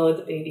toxic load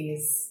that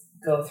babies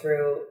go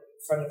through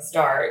from the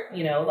start,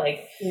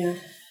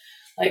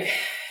 like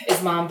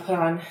is mom put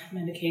on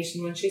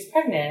medication when she's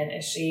pregnant?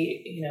 Is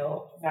she,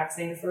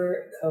 vaccinated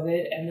for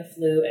COVID and the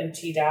flu and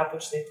Tdap,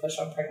 which they push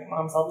on pregnant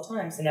moms all the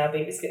time. So now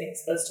baby's getting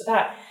exposed to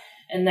that.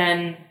 And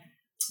then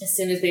as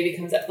soon as baby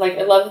comes up, like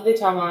I love that they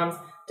tell moms,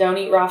 don't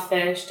eat raw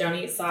fish, don't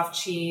eat soft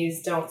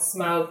cheese, don't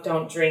smoke,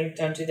 don't drink,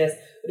 don't do this.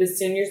 But as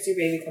soon as your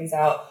baby comes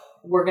out,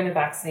 we're going to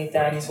vaccinate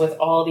them with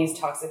all these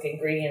toxic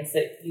ingredients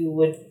that you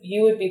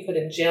would be put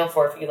in jail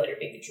for if you let your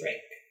baby drink.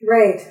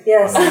 Right.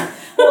 Yes.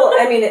 Well,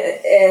 I mean,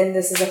 and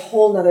this is a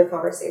whole nother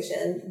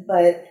conversation,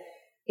 but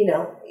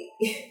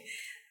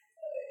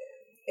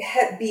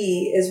Hep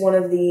B is one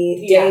of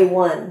the day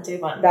one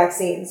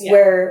vaccines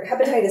where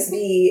hepatitis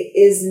B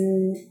is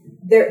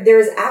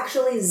there's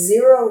actually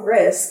zero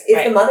risk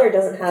if the mother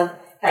doesn't have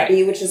Hep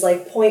B, which is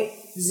like 0.01%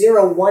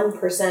 or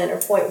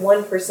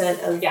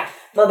 0.1% of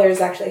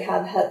mothers actually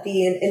have Hep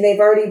B, and they've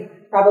already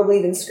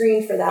probably been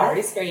screened for that.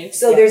 Already screened.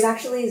 So there's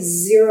actually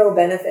zero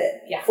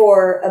benefit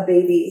for a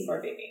baby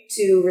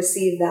to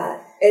receive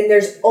that. And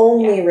there's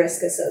only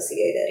risk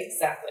associated.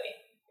 Exactly.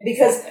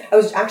 Because I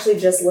was actually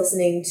just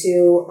listening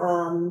to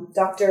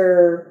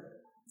Dr.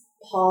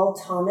 Paul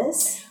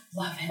Thomas.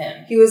 Love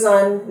him. He was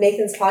on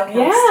Nathan's podcast.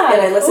 Yeah,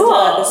 and I listened to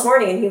that this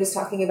morning, and he was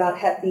talking about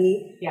Hep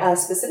B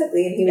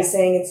specifically, and he was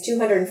saying it's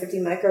 250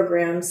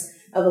 micrograms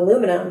of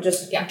aluminum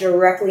just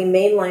directly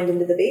mainlined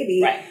into the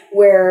baby,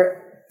 where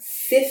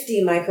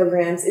 50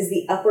 micrograms is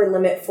the upper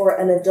limit for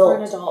an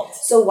adult.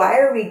 So why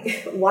are we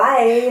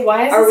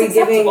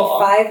giving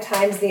 5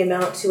 times the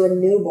amount to a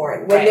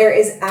newborn when there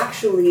is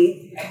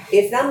actually,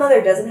 if that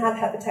mother doesn't have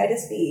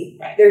hepatitis B,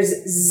 there's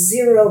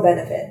zero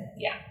benefit.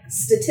 Yeah.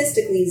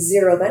 Statistically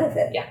zero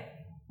benefit. Yeah.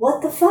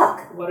 What the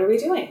fuck? What are we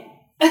doing?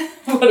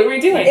 What are we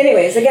doing?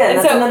 Anyways, again,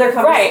 that's another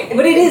conversation.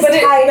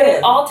 Right. But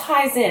it all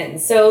ties in.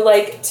 So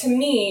like to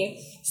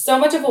me, so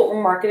much of what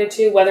we're marketed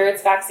to, whether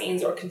it's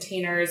vaccines or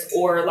containers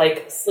or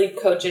like sleep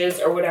coaches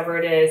or whatever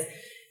it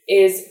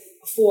is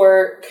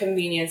for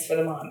convenience for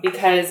the mom.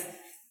 Because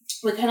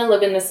we kind of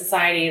live in this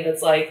society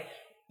that's like,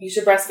 you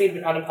should breastfeed,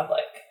 but not in public.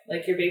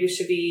 Like your baby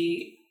should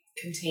be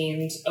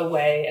contained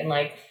away. And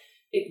like,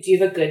 do you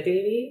have a good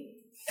baby?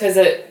 Because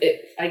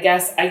I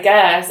guess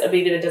a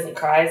baby that doesn't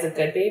cry is a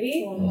good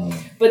baby.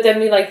 But then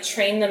we like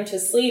train them to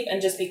sleep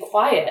and just be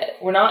quiet.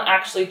 We're not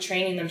actually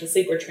training them to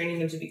sleep. We're training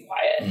them to be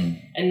quiet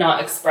and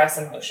not express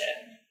emotion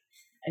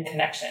and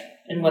connection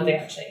and what they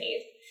actually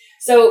need.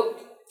 So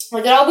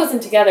like it all goes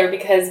in together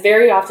because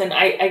very often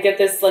I get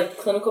this like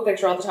clinical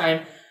picture all the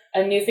time.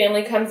 A new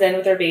family comes in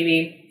with their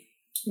baby.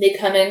 They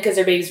come in because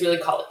their baby's really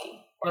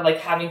colicky or like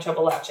having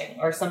trouble latching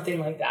or something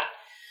like that.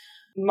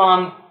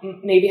 Mom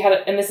maybe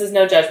and this is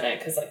no judgment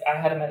because like I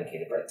had a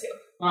medicated birth too.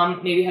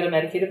 Mom maybe had a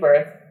medicated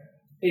birth.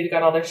 Baby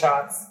got all their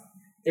shots.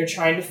 They're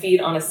trying to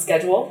feed on a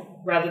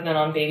schedule rather than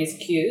on baby's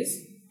cues.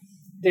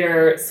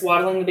 They're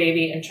swaddling the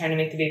baby and trying to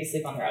make the baby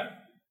sleep on their own.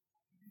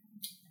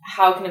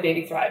 How can a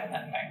baby thrive in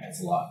that environment?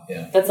 That's a lot.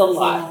 Yeah. That's a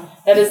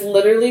lot. That is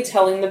literally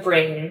telling the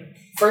brain,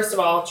 first of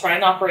all, try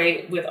and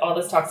operate with all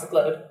this toxic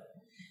load.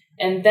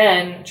 And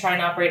then try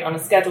and operate on a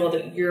schedule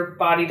that your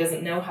body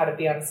doesn't know how to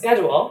be on a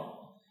schedule.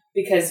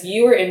 Because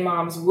you were in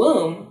mom's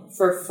womb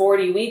for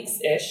 40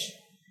 weeks-ish,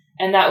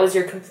 And that was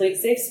your complete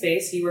safe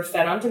space. You were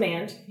fed on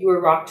demand. You were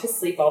rocked to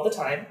sleep all the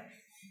time.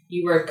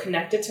 You were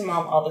connected to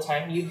mom all the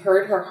time. You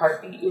heard her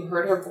heartbeat. You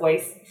heard her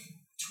voice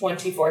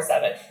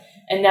 24/7.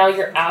 And now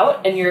you're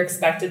out and you're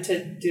expected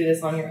to do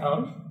this on your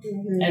own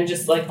and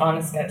just like on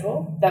a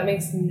schedule. That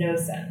makes no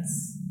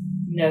sense.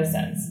 No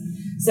sense.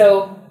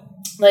 So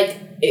like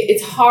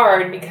it's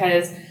hard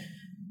because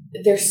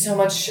there's so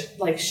much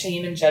like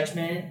shame and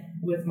judgment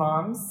with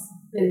moms,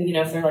 and, you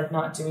know, if they're like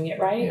not doing it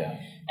right. Yeah.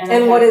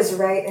 And what is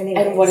right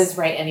anyways. And what is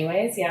right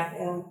anyways, yeah.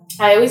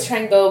 I always try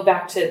and go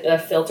back to the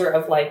filter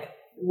of like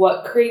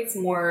what creates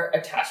more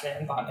attachment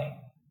and bonding.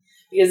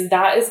 Because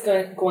that is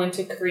going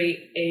to create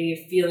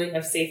a feeling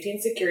of safety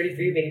and security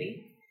for your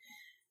baby.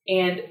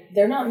 And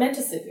they're not meant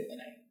to sleep through the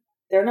night.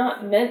 They're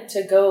not meant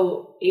to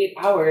go 8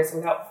 hours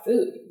without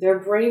food. Their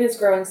brain is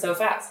growing so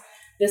fast.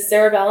 The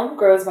cerebellum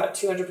grows about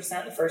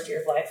 200% in the first year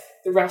of life.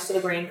 The rest of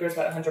the brain grows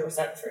about 100%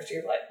 in the first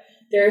year of life.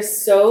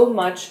 There's so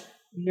much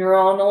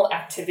neuronal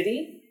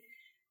activity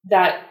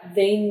that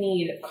they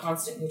need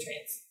constant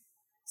nutrients.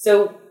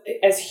 So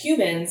as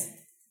humans,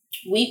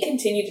 we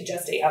continue to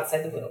gestate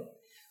outside the womb.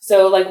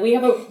 So like we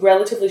have a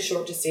relatively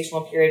short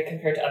gestational period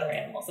compared to other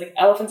animals. Like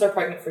elephants are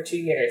pregnant for 2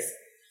 years.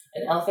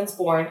 An elephant's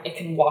born, it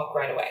can walk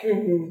right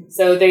away.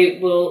 So they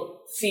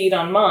will feed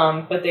on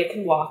mom, but they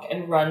can walk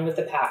and run with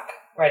the pack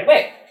right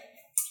away.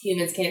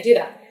 Humans can't do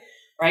that,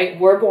 right?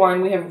 We're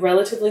born, we have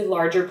relatively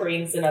larger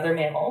brains than other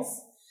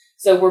mammals.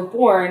 So we're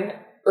born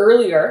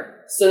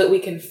earlier so that we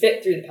can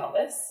fit through the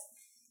pelvis,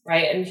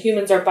 right? And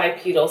humans are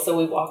bipedal, so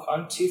we walk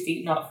on 2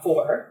 feet, not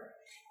 4.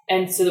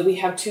 And so that we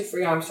have 2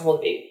 free arms to hold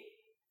a baby.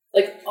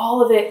 Like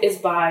all of it is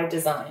by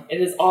design. It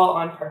is all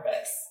on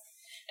purpose.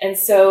 And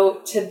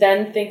so to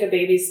then think a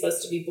baby's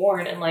supposed to be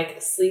born and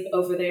like sleep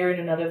over there in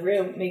another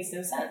room makes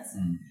no sense,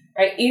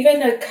 right?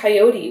 Even a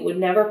coyote would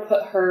never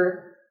put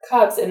her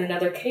cubs in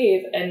another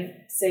cave and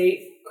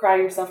say, cry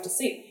yourself to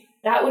sleep.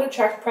 That would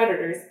attract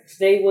predators.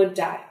 They would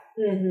die,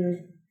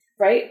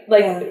 right?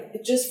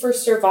 Like just for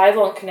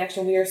survival and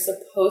connection, we are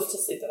supposed to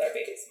sleep with our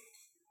babies.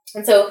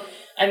 And so,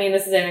 I mean,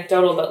 this is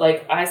anecdotal, but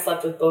like I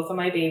slept with both of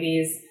my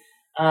babies.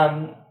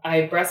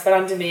 I breastfed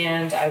on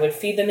demand. I would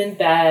feed them in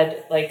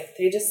bed. Like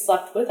they just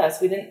slept with us.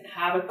 We didn't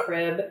have a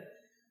crib.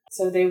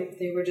 So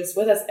they were just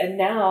with us. And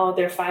now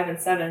they're 5 and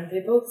 7.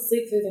 They both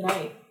sleep through the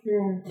night,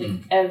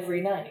 like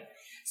every night.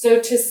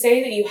 So to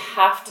say that you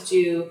have to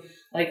do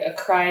like a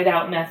cry it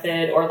out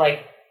method or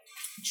like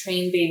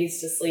train babies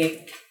to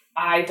sleep,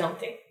 I don't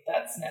think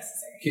that's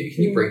necessary.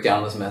 Can you break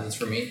down those methods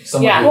for me?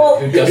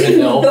 Someone who doesn't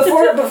know.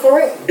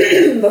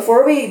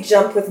 Before we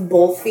jump with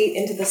both feet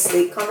into the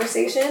sleep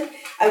conversation,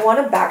 I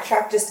want to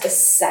backtrack just a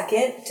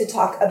second to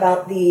talk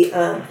about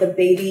the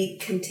baby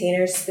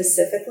container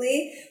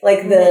specifically,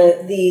 like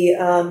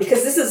the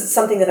because this is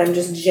something that I'm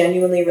just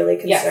genuinely really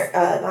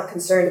not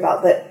concerned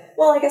about, but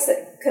well, I guess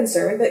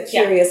concerned, but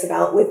curious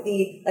about with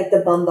the like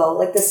the bumbo,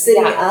 like the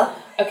sitting up.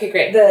 Okay,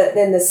 great.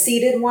 Then the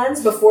seated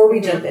ones before we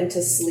jump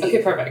into sleep.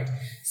 Okay, perfect.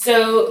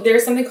 So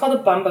there's something called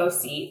a bumbo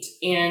seat,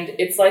 and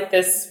it's like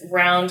this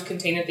round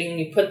container thing, and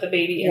you put the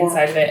baby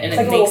inside of it, and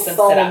it's it like makes them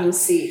sit up.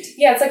 Seat.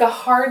 Yeah, it's like a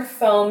hard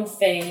foam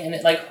thing, and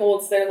it like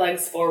holds their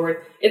legs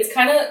forward. It's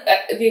kind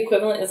of the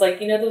equivalent is like,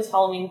 you know those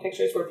Halloween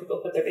pictures where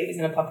people put their babies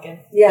in a pumpkin?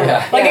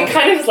 It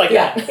kind of is like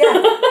that.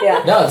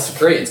 No, it's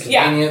great. It's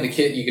convenient. The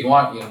kid, you can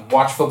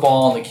watch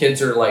football, and the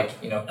kids are like,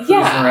 cruising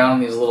around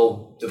these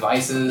little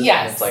devices.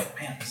 Yes. And it's like,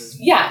 man, this is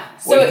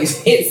so it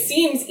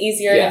seems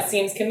easier and it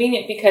seems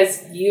convenient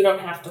because you don't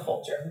have to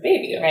hold your own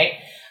baby, right?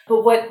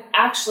 But what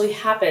actually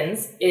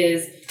happens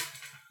is,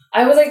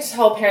 I always like to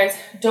tell parents,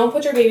 don't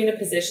put your baby in a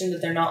position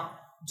that they're not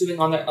doing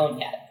on their own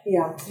yet.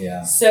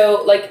 Yeah.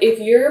 So like if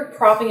you're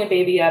propping a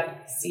baby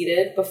up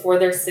seated before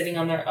they're sitting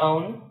on their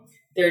own,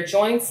 their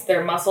joints,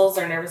 their muscles,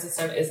 their nervous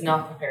system is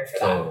not prepared for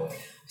that.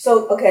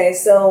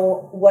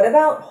 So what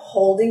about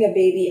holding a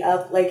baby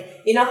up?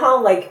 Like, you know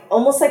how like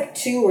almost like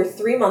 2 or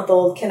 3 month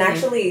old can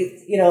actually,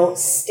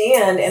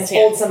 stand and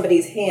hold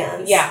somebody's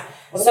hands. Yeah.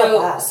 What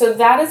about that? So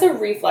that is a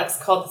reflex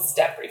called the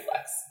step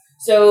reflex.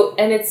 So,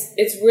 and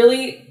it's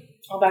really,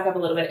 I'll back up a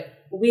little bit.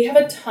 We have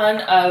a ton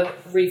of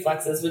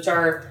reflexes, which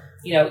are,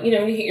 when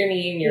you hit your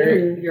knee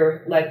and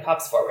your leg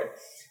pops forward.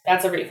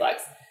 That's a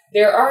reflex.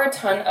 There are a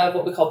ton of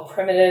what we call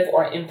primitive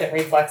or infant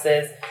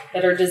reflexes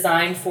that are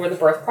designed for the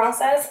birth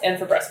process and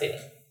for breastfeeding.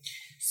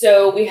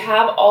 So we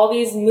have all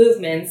these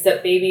movements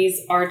that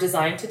babies are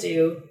designed to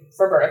do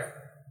for birth.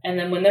 And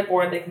then when they're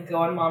born, they can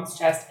go on mom's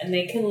chest and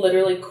they can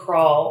literally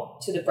crawl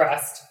to the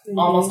breast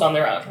almost on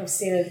their own. I've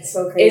seen it. It's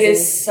so crazy. It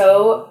is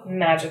so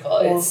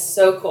magical. Yeah. It's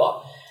so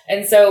cool.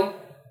 And so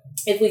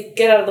if we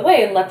get out of the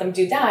way and let them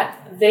do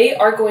that, they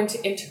are going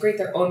to integrate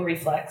their own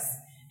reflex.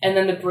 And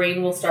then the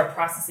brain will start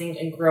processing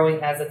and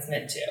growing as it's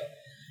meant to.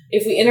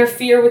 If we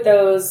interfere with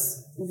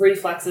those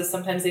reflexes,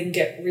 sometimes they can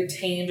get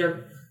retained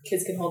or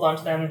kids can hold on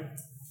to them.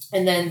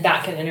 And then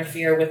that can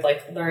interfere with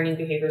like learning,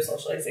 behavior,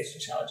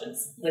 socialization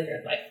challenges later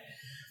in life.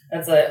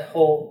 That's a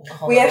whole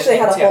we actually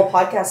had a whole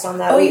podcast on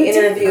that. We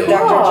interviewed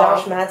Dr.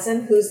 Josh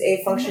Madsen, who's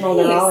a functional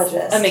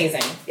neurologist.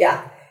 Amazing.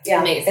 Yeah.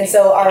 Yeah. Amazing. And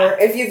so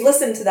if you've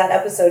listened to that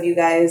episode, you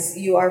guys,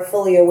 you are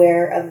fully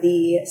aware of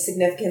the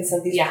significance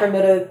of these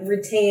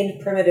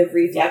retained primitive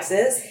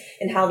reflexes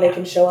and how they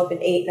can show up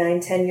in 8, 9,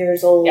 10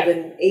 years old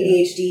and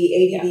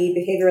ADHD, ADD,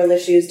 behavioral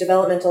issues,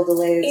 developmental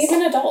delays.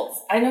 Even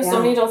adults. I know so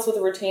many adults with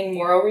a retained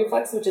moral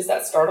reflex, which is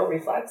that startle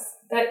reflex,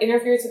 that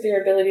interferes with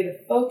your ability to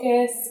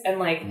focus and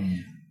like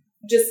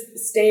just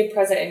stay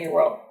present in your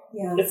world.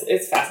 Yeah.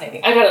 It's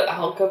fascinating.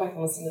 I'll go back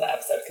and listen to that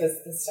episode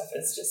because this stuff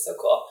is just so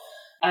cool.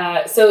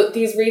 So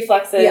these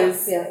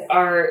reflexes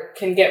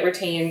can get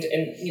retained,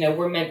 and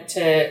we're meant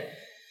to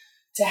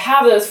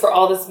have those for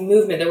all this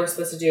movement that we're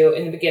supposed to do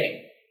in the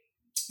beginning.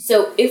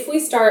 So if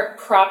we start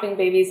propping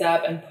babies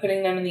up and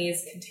putting them in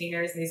these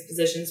containers and these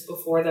positions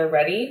before they're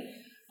ready,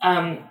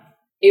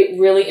 it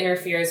really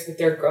interferes with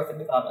their growth and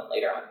development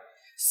later on.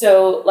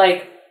 So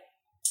like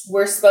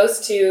we're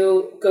supposed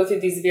to go through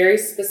these very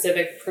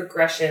specific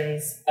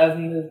progressions of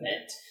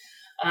movement.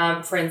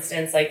 For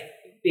instance, like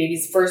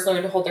babies first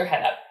learn to hold their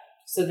head up.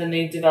 So then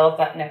they develop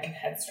that neck and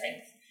head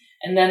strength.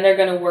 And then they're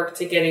going to work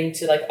to getting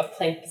to like a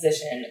plank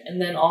position, and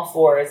then all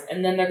fours,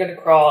 and then they're going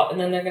to crawl, and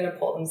then they're going to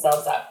pull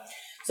themselves up.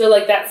 So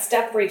like that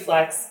step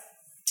reflex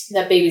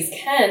that babies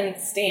can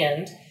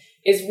stand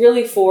is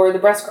really for the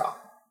breast crawl.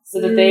 So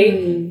that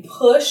they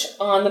push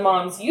on the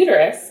mom's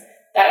uterus.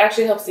 That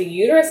actually helps the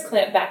uterus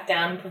clamp back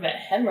down and prevent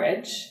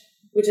hemorrhage,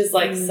 which is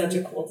like such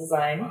a cool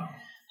design.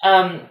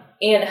 And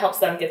it helps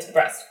them get to the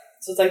breast.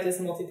 So it's like this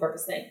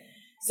multi-purpose thing.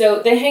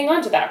 So they hang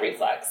on to that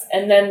reflex,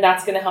 and then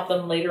that's going to help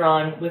them later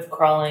on with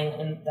crawling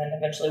and then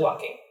eventually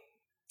walking.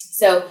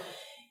 So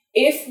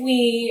if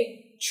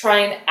we try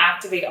and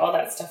activate all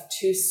that stuff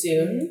too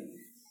soon,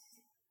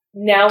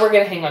 now we're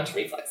going to hang on to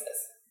reflexes.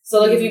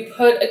 So like if you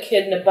put a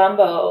kid in a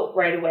bumbo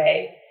right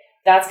away,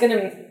 that's going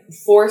to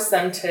force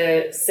them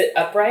to sit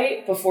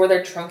upright before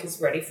their trunk is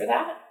ready for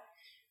that.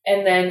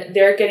 And then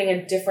they're getting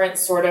a different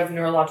sort of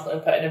neurological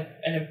input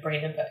and a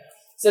brain input.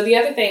 So the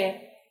other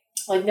thing,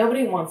 like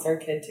nobody wants their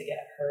kid to get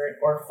hurt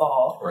or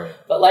fall. Right.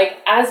 But like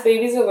as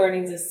babies are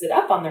learning to sit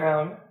up on their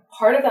own,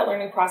 part of that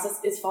learning process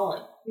is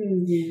falling.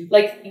 Mm-hmm.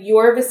 Like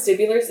your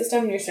vestibular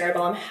system, your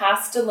cerebellum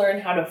has to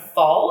learn how to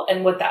fall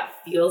and what that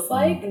feels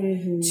like to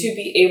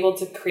be able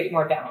to create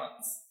more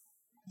balance.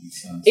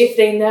 Makes sense. If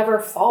they never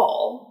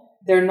fall,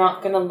 they're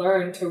not going to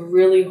learn to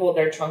really hold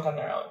their trunk on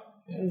their own.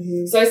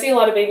 Mm-hmm. So I see a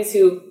lot of babies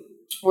who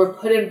were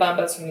put in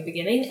bumbos from the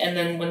beginning, and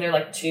then when they're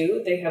like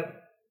 2, they have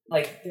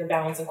like their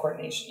balance and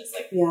coordination is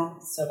like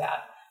so bad.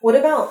 What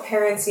about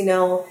parents?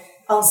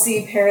 I'll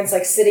see parents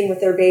like sitting with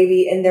their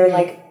baby, and they're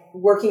like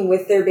working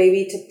with their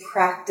baby to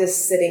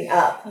practice sitting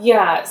up.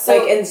 Yeah.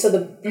 So so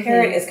the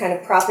parent is kind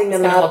of propping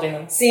them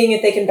up, seeing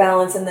if they can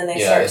balance, and then they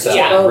start to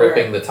tip over.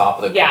 Ripping the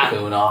top of the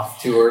cocoon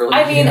off too early.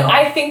 I mean,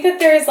 I think that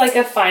there's like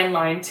a fine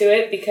line to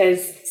it,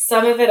 because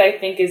some of it I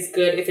think is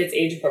good if it's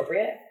age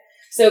appropriate.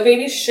 So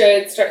babies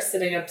should start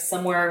sitting up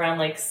somewhere around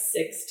like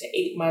 6 to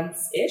 8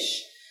 months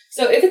ish.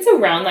 So if it's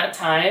around that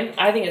time,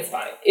 I think it's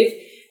fine.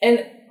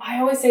 And I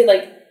always say,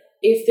 like,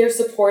 if they're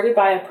supported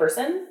by a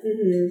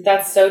person,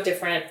 that's so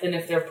different than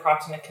if they're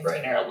propped in a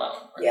container alone.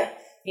 Yeah.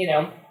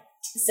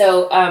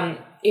 So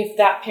if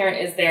that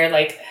parent is there,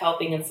 like,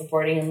 helping and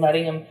supporting and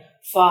letting them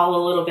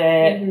fall a little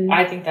bit,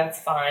 I think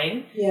that's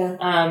fine.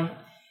 Yeah.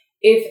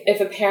 If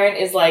a parent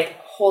is, like,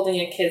 holding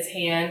a kid's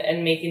hand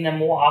and making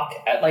them walk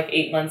at, like,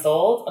 8 months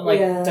old, I'm like,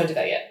 don't do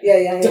that yet.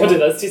 Yeah. Don't do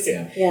those too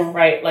soon. Yeah.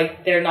 Right?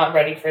 Like, they're not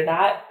ready for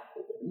that.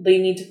 They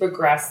need to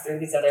progress through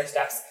these other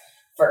steps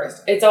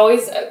first. It's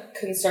always a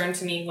concern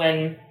to me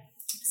when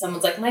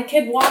someone's like, my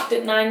kid walked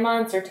at 9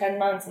 months or 10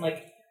 months. I'm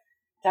like,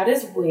 that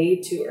is way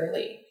too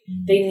early.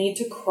 They need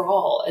to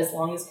crawl as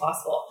long as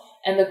possible.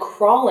 And the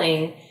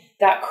crawling,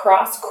 that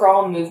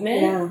cross-crawl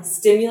movement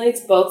stimulates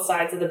both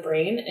sides of the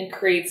brain and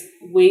creates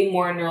way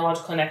more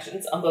neurological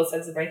connections on both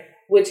sides of the brain,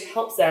 which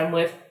helps them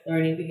with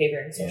learning, behavior,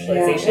 and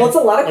socialization. Well, it's a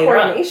lot of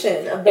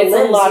coordination of the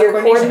limbs.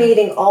 You're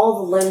coordinating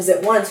all the limbs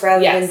at once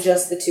rather than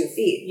just the 2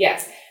 feet.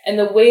 Yes. And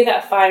the way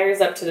that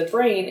fires up to the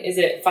brain is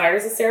it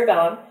fires the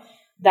cerebellum.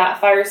 That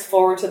fires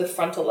forward to the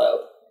frontal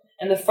lobe.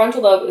 And the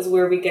frontal lobe is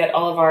where we get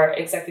all of our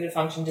executive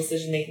function,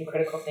 decision-making,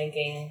 critical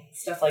thinking,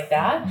 stuff like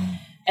that.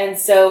 And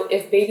so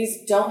if babies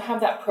don't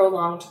have that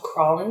prolonged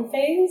crawling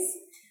phase,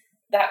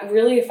 that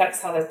really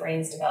affects how their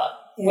brains develop.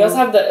 Yeah. We also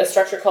have a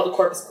structure called the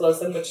corpus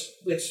callosum,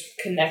 which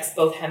connects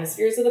both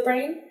hemispheres of the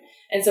brain.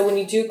 And so when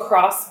you do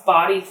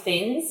cross-body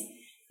things,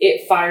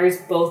 it fires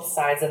both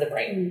sides of the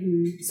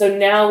brain. So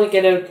now we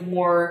get a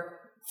more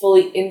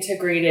fully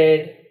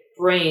integrated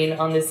brain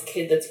on this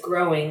kid that's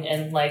growing.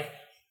 And like,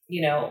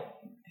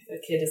 if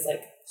a kid is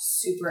like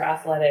super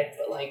athletic,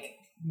 but like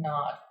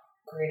not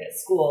great at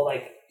school,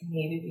 like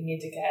maybe we need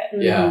to get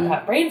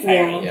that brain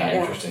firing.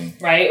 Yeah, interesting.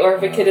 Right? Or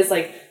if a kid is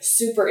like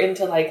super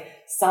into like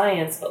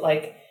science, but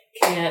like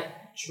can't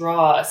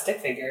draw a stick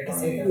figure to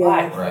save their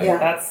life. Right.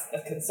 That's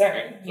a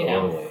concern, you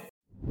know?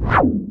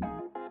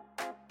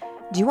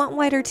 Do you want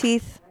whiter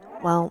teeth?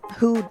 Well,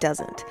 who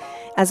doesn't?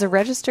 As a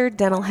registered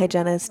dental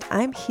hygienist,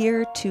 I'm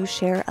here to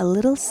share a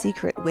little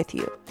secret with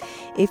you.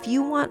 If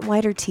you want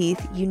whiter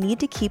teeth, you need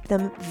to keep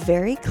them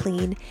very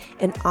clean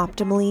and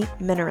optimally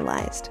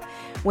mineralized.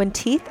 When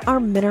teeth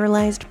are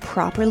mineralized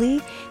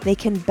properly, they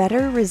can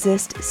better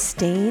resist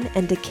stain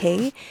and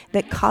decay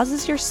that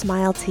causes your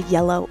smile to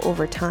yellow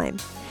over time.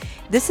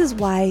 This is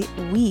why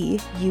we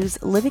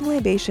use Living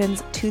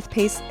Libations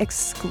toothpaste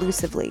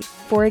exclusively.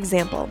 For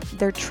example,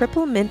 their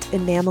Triple Mint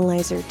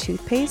Enamelizer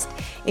toothpaste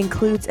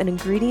includes an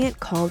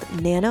ingredient called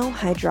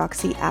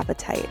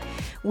nanohydroxyapatite,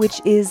 which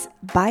is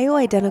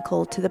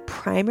bioidentical to the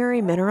primary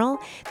mineral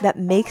that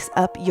makes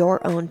up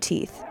your own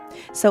teeth.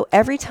 So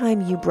every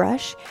time you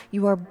brush,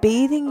 you are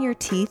bathing your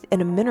teeth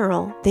in a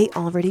mineral they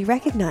already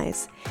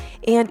recognize.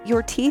 And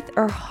your teeth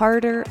are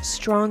harder,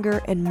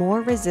 stronger, and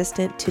more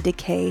resistant to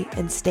decay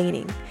and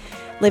staining.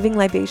 Living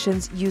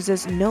Libations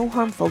uses no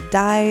harmful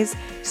dyes,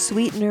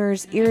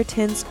 sweeteners,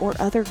 irritants, or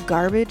other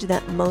garbage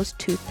that most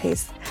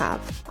toothpastes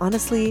have.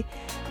 Honestly,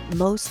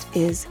 most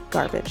is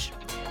garbage.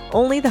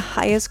 Only the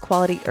highest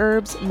quality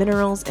herbs,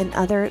 minerals, and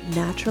other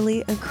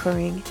naturally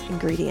occurring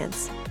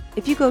ingredients.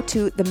 If you go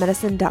to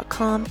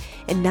themedicine.com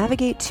and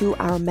navigate to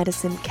our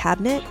medicine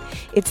cabinet,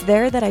 it's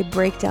there that I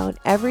break down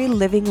every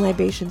Living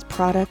Libations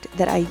product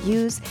that I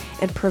use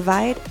and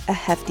provide a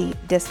hefty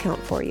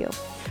discount for you.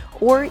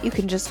 Or you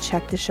can just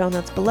check the show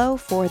notes below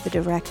for the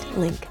direct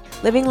link.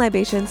 Living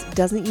Libations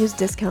doesn't use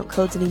discount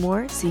codes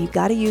anymore, so you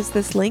gotta use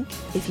this link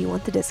if you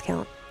want the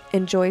discount.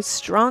 Enjoy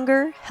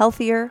stronger,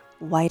 healthier,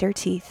 whiter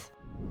teeth.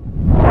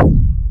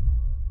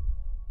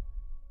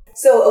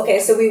 So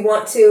we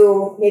want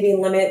to maybe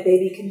limit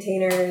baby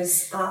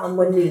containers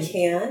when we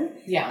can.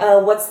 Yeah.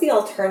 What's the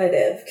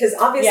alternative? Because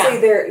obviously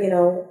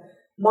they're,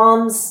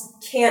 moms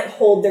can't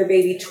hold their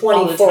baby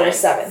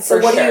 24/7. So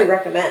what do you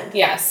recommend?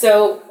 Yeah.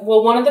 So,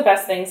 one of the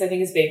best things I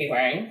think is baby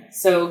wearing.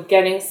 So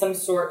getting some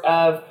sort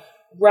of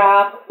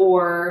wrap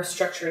or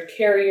structured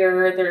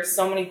carrier. There's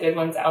so many good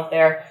ones out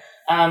there.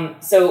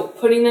 So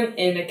putting them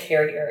in a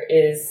carrier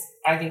is,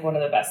 I think, one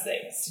of the best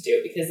things to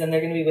do, because then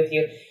they're going to be with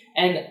you.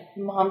 And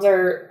moms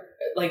are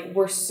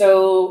we're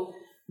so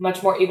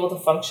much more able to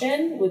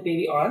function with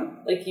baby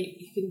on. You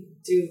can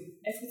do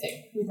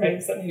everything, right?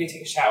 Except maybe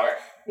take a shower.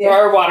 Yeah. There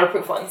are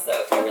waterproof ones, though,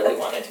 if you really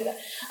want to do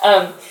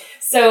that.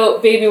 So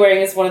baby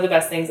wearing is one of the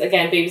best things.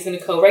 Again, baby's going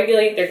to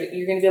co-regulate.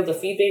 You're going to be able to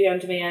feed baby on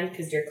demand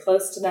because you're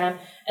close to them.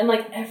 And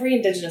every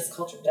indigenous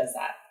culture does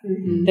that.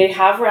 Mm-hmm. They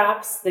have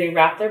wraps. They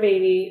wrap their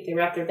baby. They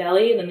wrap their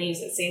belly, and then they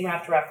use that same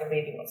wrap to wrap their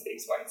baby once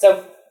baby's born.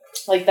 So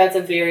that's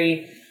a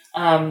very,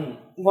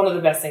 one of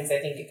the best things I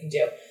think you can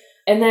do.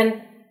 And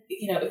then,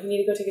 if you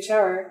need to go take a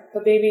shower,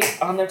 put baby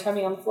on their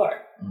tummy on the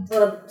floor.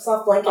 On a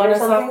soft blanket on or a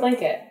something? soft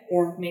blanket.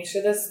 Yeah. Make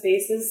sure the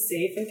space is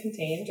safe and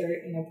contained, or,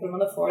 put them on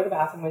the floor of the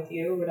bathroom with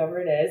you, whatever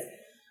it is.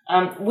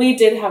 We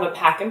did have a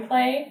pack and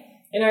play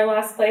in our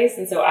last place,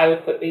 and so I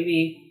would put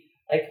baby,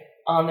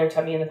 on their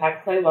tummy in the pack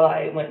and play while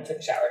I went and took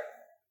a shower.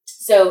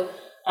 So,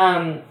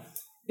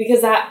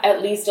 because that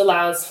at least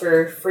allows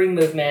for free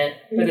movement,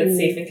 but it's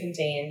safe and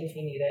contained if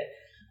you need it.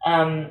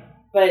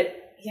 But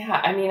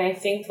yeah, I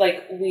think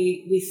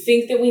we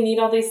think that we need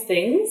all these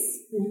things,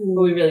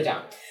 but we really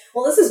don't.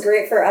 Well, this is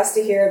great for us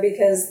to hear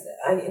because,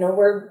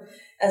 we're,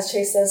 as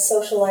Chase says,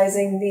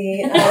 socializing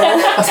the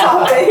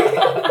topic.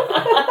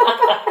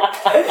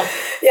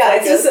 Yeah,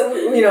 it's just,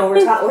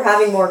 we're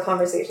having more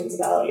conversations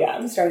about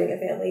starting a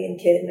family and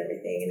kid and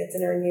everything, and it's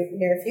in our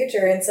near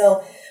future. And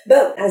so,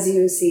 but as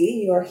you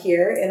see, you are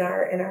here in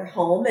our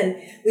home, and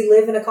we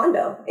live in a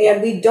condo,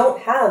 and we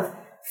don't have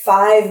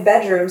 5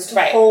 bedrooms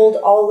to hold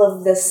all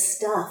of this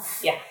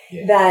stuff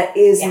that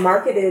is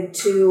marketed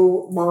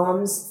to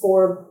moms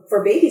for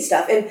baby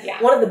stuff. And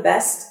one of the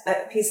best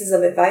pieces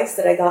of advice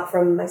that I got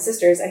from my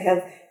sisters, I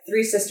have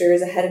 3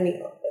 sisters ahead of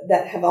me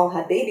that have all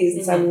had babies,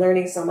 and so I'm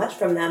learning so much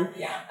from them.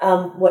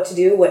 What to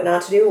do, what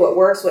not to do, what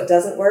works, what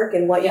doesn't work,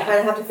 and what you kind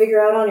of have to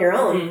figure out on your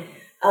own.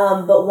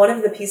 But one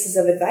of the pieces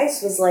of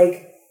advice was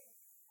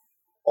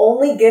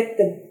only get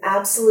the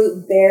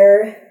absolute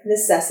bare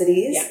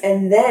necessities,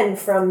 and then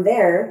from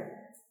there,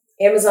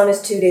 Amazon is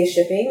 2-day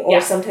shipping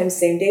or sometimes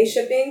same-day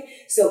shipping.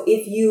 So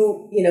if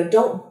you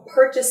don't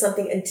purchase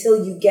something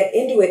until you get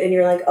into it and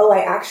you're like, oh, I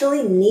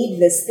actually need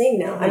this thing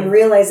now. I'm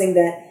realizing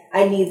that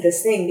I need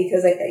this thing,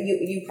 because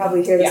you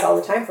probably hear this all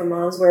the time from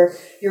moms where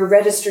your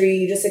registry,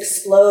 you just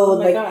explode.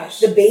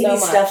 The baby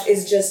stuff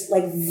is just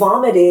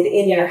vomited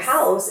in your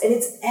house, and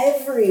it's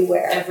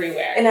everywhere.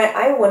 And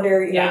I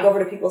wonder, I go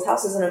over to people's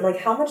houses and I'm like,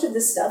 how much of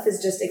this stuff is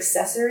just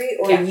accessory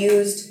or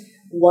used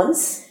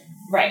once?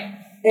 Right.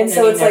 And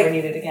so it's never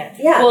need it again.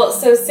 Yeah. Well,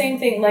 so same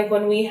thing,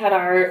 when we had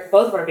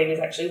both of our babies,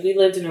 actually, we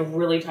lived in a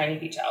really tiny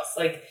beach house,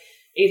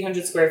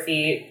 800 square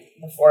feet,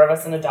 the 4 of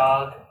us and a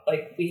dog.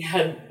 We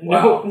had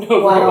no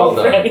room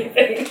for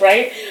anything,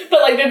 right?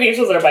 But the beach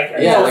was our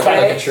backyard. Yeah,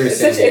 like a true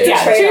San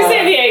Diegan. True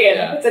San Diegan.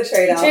 Yeah. It's a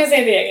trade-off. True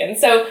San Diegan.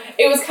 So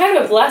it was kind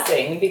of a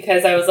blessing,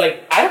 because I was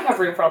I don't have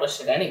room for all this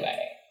shit anyway.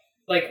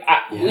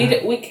 Like,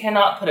 we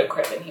cannot put a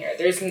crib in here.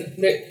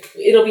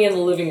 It'll be in the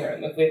living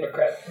room if we have a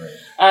crib.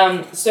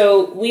 Right.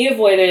 So we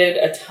avoided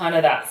a ton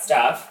of that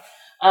stuff.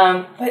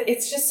 But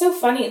it's just so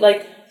funny.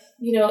 Like,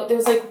 you know,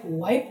 there's like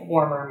wipe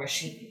warmer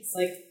machines.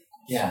 Like,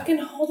 you can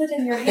hold it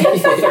in your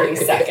hand for 30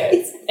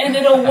 seconds and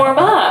it'll warm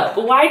up.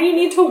 Why do you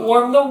need to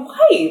warm the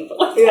wipe?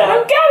 Like, I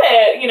don't get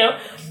it. You know,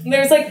 and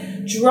there's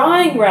like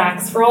drying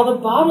racks for all the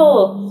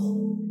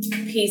bottle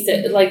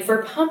pieces, like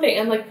for pumping.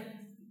 I'm like,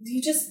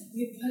 you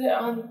put it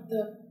on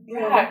the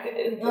rack,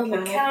 on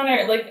the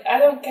counter. Like, I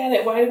don't get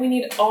it. Why do we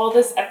need all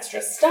this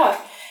extra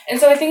stuff? And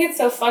so I think it's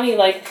so funny,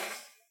 like,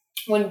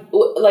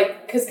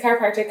 because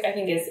chiropractic, I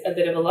think, is a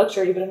bit of a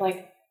luxury, but I'm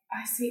like,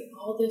 I see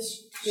all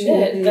this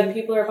shit that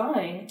people are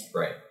buying.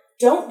 Right.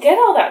 Don't get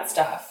all that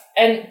stuff.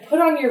 And put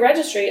on your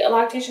registry a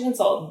lactation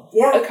consultant,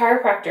 a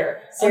chiropractor,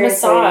 a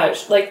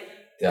massage. Like,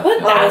 put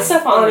that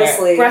stuff on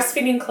there.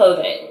 Breastfeeding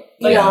clothing.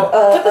 Like, put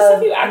the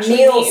stuff you actually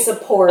meal need.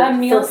 support a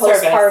meal for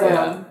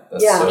postpartum.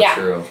 service. That's so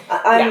true.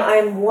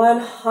 I'm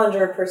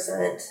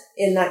 100%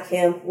 in that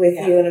camp with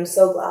you, and I'm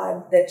so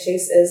glad that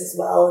Chase is as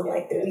well, and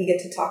like that we get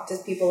to talk to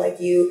people like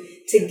you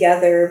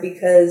together,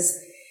 because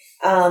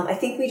I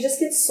think we just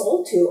get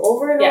sold to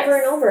over and over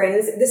and over, and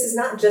this is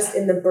not just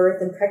in the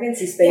birth and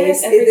pregnancy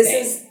space. This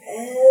is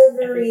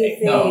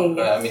everything.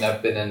 No, I mean,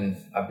 I've been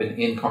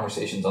in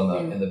conversations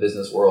in the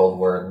business world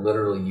where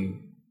literally you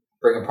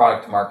bring a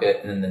product to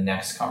market, and then the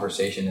next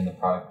conversation in the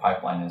product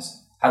pipeline is,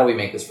 how do we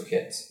make this for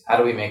kids? How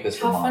do we make this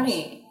for moms? How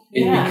funny.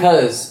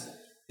 Because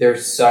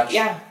there's such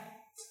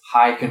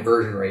high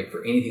conversion rate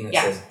for anything that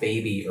says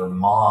baby or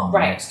mom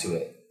next to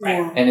it.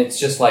 Right. And it's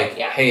just like,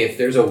 hey, if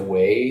there's a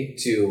way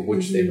to,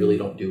 which they really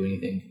don't do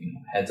anything, you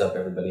know, heads up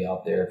everybody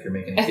out there, if you're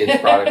making a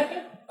kid's product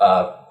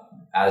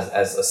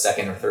as a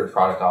second or third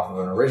product off of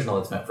an original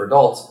that's meant for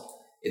adults,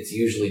 it's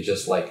usually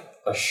just like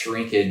a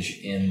shrinkage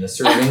in the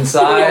serving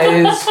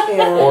size,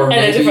 or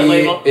maybe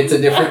it's a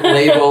different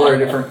label or a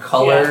different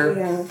color,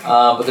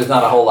 but there's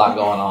not a whole lot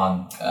going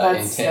on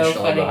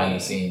intentionally behind the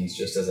scenes,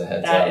 just as a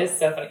heads up. That is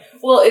so funny.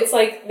 Well, it's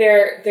like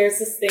there's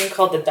this thing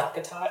called the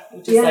DockATot,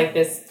 which is like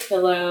this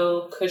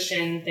pillow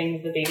cushion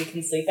thing the baby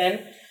can sleep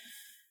in,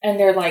 and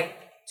they're like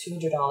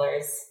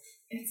 $200.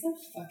 It's a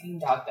fucking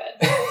dog bed.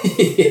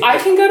 I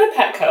can go to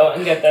Petco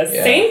and get this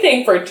same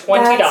thing for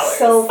 $20. That's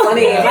so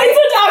funny. It's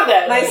a dog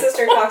bed. My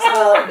sister talks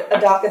about a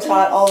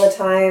DockATot all the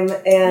time,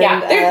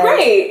 and they're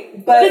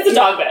great, but it's a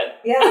dog bed.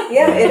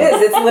 Yeah, it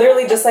is. It's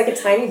literally just like a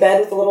tiny bed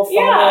with a little foam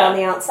on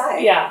the outside.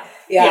 Yeah.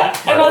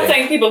 I'm not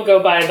saying people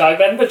go buy a dog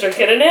bed and put your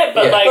kid in it,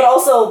 but but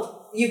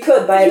also you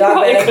could buy a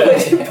dog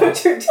bed and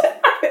put your kid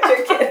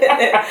in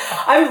it.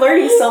 I'm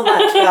learning so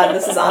much. God,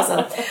 this is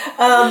awesome.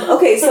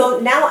 Okay, so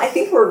now I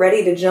think we're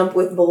ready to jump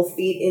with both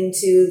feet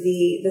into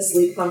the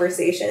sleep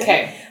conversation.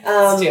 Okay,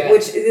 let's do it.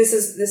 Which this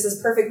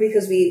is perfect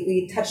because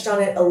we touched on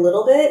it a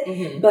little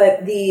bit,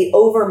 but the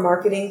over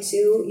marketing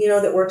too, you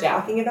know, that we're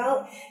talking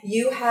about.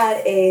 You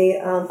had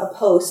a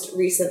post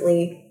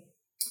recently.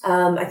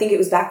 I think it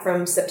was back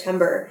from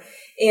September.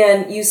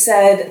 And you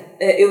said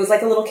it was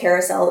like a little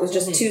carousel. It was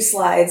just 2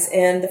 slides.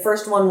 And the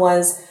first one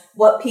was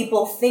what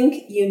people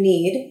think you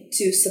need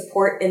to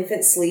support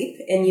infant sleep.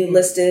 And you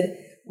listed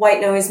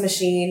white noise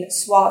machine,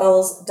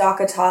 swaddles,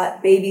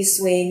 DockATot, baby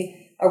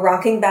swing, a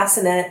rocking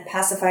bassinet,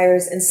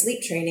 pacifiers, and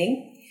sleep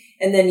training.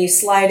 And then you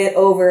slide it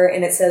over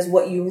and it says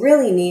what you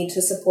really need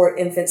to support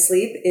infant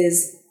sleep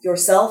is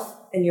yourself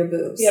and your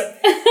boobs.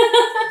 Yep.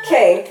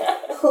 Okay.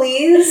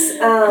 Please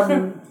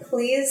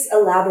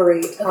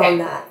elaborate on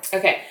that.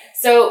 Okay.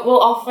 So,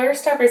 I'll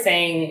first start by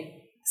saying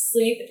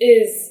sleep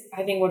is,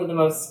 I think, one of the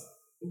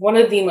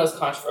most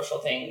controversial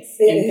things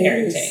in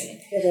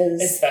parenting. It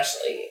is.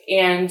 Especially.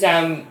 And,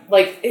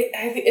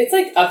 it's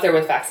like up there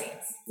with vaccines.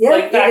 Yeah,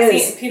 like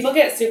vaccines. It is. People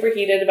get super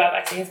heated about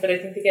vaccines, but I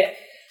think they get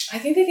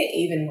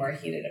even more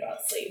heated about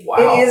sleep. Wow.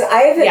 It is.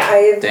 I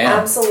have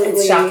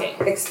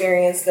absolutely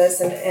experienced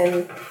this,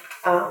 and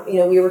you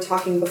know, we were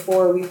talking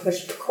before we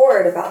pushed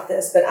record about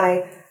this, but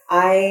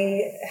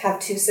I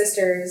have 2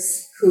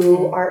 sisters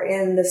who are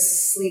in the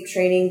sleep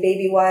training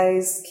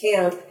BabyWise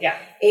camp. Yeah.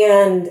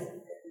 And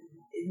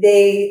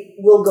they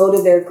will go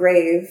to their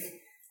grave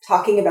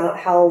talking about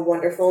how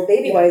wonderful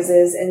BabyWise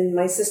is. And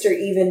my sister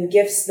even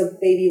gifts the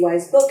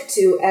BabyWise book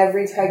to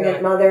every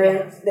pregnant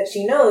mother that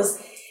she knows.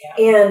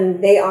 Yeah.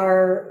 And they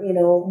are, you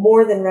know,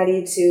 more than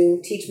ready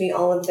to teach me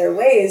all of their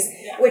ways,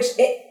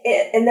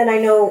 and then I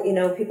know, you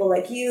know, people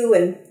like you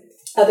and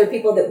other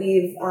people that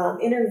we've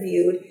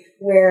interviewed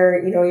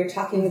where, you know, you're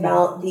talking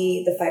about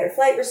the fight or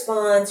flight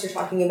response. You're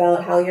talking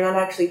about how you're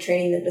not actually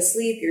training them to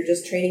sleep. You're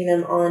just training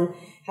them on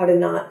how to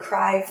not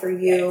cry for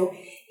you.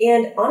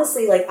 And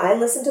honestly, like, I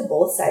listen to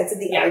both sides of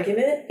the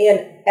argument, and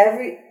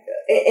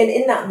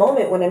in that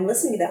moment when I'm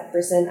listening to that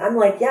person, I'm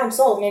like, yeah, I'm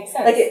sold. Makes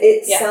sense. Like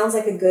it sounds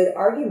like a good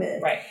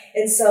argument. Right.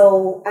 And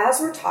so as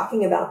we're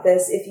talking about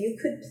this, if you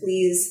could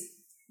please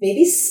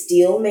maybe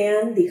steel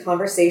man the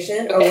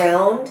conversation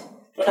around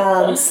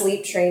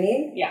sleep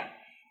training. Yeah.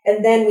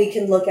 And then we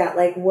can look at,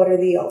 like, what are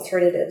the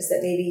alternatives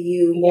that maybe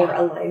you more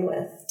align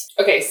with.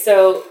 Okay,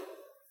 so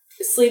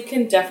sleep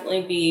can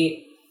definitely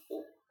be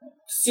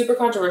super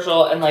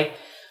controversial, and like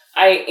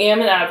I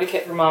am an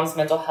advocate for mom's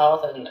mental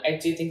health, and I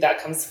do think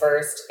that comes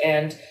first.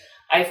 And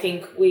I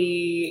think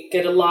we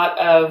get a lot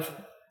of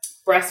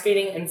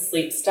breastfeeding and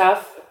sleep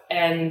stuff,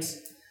 and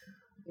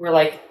we're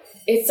like,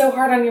 it's so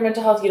hard on your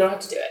mental health, you don't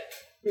have to do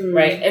it.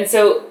 Right? And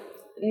so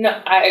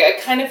no, I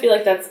kind of feel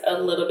like that's a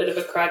little bit of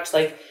a crutch,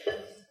 like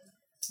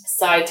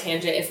side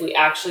tangent. If we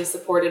actually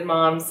supported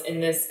moms in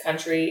this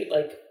country,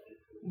 like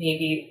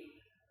maybe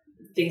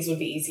things would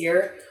be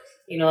easier.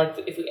 You know, like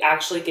if we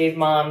actually gave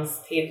moms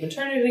paid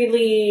maternity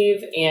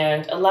leave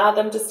and allowed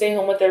them to stay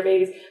home with their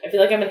babies. I feel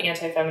like I'm an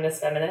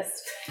anti-feminist feminist.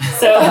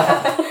 So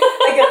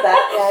I get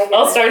that. Yeah, I get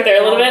I'll that. start there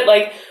a little bit,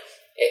 like,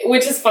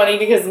 which is funny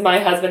because my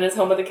husband is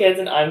home with the kids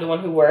and I'm the one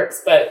who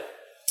works. But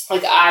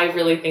like, I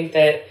really think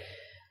that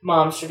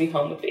moms should be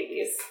home with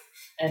babies,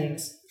 and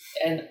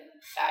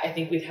I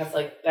think we'd have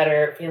like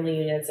better family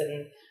units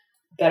and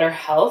better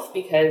health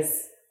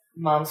because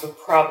moms would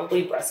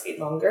probably breastfeed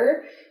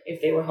longer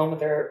if they were home with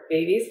their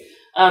babies.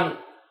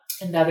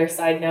 Another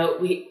side note,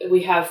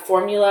 we have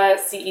formula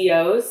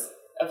CEOs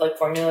of like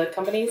formula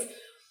companies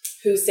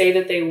who say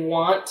that they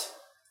want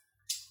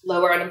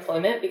lower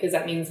unemployment because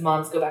that means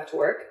moms go back to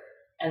work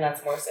and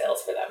that's more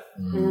sales for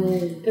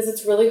them. Because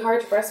it's really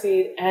hard to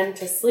breastfeed and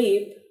to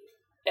sleep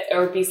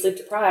or be sleep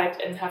deprived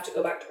and have to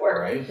go back to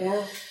work. Right.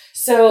 Yeah.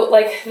 So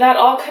like that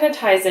all kind of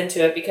ties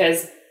into it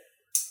because,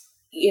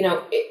 you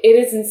know, it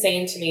is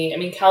insane to me. I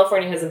mean,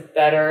 California has a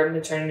better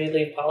maternity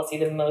leave policy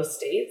than most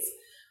states,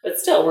 but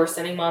still we're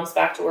sending moms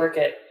back to work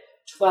at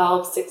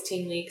 12,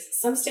 16 weeks.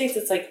 Some states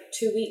it's like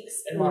 2 weeks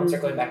and moms are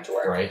going back to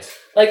work. Right.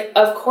 Like,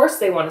 of course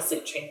they want to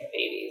sleep train their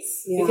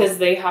babies because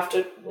they have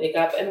to wake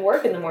up and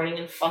work in the morning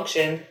and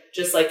function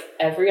just like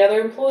every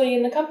other employee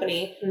in the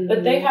company,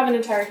 but they have an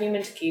entire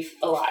human to keep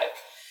alive.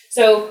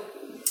 So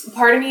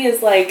part of me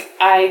is like,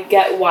 I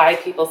get why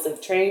people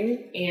sleep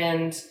train,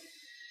 and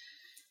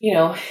you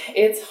know,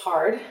 it's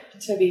hard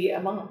to be a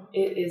mom.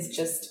 It is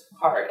just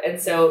hard. And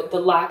so the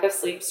lack of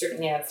sleep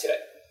certainly adds to it.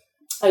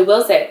 I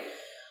will say,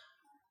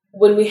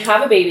 when we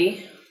have a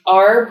baby,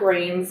 our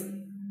brains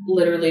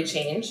literally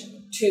change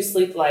to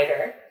sleep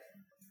lighter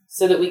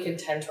so that we can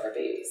tend to our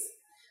babies.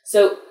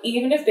 So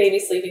even if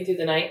baby's sleeping through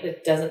the night,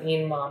 that doesn't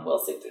mean mom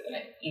will sleep through the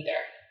night either.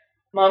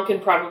 Mom can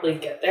probably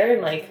get there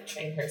and like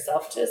train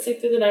herself to sleep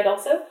through the night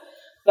also,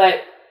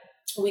 but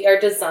we are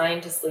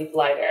designed to sleep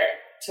lighter,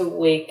 to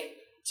wake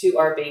to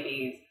our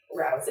baby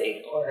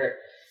rousing or,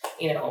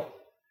 you know,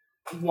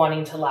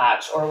 wanting to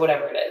latch or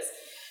whatever it is.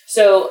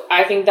 So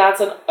I think that's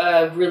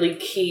a really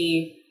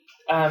key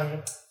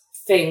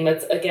thing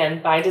that's,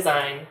 again, by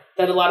design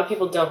that a lot of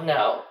people don't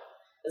know.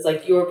 Is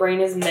like your brain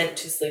is meant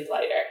to sleep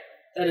lighter.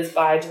 That is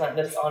by design.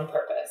 That is on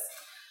purpose.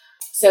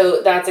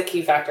 So that's a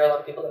key factor a lot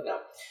of people don't know.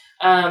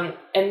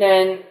 And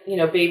then, you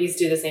know, babies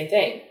do the same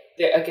thing.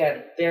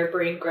 Their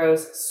brain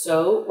grows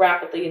so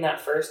rapidly in that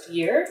first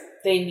year.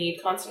 They need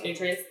constant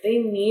nutrients. They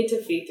need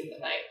to feed through the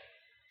night.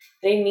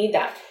 They need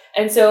that.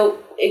 And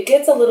so it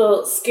gets a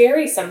little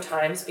scary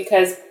sometimes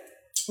because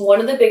one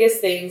of the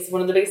biggest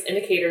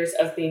indicators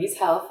of baby's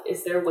health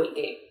is their weight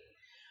gain,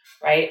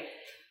 right?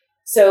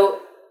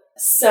 So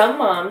some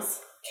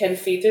moms can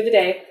feed through the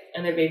day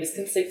and their babies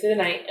can sleep through the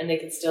night and they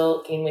can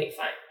still gain weight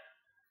fine.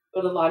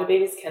 But a lot of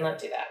babies cannot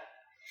do that.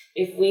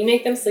 If we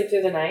make them sleep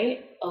through the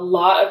night, a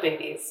lot of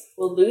babies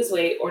will lose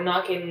weight or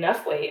not gain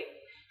enough weight.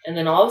 And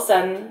then all of a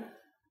sudden,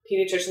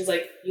 pediatrician's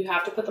like, you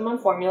have to put them on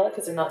formula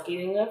because they're not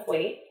gaining enough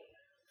weight.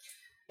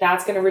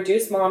 That's going to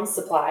reduce mom's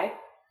supply.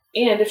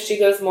 And if she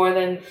goes more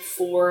than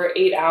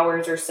 8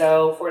 hours or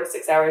so, 4 to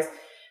 6 hours,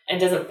 and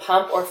doesn't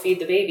pump or feed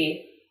the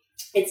baby,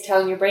 it's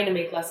telling your brain to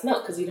make less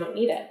milk because you don't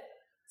need it.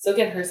 So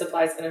again, her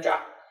supply is going to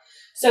drop.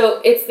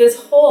 So it's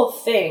this whole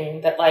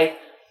thing that like,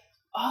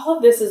 all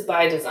of this is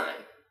by design.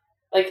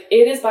 Like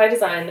it is by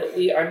design that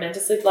we are meant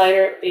to sleep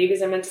lighter.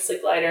 Babies are meant to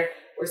sleep lighter.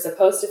 We're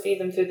supposed to feed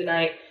them through the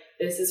night.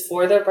 This is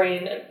for their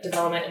brain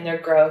development and their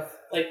growth.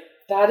 Like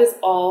that is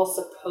all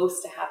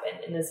supposed to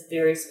happen in this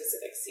very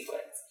specific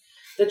sequence.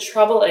 The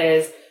trouble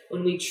is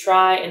when we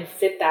try and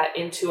fit that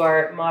into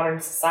our modern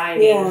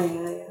society,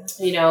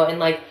 you know, and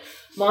like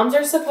moms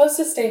are supposed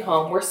to stay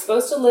home. We're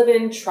supposed to live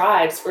in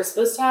tribes. We're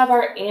supposed to have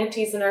our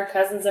aunties and our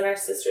cousins and our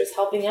sisters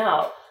helping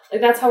out. Like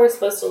that's how we're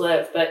supposed to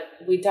live, but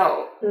we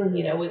don't.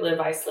 You know, we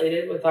live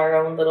isolated with our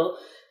own little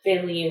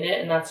family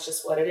unit, and that's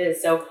just what it is.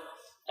 So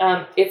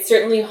it's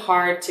certainly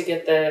hard to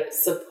get the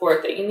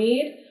support that you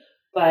need,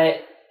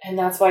 and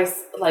that's why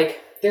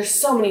like there's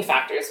so many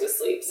factors with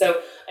sleep.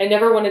 So I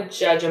never want to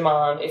judge a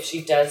mom if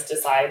she does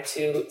decide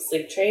to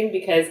sleep train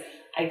because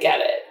I get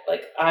it.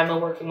 Like I'm a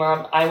working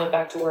mom. I went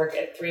back to work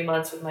at 3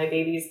 months with my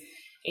babies,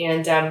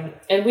 and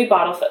we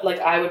bottle feed. Like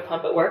I would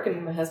pump at work,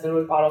 and my husband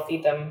would bottle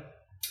feed them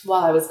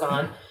while I was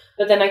gone.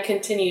 But then I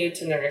continued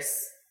to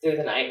nurse through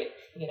the night,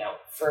 you know,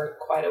 for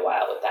quite a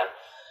while with them.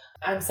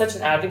 I'm such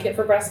an advocate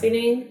for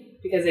breastfeeding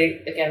because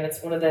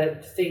it's one of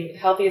the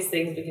healthiest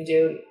things we can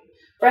do.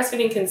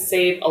 Breastfeeding can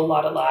save a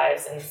lot of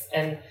lives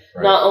and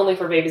right. Not only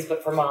for babies,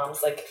 but for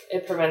moms. Like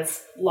it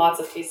prevents lots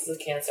of cases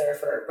of cancer,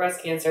 for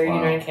breast cancer,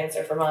 uterine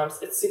cancer for moms.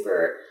 It's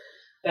super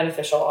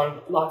beneficial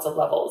on lots of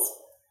levels.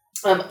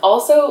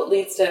 Also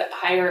leads to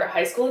higher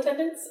high school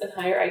attendance and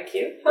higher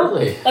IQ.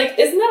 Really? Like,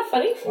 isn't that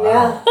funny? Wow.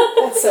 Yeah,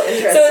 that's so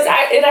interesting. So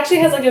it actually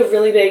has like a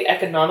really big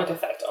economic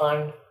effect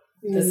on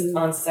this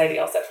on society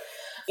also.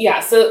 Yeah,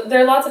 so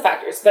there are lots of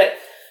factors, but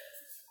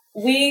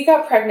we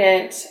got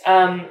pregnant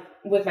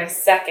with my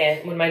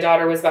second when my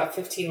daughter was about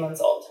 15 months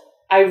old.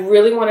 I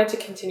really wanted to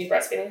continue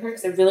breastfeeding her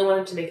because I really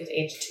wanted to make it to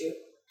age 2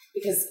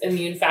 because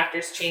immune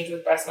factors change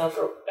with breast milk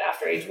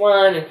after age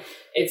 1, and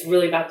it's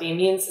really about the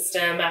immune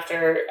system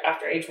after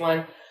age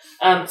 1.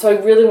 So I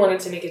really wanted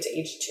to make it to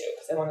age 2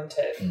 because I wanted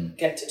to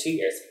get to 2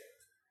 years.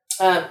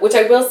 Which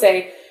I will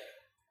say,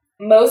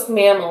 most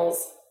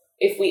mammals,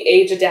 if we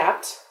age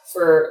adapt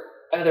for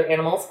other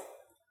animals,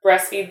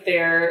 breastfeed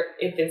their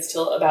infants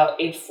till about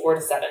age 4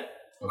 to 7.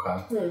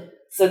 Okay.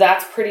 So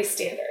that's pretty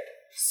standard.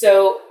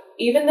 So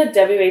even the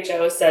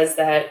WHO says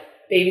that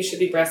babies should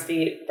be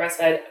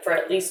breastfed for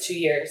at least 2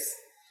 years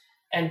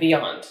and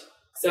beyond.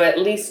 So at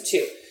least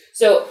 2.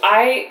 So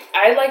I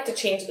like to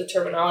change the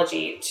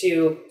terminology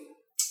to,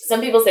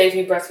 some people say if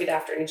you breastfeed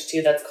after age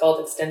 2, that's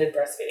called extended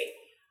breastfeeding.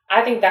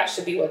 I think that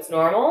should be what's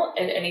normal,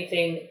 and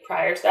anything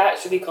prior to that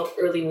should be called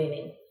early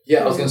weaning.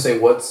 Yeah, I was gonna say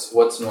what's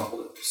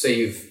normal. Say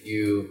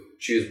you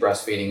choose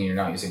breastfeeding and you're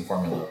not using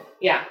formula.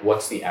 Yeah.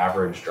 What's the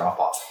average drop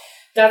off?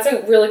 That's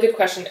a really good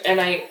question, and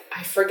I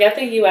forget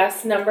the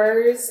U.S.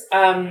 numbers.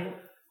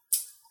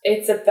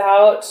 It's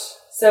about,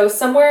 so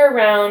somewhere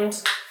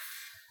around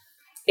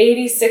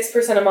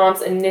 86% of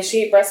moms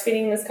initiate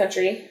breastfeeding in this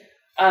country.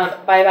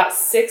 By about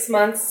 6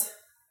 months,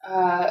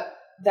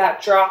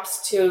 that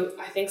drops to,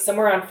 I think,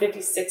 somewhere around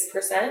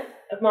 56%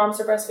 of moms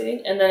are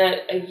breastfeeding. And then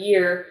at a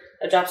year,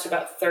 that drops to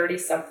about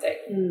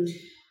 30-something.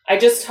 I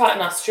just taught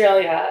in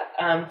Australia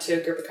to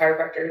a group of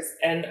chiropractors,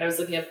 and I was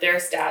looking up their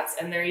stats,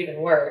 and they're even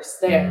worse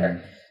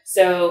there.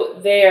 So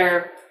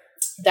there,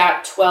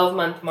 that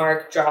 12-month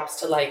mark drops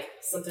to like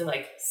something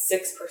like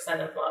 6%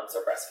 of moms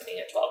are breastfeeding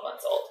at 12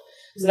 months old.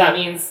 So that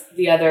means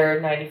the other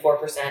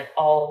 94%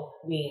 all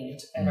weaned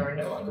and are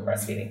no longer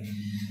breastfeeding.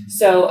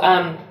 So,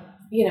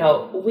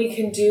 we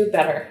can do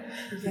better.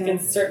 We can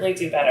certainly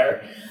do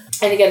better.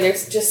 And again,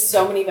 there's just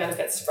so many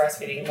benefits to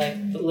breastfeeding.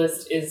 Like, the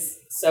list is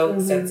so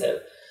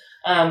extensive.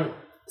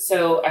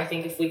 So I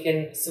think if we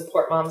can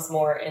support moms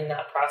more in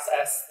that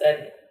process,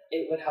 then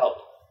it would help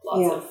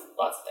lots of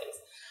things.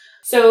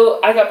 So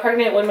I got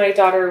pregnant when my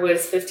daughter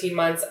was 15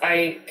 months.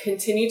 I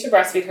continued to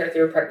breastfeed her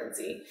through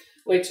pregnancy,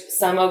 which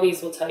some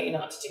OBs will tell you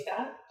not to do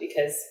that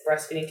because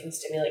breastfeeding can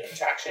stimulate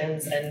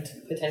contractions and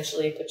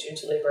potentially put you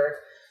into labor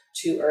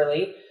too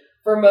early.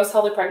 For most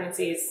healthy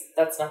pregnancies,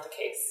 that's not the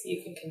case.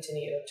 You can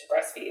continue to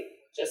breastfeed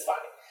just fine.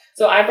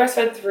 So I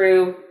breastfed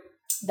through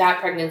that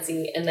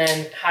pregnancy and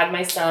then had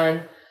my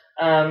son.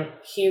 I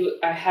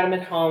had him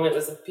at home. It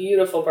was a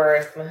beautiful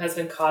birth. My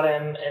husband caught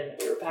him and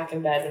we were back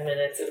in bed in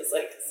minutes. It was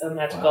like so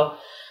magical.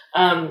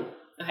 Wow.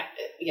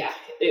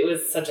 It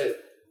was such a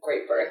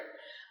great birth.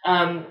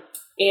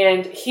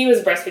 And he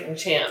was breastfeeding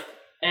champ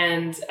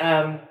and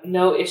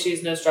no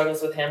issues, no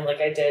struggles with him like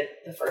I did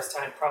the first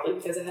time, probably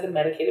because I had a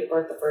medicated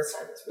birth the first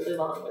time. It was really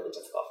long, really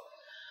difficult.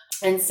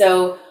 And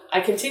so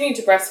I continued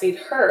to breastfeed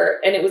her,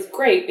 and it was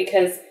great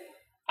because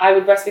I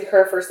would breastfeed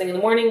her first thing in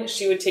the morning.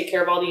 She would take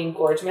care of all the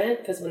engorgement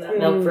because when that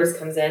milk first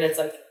comes in, it's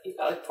like, you've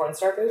got like porn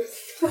star boobs.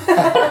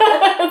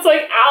 It's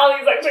like, ow,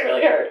 these actually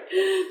really hurt.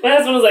 My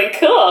husband was like,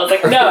 cool. I was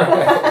like,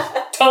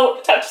 no,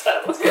 don't touch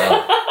them. Let's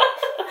go.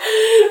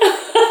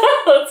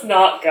 Let's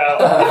not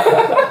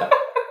go.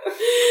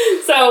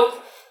 So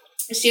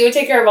she would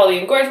take care of all the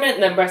engorgement,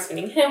 and then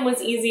breastfeeding him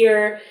was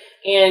easier.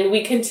 And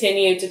we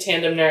continued to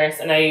tandem nurse,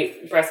 and I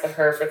breastfed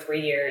her for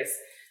 3 years.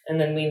 And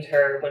then weaned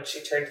her when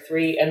she turned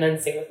 3, and then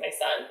same with my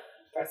son.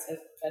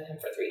 Breastfed him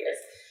for 3 years.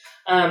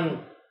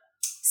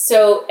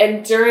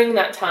 And during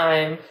that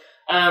time,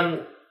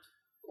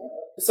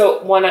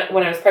 so when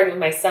I was pregnant with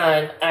my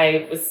son,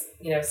 I was,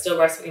 still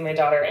breastfeeding my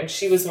daughter, and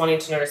she was wanting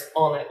to nurse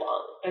all night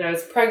long. And I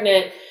was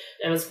pregnant,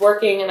 and I was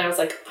working, and I was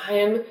like, I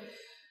am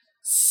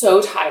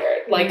so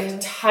tired,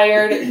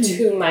 tired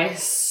to my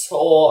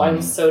soul.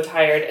 I'm so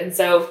tired. And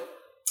so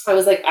I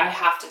was like, I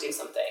have to do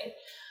something.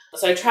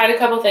 So I tried a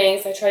couple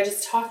things. I tried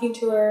just talking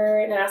to her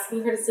and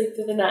asking her to sleep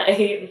through the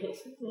night.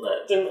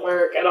 That didn't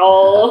work at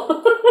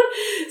all.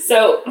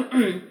 So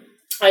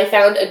I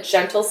found a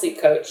gentle sleep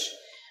coach,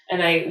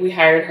 and we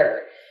hired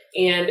her.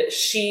 And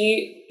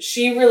she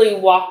really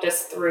walked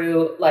us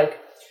through like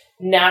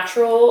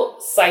natural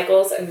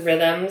cycles and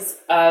rhythms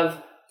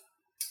of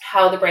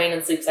how the brain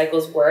and sleep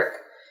cycles work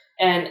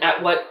and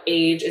at what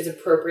age is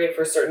appropriate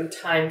for certain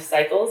time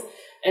cycles.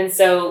 And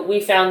so we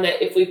found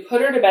that if we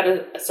put her to bed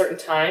at a certain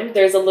time,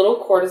 there's a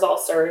little cortisol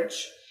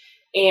surge.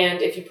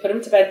 And if you put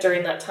them to bed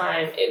during that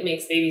time, it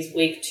makes babies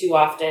wake too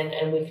often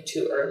and wake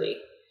too early.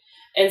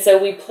 And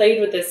so we played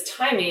with this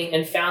timing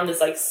and found this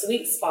like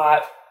sweet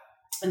spot.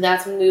 And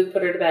that's when we would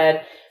put her to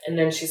bed. And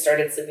then she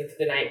started sleeping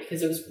through the night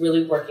because it was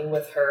really working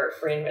with her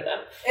brain rhythm.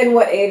 And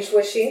what age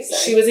was she?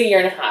 Sorry. She was 1.5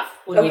 years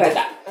when we did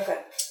that.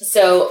 Okay.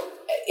 So,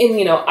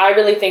 I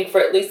really think for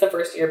at least the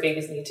first year,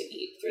 babies need to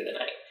eat through the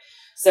night.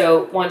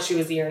 So once she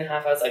was a year and a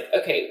half, I was like,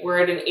 okay, we're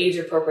at an age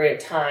appropriate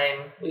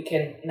time. We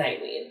can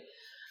night wean.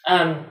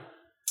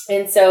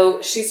 And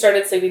so she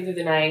started sleeping through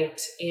the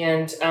night,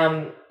 and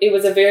it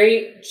was a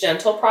very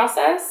gentle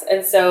process.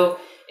 And so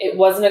it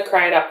wasn't a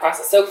cry it out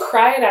process. So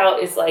cry it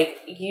out is like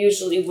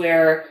usually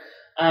where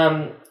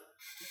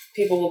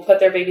people will put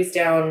their babies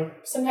down,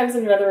 sometimes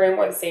in another room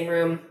or the same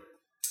room,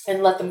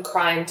 and let them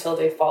cry until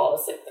they fall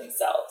asleep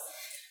themselves.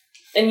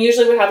 And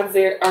usually what happens,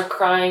 they are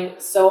crying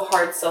so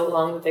hard, so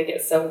long that they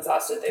get so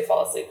exhausted they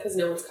fall asleep because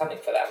no one's coming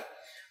for them.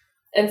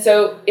 And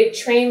so it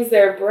trains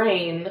their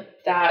brain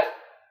that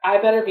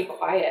I better be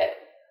quiet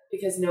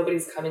because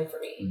nobody's coming for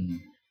me,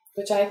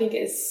 which I think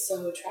is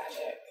so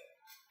tragic.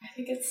 I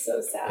think it's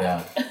so sad.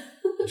 Yeah.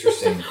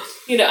 Interesting.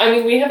 I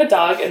mean, we have a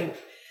dog, and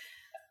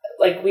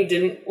like we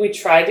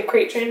tried to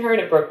crate train her,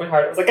 and it broke my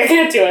heart. I was like, I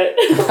can't do it.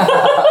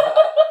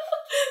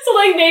 So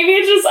like maybe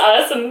it's just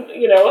us, and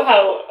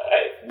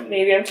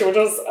maybe I'm too much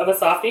of a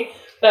softie,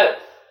 but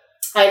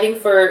I think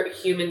for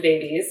human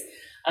babies,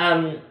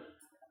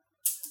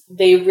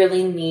 they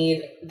really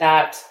need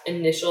that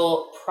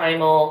initial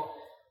primal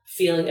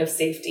feeling of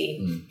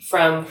safety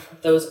from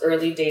those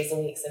early days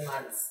and weeks and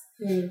months.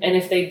 And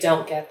if they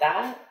don't get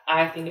that,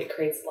 I think it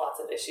creates lots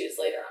of issues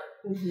later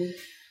on.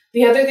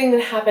 The other thing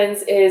that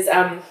happens is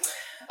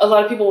a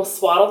lot of people will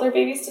swaddle their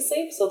babies to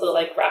sleep. So they'll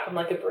like wrap them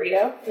like a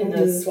burrito in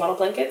the swaddle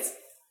blankets.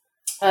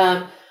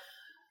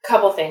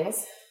 Couple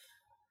things.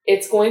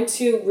 It's going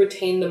to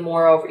retain the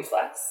Moro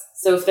reflex.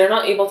 So if they're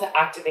not able to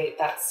activate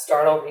that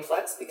startle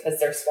reflex because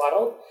they're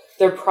swaddled,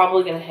 they're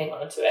probably going to hang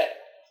on to it.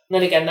 And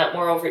then again, that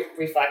Moro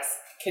reflex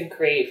can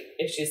create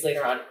issues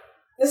later on.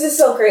 This is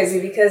so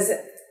crazy because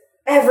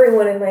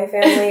everyone in my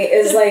family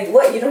is like,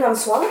 what, you don't have a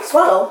swaddle?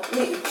 Swaddle.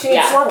 She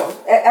needs swaddle.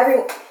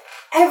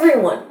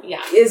 Everyone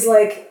is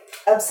like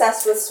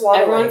obsessed with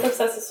swaddling. Everyone's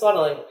obsessed with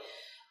swaddling.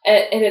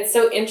 And it's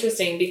so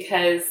interesting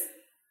because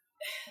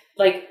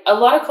like a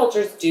lot of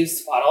cultures do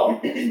swaddle,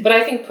 but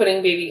I think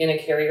putting baby in a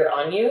carrier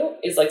on you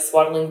is like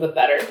swaddling but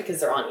better because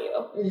they're on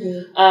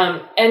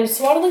you. And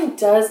swaddling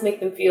does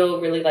make them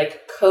feel really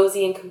like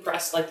cozy and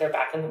compressed, like they're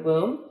back in the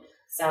womb.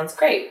 Sounds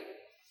great.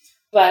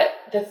 But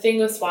the thing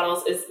with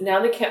swaddles is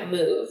now they can't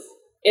move.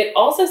 It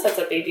also sets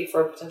up baby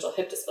for potential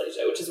hip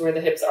dysplasia, which is where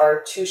the hips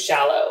are too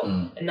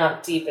shallow and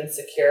not deep and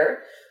secure.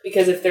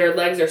 Because if their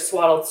legs are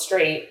swaddled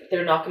straight,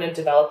 they're not going to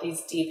develop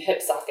these deep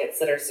hip sockets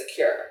that are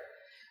secure.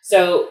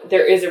 So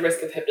there is a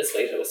risk of hip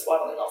dysplasia with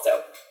swaddling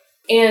also.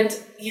 And,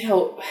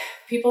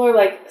 people are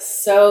like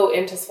so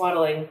into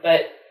swaddling,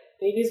 but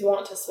babies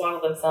want to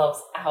swaddle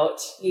themselves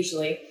out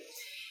usually.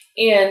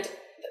 And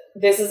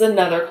this is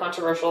another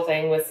controversial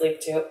thing with sleep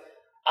too.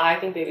 I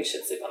think babies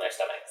should sleep on their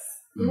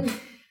stomachs.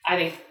 I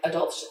think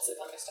adults should sleep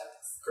on their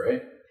stomachs.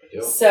 Great. I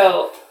do.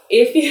 So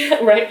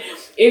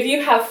if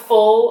you have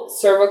full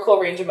cervical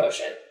range of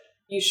motion,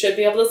 you should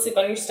be able to sleep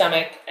on your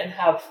stomach and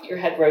have your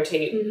head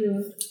rotate.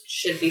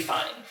 Should be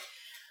fine.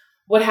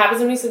 What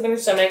happens when you sleep on your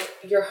stomach?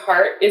 Your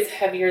heart is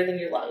heavier than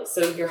your lungs.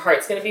 So your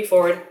heart's going to be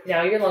forward.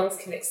 Now your lungs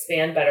can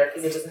expand better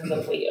because it doesn't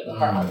have the weight of the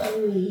heart on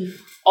them.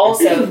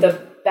 Also,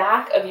 the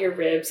back of your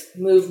ribs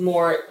move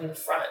more than the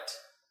front.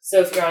 So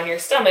if you're on your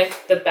stomach,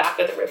 the back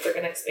of the ribs are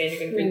going to expand. You're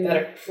going to breathe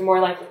better. You're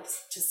more likely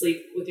to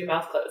sleep with your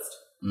mouth closed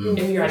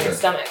if you're on your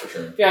stomach.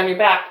 If you're on your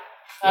back,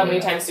 how many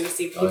times do we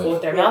see people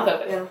with their mouth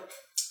open?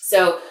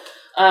 So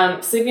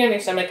sleeping on your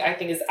stomach, I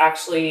think, is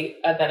actually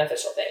a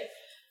beneficial thing.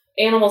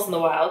 Animals in the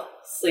wild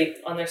sleep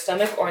on their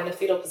stomach or in the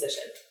fetal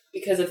position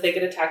because if they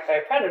get attacked by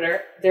a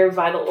predator, their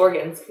vital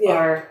organs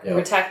are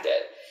protected.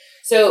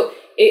 So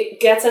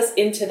it gets us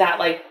into that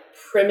like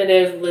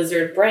primitive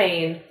lizard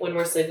brain when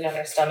we're sleeping on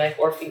our stomach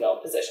or fetal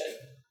position.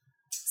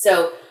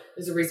 So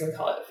there's a reason we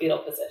call it fetal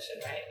position,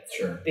 right?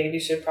 Sure.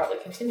 Babies should probably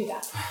continue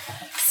that.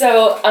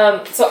 So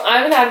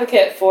I'm an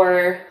advocate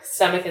for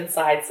stomach and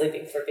side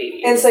sleeping for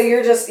babies. And so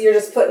you're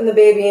just putting the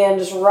baby in,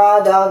 just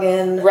raw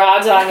dogging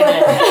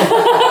it.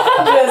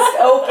 Just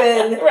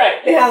open.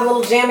 Right. They have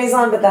little jammies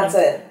on, but that's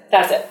it.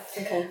 That's it.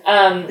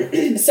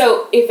 Okay.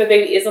 So if a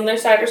baby is on their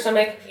side or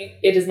stomach,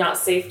 it is not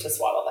safe to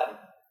swaddle them.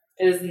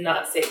 It is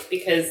not safe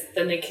because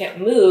then they can't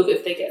move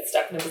if they get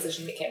stuck in a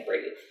position they can't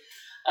breathe.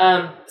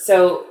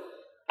 So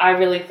I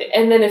really think,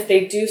 and then if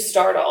they do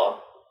startle,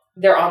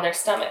 they're on their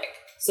stomach.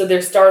 So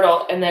they're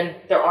startled and then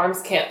their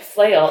arms can't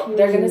flail.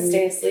 They're going to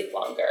stay asleep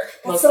longer.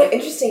 That's so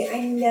interesting.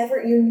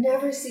 You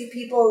never see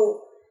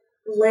people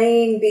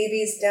laying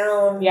babies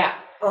down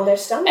on their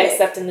stomach.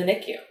 Except in the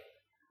NICU.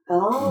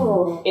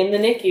 Oh. In the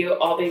NICU,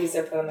 all babies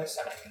are put on their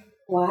stomach.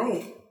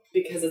 Why?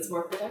 Because it's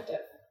more protective.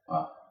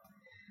 Wow.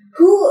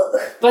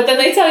 But then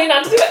they tell you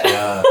not to do it.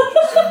 Yeah,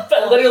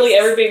 But literally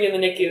every baby in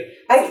the NICU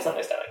sleeps on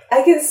their stomach.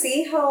 I can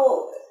see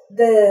how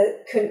the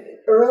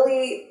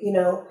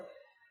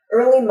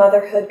early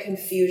motherhood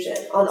confusion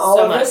on all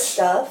of this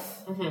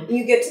stuff.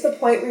 You get to the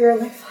point where you're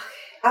like,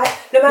 fuck,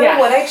 no matter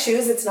what I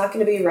choose, it's not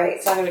going to be right.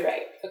 It's not going to be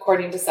right,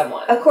 according to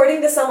someone.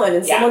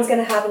 And someone's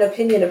going to have an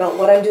opinion about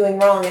what I'm doing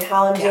wrong and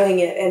how I'm doing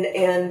it.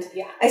 And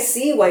I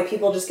see why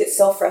people just get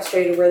so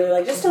frustrated where they're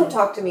like, just don't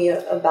talk to me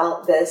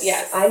about this.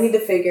 Yes. I need to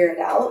figure it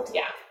out.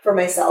 Yeah. for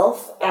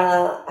myself.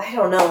 I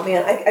don't know,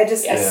 man. I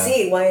just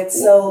see why it's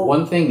so...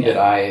 One thing that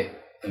I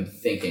am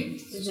thinking,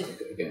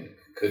 again,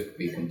 could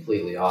be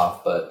completely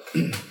off, but,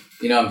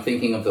 I'm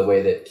thinking of the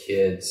way that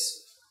kids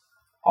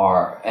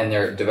are, and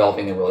they're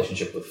developing their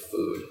relationship with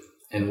food,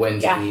 and when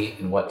to eat,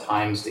 and what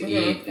times to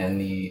eat, and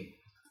the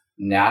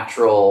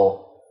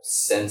natural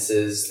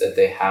senses that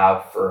they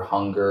have for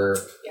hunger.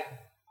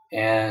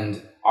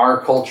 And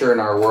our culture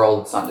and our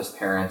world, it's not just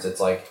parents,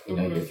 it's like,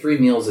 your 3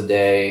 meals a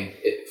day.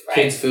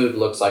 Kids' food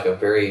looks like a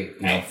very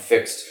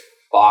fixed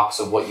box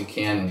of what you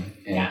can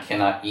and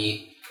cannot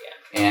eat.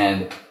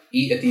 And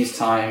eat at these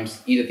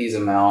times, eat at these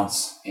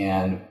amounts,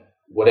 and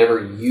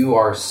whatever you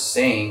are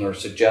saying or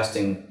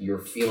suggesting you're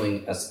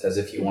feeling as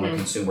if you want to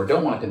consume or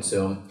don't want to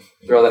consume,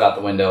 throw that out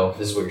the window.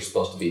 This is what you're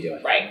supposed to be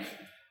doing. Right.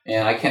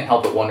 And I can't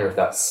help but wonder if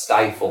that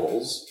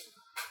stifles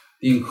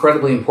the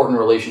incredibly important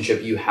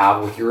relationship you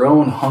have with your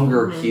own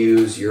hunger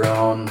cues, your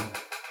own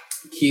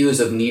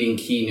cues of needing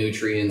key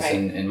nutrients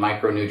and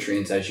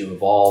micronutrients as you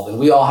evolve. And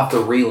we all have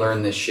to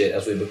relearn this shit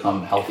as we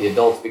become healthy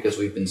adults because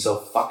we've been so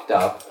fucked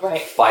up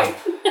by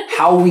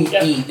how we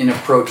eat and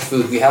approach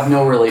food. We have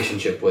no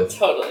relationship with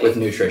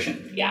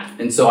nutrition. Yeah.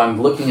 And so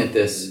I'm looking at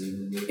this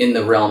in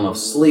the realm of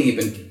sleep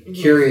and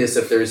curious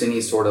if there's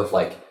any sort of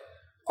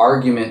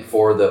argument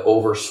for the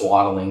over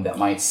swaddling that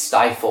might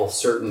stifle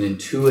certain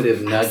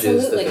intuitive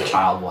nudges that the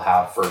child will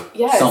have for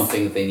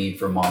something that they need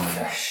from mom and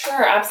dad.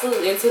 Sure,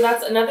 absolutely. And so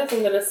that's another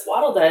thing that a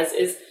swaddle does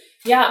is,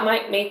 it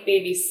might make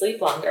babies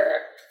sleep longer,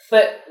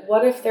 but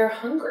what if they're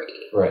hungry?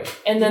 Right.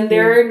 And then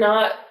they're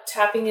not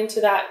tapping into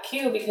that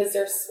cue because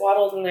they're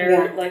swaddled and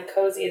they're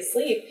cozy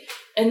asleep.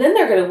 And then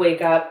they're going to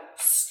wake up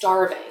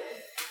starving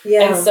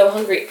and so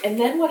hungry. And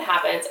then what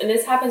happens, and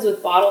this happens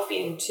with bottle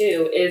feeding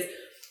too, is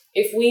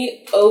if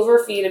we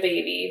overfeed a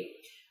baby,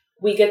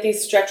 we get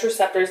these stretch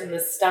receptors in the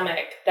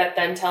stomach that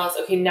then tell us,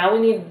 okay, now we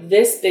need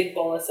this big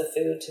bolus of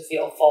food to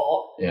feel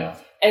full. Yeah.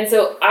 And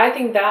so I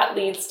think that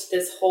leads to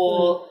this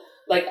whole,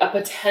 a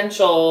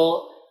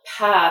potential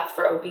path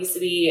for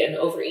obesity and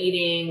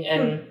overeating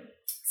and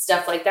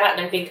stuff like that.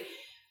 And I think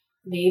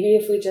maybe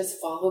if we just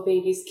follow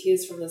babies'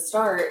 cues from the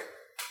start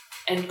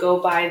and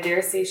go by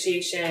their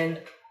satiation,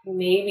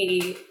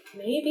 maybe.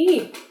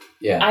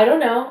 Yeah. I don't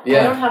know.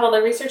 Yeah. I don't have all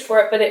the research for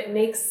it, but it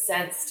makes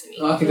sense to me.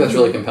 Well, I think that's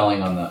really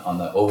compelling on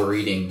the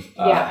overeating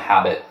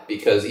habit,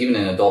 because even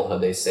in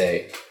adulthood they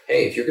say,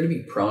 hey, if you're going to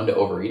be prone to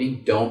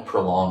overeating, don't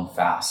prolong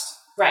fast.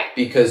 Right.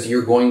 Because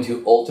you're going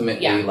to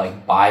ultimately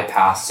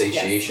bypass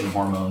satiation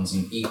hormones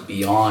and eat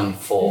beyond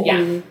full.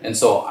 Yeah. And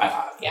so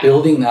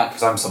building that,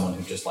 because I'm someone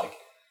who just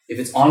if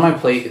it's on my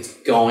plate, it's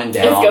going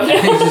down.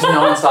 It's just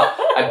nonstop.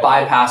 I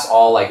bypass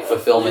all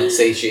fulfillment,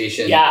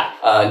 satiation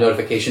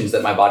notifications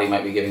that my body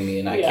might be giving me,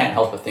 and I can't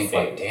help but think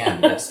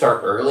damn, that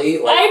start early.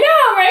 I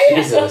know,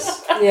 right?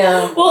 Jesus.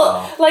 Yeah.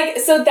 Well,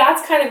 so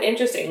that's kind of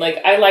interesting.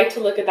 I like to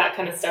look at that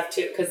kind of stuff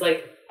too, because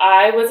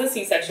I was a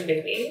C-section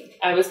baby.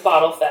 I was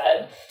bottle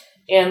fed,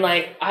 and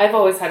I've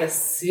always had a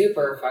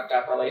super fucked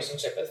up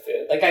relationship with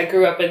food. I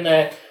grew up in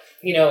the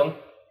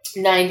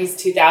 90s,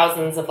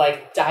 2000s of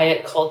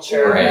diet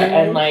culture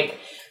and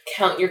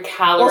count your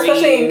calories. Well,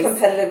 especially in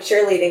competitive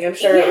cheerleading, I'm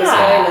sure it was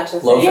very much a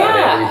thing. Low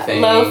fat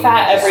everything. Low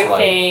fat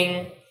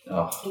everything.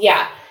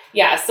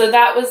 Yeah. So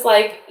that was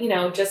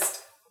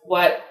just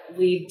what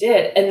we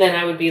did. And then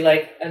I would be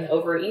an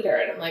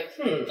overeater. And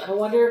I'm I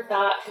wonder if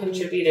that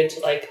contributed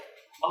to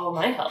all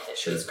my health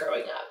issues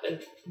growing up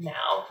and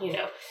now,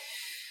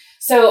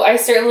 So I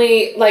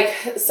certainly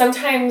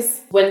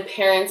sometimes when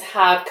parents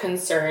have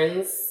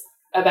concerns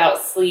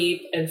about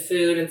sleep and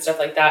food and stuff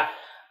like that,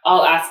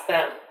 I'll ask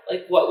them,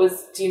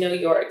 do you know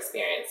your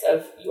experience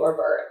of your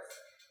birth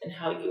and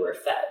how you were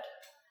fed?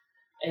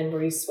 And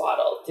were you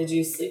swaddled? Did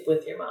you sleep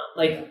with your mom?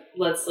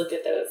 Let's look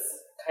at those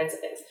kinds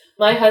of things.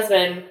 My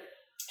husband,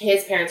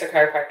 his parents are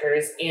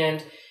chiropractors,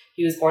 and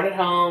he was born at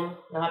home,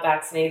 not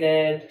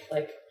vaccinated,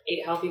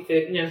 ate healthy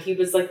food. He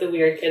was the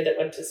weird kid that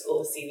went to school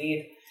with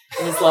seaweed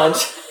in his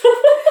lunch.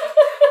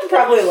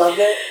 Probably loved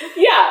it.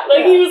 Yeah,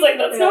 he was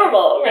that's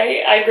normal,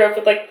 right? I grew up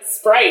with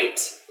Sprite.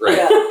 Right.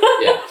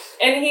 Yeah.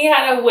 And he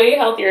had a way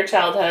healthier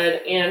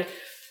childhood, and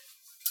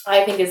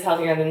I think is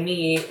healthier than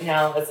me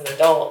now as an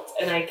adult.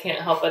 And I can't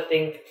help but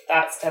think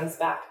that stems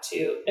back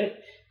to, and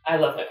I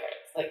love my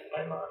parents.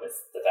 My mom is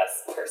the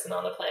best person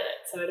on the planet,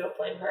 so I don't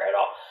blame her at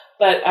all.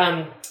 But,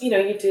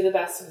 you do the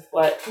best with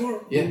what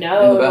you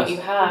know and what you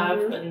have,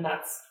 and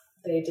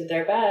they did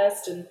their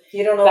best, and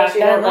you don't know back what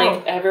you then, don't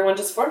know. Everyone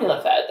just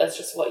formula fed. That's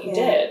just what you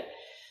did.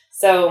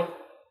 So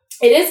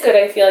it is good.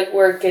 I feel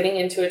we're getting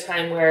into a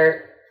time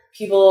where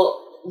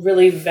people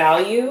really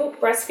value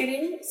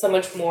breastfeeding so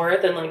much more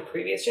than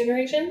previous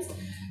generations.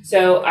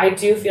 So I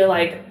do feel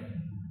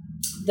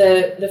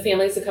the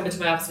families that come into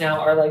my office now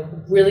are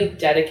really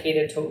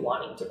dedicated to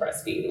wanting to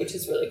breastfeed, which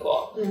is really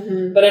cool.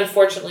 Mm-hmm. But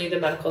unfortunately, the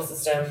medical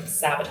system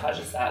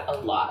sabotages that a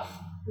lot,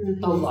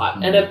 a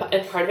lot,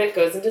 and part of it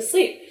goes into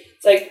sleep.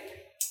 It's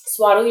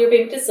swaddle your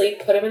baby to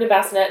sleep, put him in a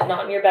bassinet,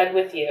 not in your bed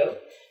with you,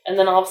 and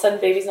then all of a sudden,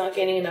 baby's not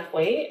gaining enough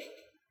weight,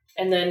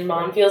 and then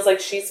mom feels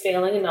she's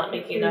failing and not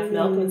making enough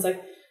milk, and it's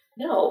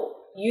no,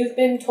 you've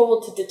been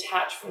told to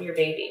detach from your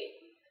baby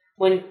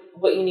when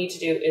what you need to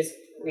do is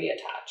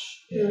reattach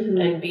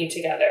and be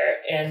together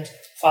and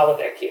follow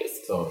their cues.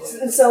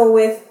 Totally. So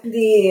with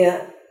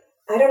the,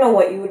 I don't know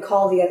what you would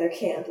call the other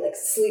camp, like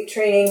sleep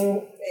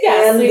training.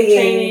 Yeah, sleep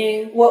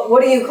training.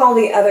 What do you call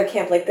the other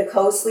camp? Like the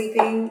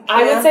co-sleeping camp?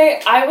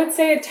 I would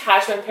say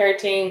attachment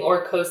parenting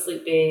or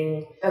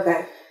co-sleeping.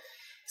 Okay.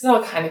 Because it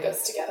all kind of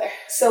goes together.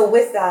 So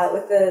with that,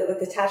 with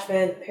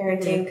attachment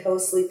parenting,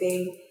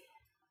 co-sleeping,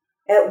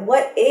 at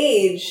what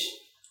age,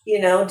 do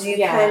you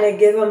kind of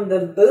give them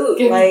the boot?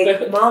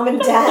 Mom and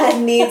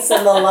dad need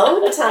some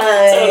alone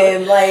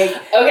time.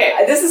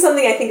 Okay. This is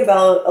something I think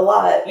about a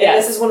lot. And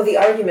this is one of the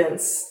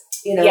arguments,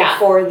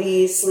 for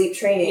the sleep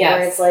training,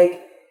 where it's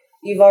like,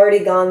 you've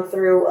already gone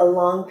through a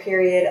long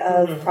period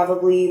of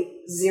probably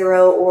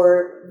zero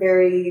or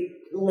very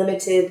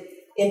limited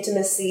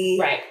intimacy.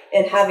 Right.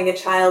 And having a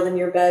child in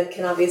your bed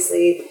can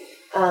obviously,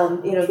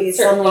 be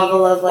some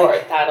level of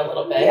like that a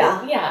little bit.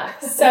 Yeah.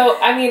 So,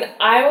 I mean,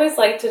 I always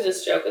like to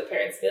just joke with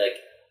parents, be like,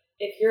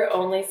 if you're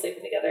only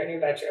sleeping together in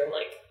your bedroom,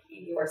 like,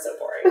 you are so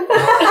boring.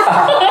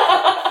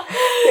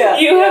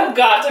 You have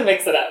got to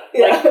mix it up.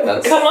 Yeah.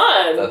 Like, come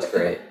on. That's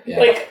great. Yeah.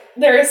 Like,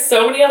 there are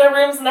so many other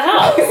rooms in the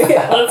house.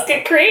 Let's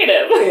get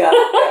creative.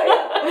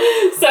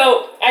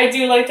 So, I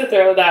do like to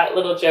throw that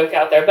little joke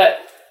out there.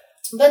 But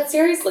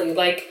seriously,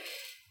 like,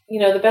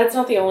 the bed's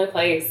not the only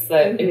place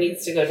that it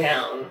needs to go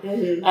down.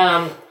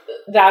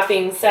 That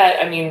being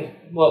said, I mean,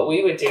 what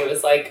we would do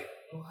is like,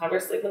 we'll have her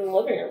sleep in the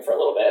living room for a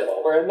little bit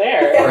while we're in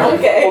there.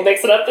 We'll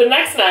mix it up the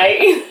next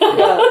night.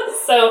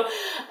 So,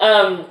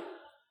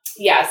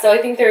 so I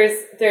think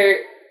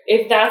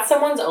if that's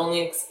someone's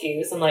only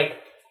excuse, and like,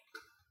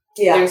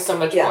 there's so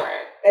much more.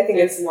 I think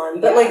it's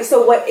one. But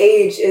so what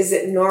age is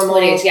it normal?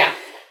 What age? To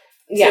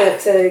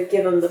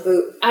give them the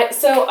boot.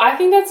 So I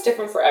think that's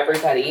different for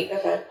everybody.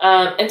 Okay.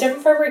 And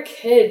different for every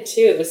kid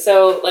too.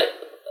 So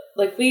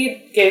like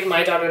we gave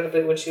my daughter the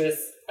boot when she was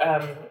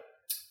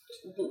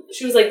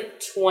like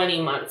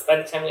 20 months by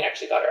the time we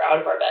actually got her out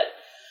of our bed.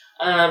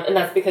 And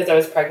that's because I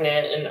was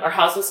pregnant and our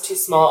house was too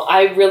small.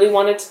 I really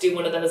wanted to do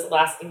one of those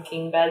Alaskan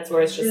king beds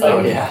where it's just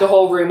the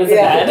whole room is a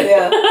bed.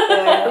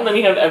 And then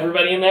you have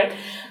everybody in there.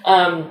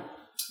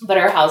 But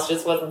our house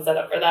just wasn't set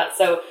up for that.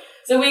 So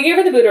we gave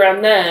her the boot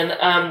around then.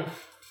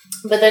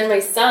 But then my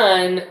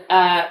son,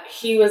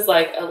 he was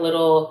like a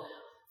little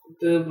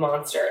boob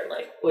monster and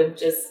like would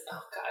just,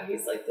 oh God,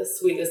 he's like the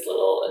sweetest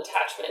little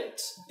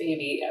attachment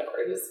baby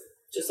ever. He was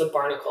just a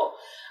barnacle.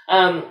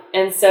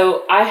 And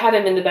so I had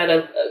him in the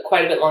bed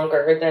quite a bit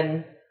longer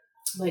than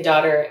my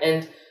daughter.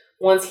 And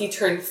once he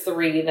turned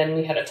 3, then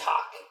we had a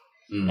talk.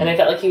 And I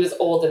felt like he was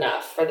old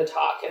enough for the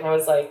talk. And I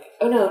was like,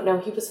 oh no,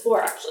 he was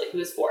 4 actually. He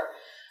was 4.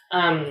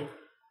 And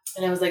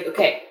I was like,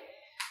 okay,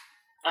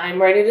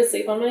 I'm ready to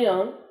sleep on my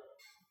own.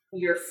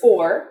 You're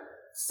 4,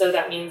 so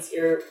that means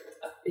you're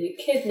a big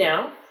kid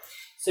now.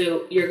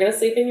 So you're going to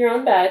sleep in your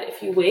own bed.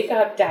 If you wake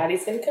up,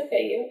 Daddy's going to come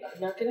get you. I'm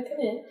not going to come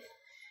in.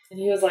 And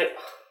he was like,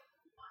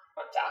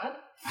 oh, Dad?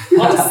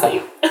 I'll just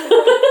sleep.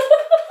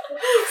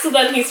 So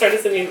then he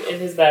started sleeping in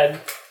his bed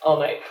all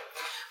night.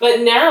 But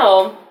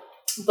now,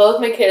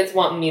 both my kids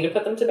want me to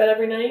put them to bed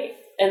every night.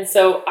 And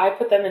so I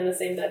put them in the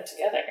same bed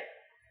together.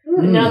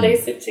 And now they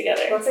sleep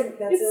together.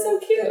 It's so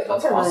cute.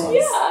 That's awesome.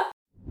 Yeah.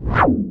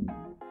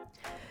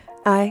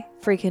 I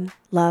freaking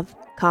love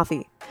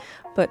coffee.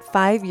 But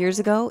 5 years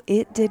ago,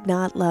 it did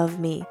not love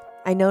me.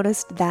 I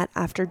noticed that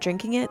after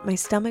drinking it, my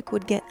stomach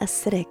would get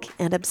acidic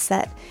and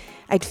upset.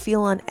 I'd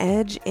feel on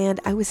edge,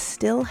 and I was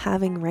still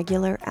having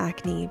regular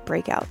acne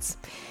breakouts.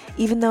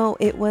 Even though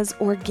it was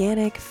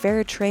organic,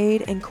 fair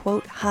trade, and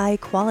quote, high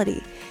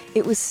quality,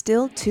 it was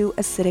still too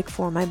acidic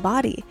for my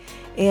body,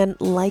 and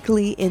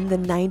likely in the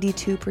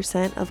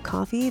 92% of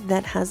coffee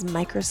that has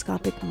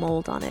microscopic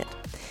mold on it.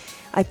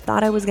 I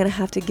thought I was going to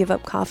have to give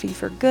up coffee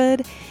for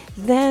good.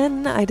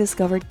 Then I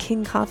discovered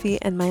King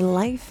Coffee and my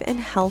life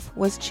and health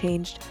was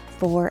changed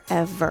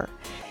forever.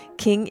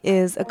 King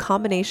is a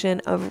combination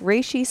of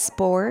reishi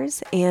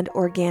spores and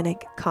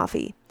organic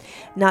coffee.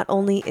 Not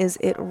only is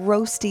it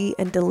roasty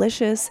and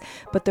delicious,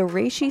 but the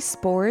reishi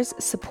spores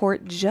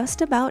support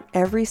just about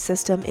every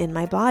system in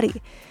my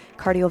body.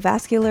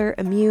 Cardiovascular,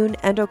 immune,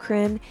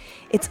 endocrine.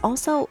 It's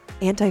also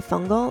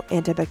antifungal,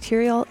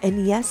 antibacterial,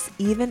 and yes,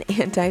 even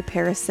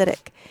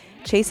anti-parasitic.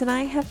 Chase and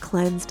I have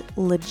cleansed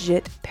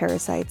legit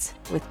parasites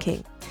with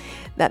King.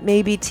 That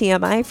may be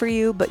TMI for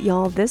you, but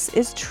y'all, this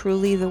is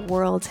truly the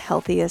world's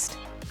healthiest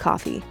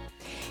coffee.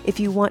 If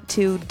you want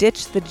to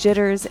ditch the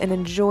jitters and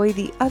enjoy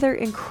the other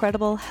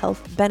incredible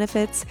health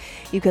benefits,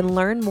 you can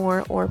learn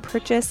more or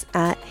purchase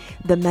at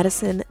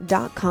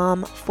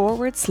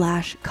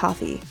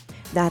themedicin.com/coffee.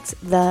 That's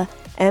the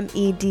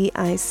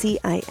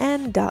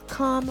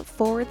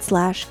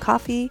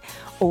medicin.com/coffee,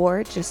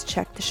 or just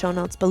check the show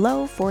notes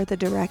below for the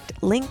direct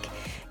link.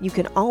 You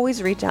can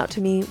always reach out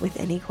to me with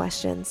any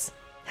questions.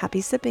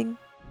 Happy sipping.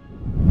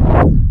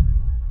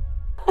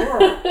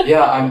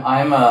 Yeah,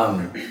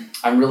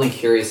 I'm really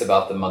curious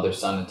about the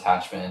mother-son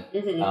attachment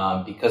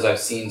because I've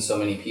seen so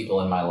many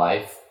people in my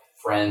life,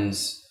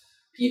 friends,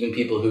 even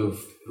people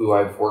who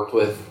I've worked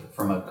with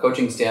from a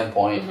coaching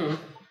standpoint,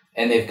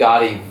 and they've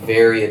got a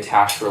very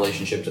attached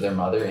relationship to their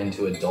mother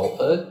into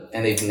adulthood,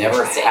 and they've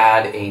never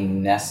had a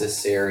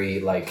necessary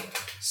like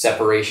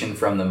separation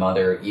from the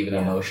mother, even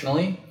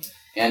emotionally.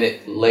 And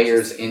it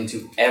layers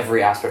into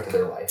every aspect of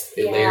their life.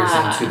 It layers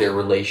into their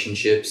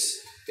relationships.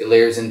 It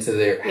layers into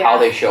their how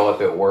they show up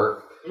at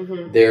work.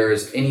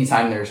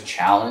 Anytime there's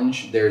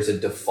challenge, there's a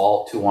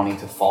default to wanting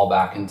to fall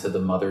back into the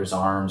mother's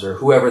arms or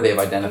whoever they've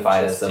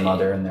identified as the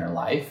mother in their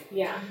life.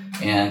 Yeah.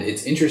 And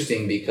it's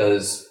interesting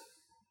because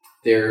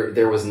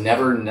there was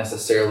never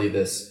necessarily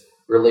this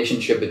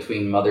relationship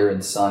between mother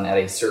and son at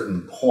a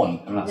certain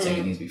point. I'm not saying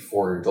it needs to be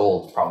 4 years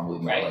old, probably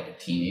more like a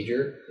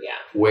teenager.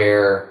 Yeah.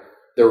 Where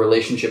the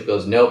relationship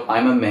goes, nope,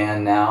 I'm a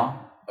man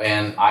now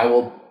and I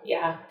will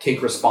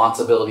take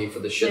responsibility for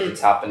the shit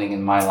that's happening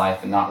in my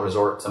life and not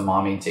resort to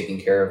mommy taking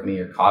care of me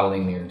or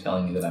coddling me or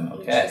telling me that I'm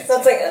okay.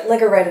 So it's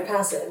like a rite of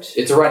passage.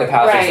 It's a rite of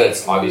passage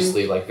that's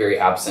obviously like very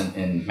absent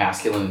in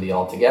masculinity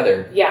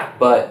altogether. Yeah.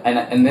 But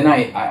and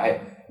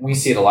then we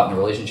see it a lot in the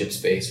relationship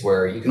space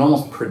where you can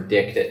almost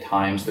predict at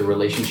times the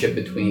relationship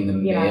between the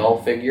male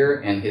figure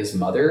and his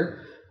mother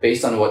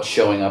based on what's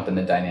showing up in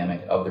the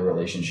dynamic of the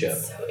relationship,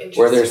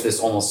 where there's this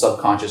almost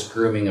subconscious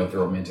grooming of the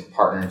romantic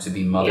partner to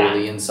be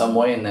motherly in some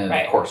way, and then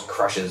it, of course,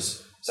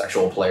 crushes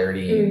sexual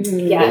polarity and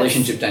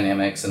relationship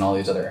dynamics and all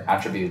these other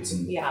attributes.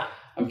 And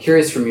I'm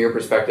curious from your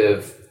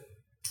perspective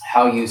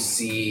how you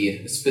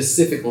see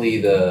specifically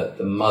the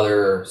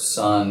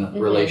mother-son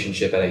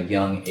relationship at a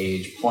young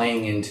age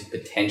playing into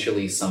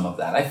potentially some of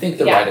that. I think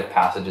the rite of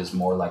passage is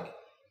more like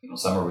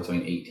somewhere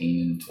between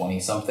 18 and 20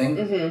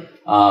 something.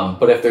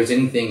 But if there's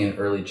anything in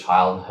early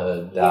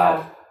childhood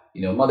that,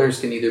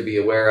 mothers can either be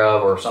aware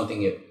of or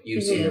something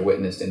you've seen or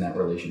witnessed in that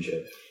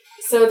relationship.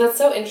 So that's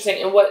so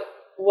interesting. And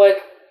what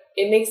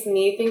it makes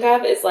me think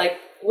of is like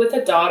with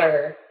a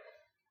daughter,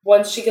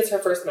 once she gets her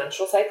first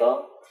menstrual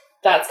cycle,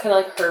 that's kind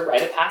of like her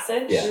rite of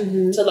passage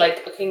to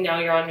like, okay, now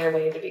you're on your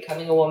way to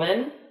becoming a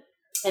woman.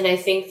 And I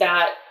think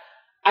that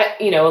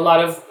a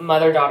lot of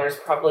mother daughters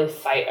probably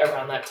fight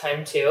around that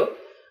time too.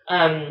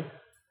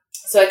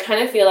 So I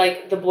kind of feel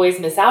like the boys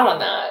miss out on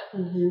that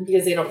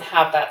because they don't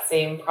have that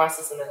same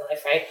process in their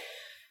life, right?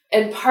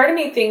 And part of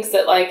me thinks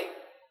that like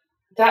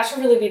that should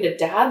really be the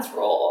dad's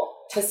role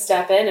to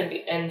step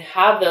in and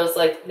have those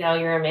like now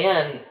you're a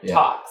man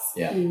talks.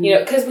 Yeah.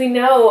 Because we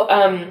know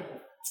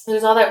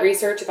there's all that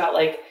research about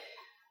like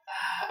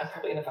I'm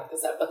probably gonna fuck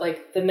this up, but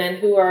like the men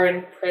who are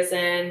in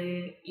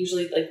prison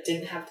usually like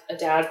didn't have a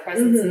dad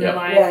presence in their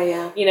life.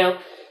 Yeah.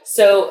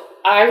 So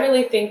I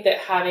really think that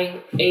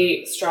having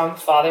a strong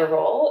father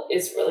role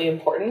is really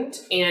important.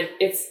 And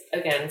it's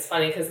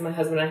funny because my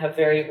husband and I have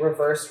very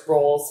reversed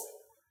roles,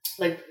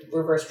 like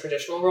reverse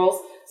traditional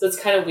roles. So it's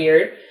kind of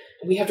weird.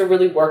 We have to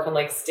really work on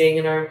like staying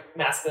in our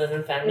masculine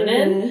and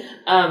feminine.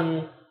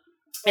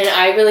 And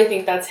I really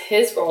think that's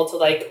his role to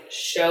like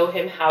show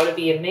him how to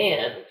be a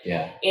man.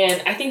 Yeah.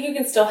 And I think you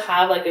can still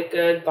have like a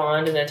good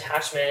bond and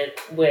attachment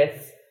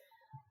with,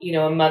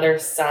 a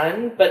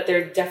mother-son, but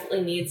there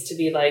definitely needs to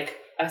be like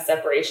a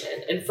separation.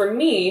 And for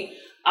me,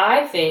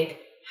 I think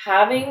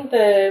having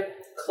the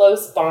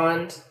close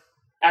bond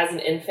as an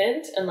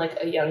infant and like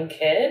a young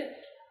kid,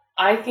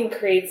 I think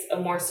creates a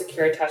more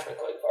secure attachment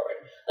going forward.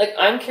 Like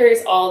I'm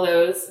curious, all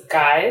those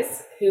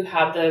guys who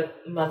have the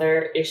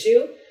mother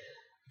issue,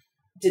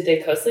 did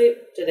they co-sleep?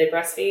 Did they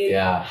breastfeed?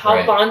 Yeah.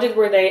 How bonded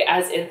were they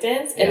as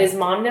infants? And is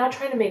mom now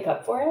trying to make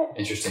up for it?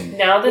 Interesting.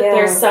 Now that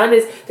their son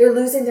they're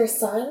losing their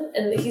son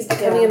and he's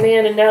becoming a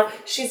man and now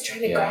she's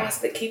trying to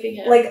grasp at keeping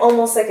him. Like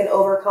almost like an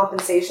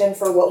overcompensation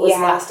for what was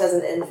lost as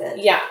an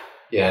infant. Yeah.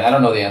 Yeah, I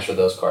don't know the answer to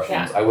those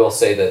questions. Yeah. I will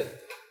say that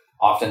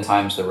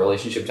oftentimes the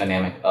relationship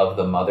dynamic of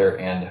the mother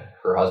and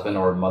her husband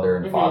or mother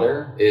and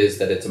father is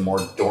that it's a more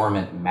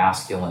dormant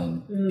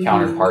masculine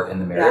counterpart in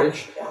the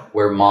marriage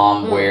where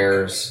mom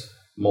wears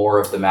more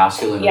of the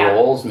masculine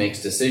roles,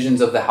 makes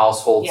decisions of the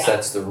household,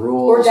 sets the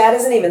rules. Or dad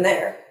isn't even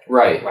there.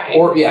 Right.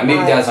 Or maybe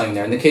dad's not even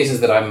there. In the cases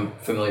that I'm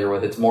familiar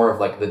with, it's more of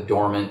like the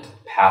dormant,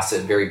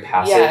 passive, very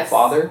passive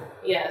father.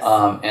 Yes.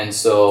 And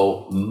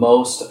so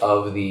most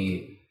of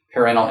the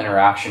parental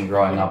interaction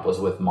growing up was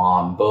with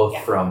mom, both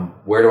from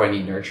where do I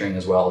need nurturing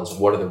as well as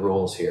what are the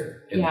rules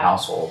here in the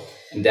household.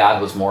 And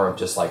dad was more of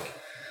just like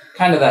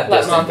kind of that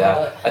distant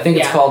dad. I think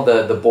it's called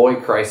the Boy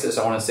Crisis.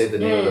 I want to say the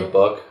name of the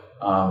book.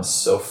 It's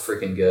so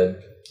freaking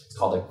good. It's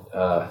called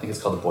I think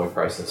it's called The Boy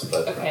Crisis,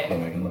 but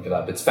anyway, I can look it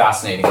up. It's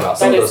fascinating about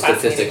some of those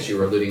statistics you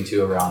were alluding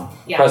to around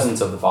presence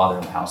of the father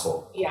in the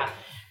household. Yeah,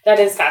 that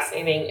is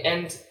fascinating.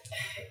 And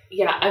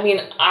I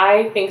mean,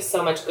 I think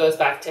so much goes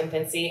back to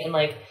infancy and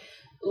like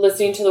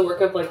listening to the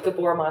work of like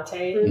Gabor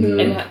Mate.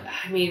 And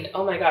I mean,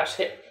 oh my gosh,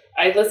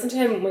 I listened to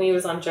him when he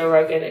was on Joe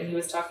Rogan and he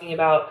was talking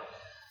about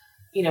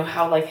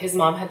how like his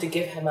mom had to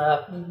give him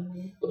up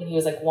when he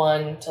was like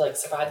 1 to like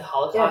survive the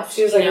Holocaust. Yeah,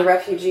 she was like a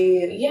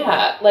refugee.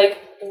 Like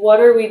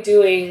what are we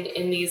doing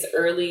in these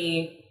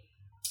early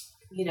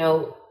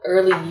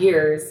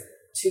years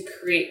to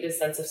create this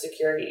sense of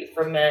security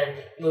for men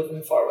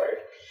moving forward?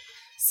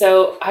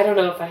 So I don't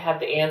know if I have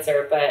the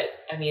answer, but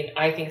I mean,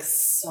 I think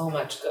so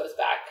much goes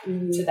back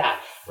to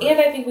that. Right. And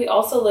I think we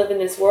also live in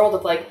this world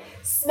of like,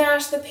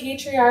 smash the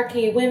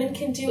patriarchy, women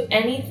can do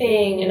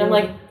anything. And I'm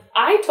like,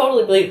 I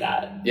totally believe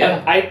that.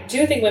 Yeah. I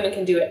do think women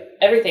can do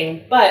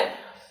everything, but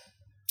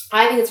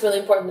I think it's really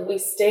important that we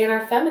stay in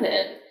our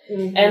feminine.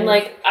 And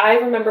like, I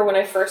remember when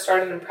I first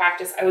started in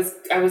practice, I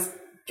was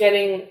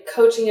getting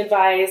coaching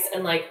advice,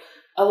 and like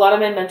a lot of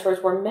my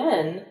mentors were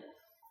men,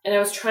 and I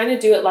was trying to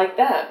do it like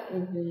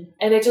them,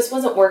 and it just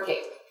wasn't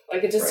working.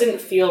 Like, it just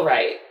didn't feel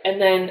right.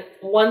 And then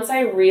once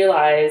I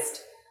realized,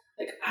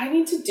 like, I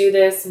need to do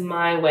this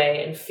my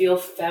way and feel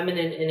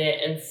feminine in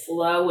it and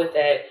flow with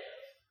it,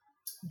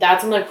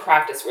 that's when my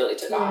practice really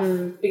took off,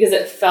 because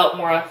it felt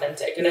more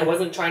authentic, and I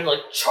wasn't trying to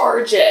like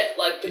charge it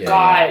like the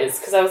guys,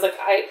 because I was like,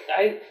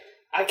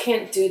 I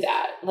can't do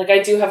that. Like,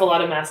 I do have a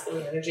lot of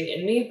masculine energy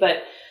in me,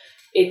 but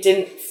it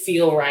didn't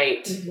feel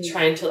right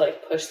trying to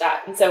like push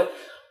that. And so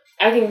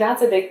I think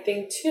that's a big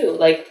thing too.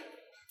 Like,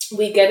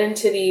 we get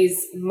into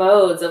these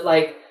modes of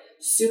like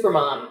super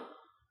mom,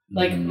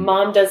 like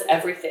mom does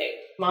everything.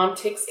 Mom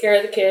takes care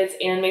of the kids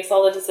and makes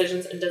all the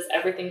decisions and does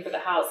everything for the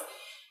house.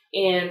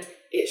 And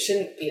it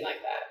shouldn't be like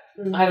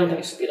that. I don't think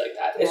it should be like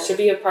that. It should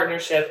be a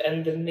partnership,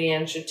 and the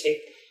man should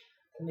take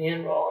the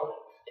man role.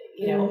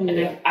 You know,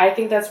 and I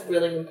think that's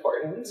really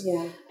important.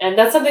 Yeah. And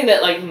that's something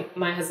that like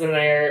my husband and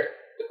I are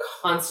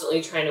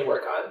constantly trying to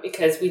work on,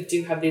 because we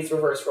do have these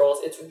reverse roles.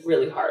 It's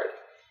really hard.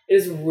 It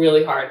is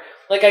really hard.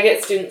 Like, I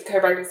get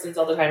chiropractic students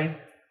all the time.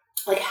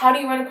 Like, how do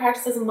you run a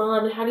practice as a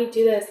mom? And how do you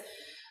do this?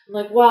 I'm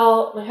like,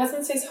 well, my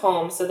husband stays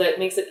home, so that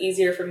makes it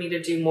easier for me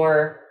to do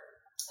more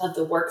of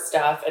the work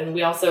stuff. And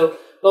we also,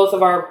 both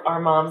of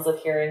our moms live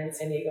here in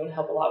San Diego and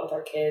help a lot with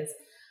our kids.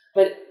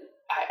 But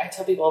I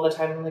tell people all the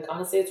time, I'm like,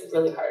 honestly, it's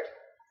really hard.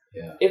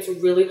 Yeah. It's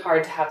really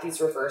hard to have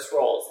these reverse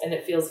roles, and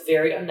it feels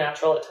very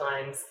unnatural at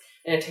times,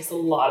 and it takes a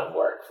lot of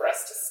work for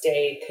us to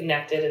stay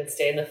connected and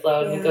stay in the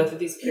flow. And we go through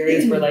these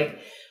periods where like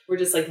we're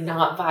just like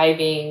not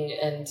vibing,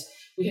 and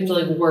we have to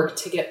like work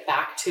to get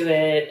back to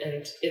it,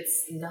 and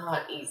it's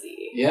not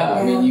easy. Yeah,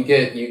 I mean, you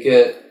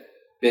get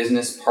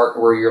business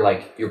part where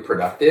you're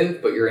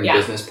productive, but you're in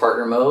business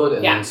partner mode,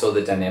 and then so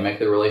the dynamic of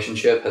the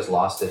relationship has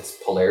lost its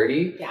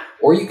polarity. Yeah.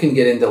 Or you can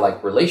get into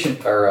like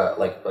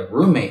like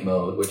roommate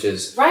mode, which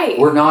is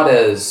we're not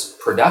as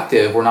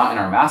productive, we're not in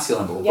our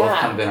masculine, but we're both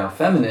kind of in our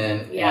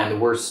feminine, and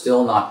we're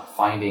still not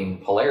finding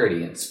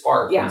polarity and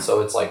spark. And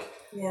so it's like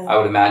I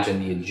would imagine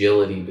the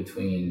agility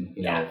between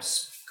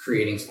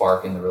creating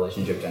spark in the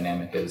relationship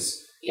dynamic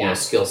is a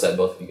skill set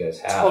both of you guys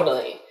have.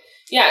 Totally.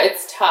 Yeah,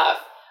 it's tough.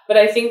 But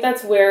I think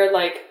that's where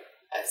like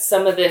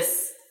some of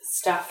this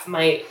stuff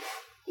might,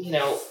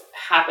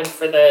 happen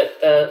for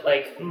the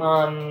like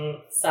mom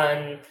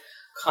son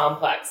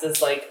complex,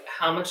 is like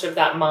how much of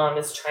that mom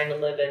is trying to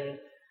live in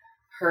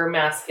her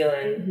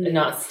masculine and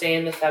not stay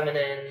in the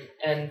feminine,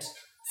 and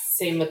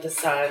same with the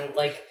son,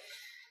 like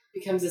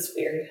becomes this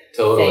weird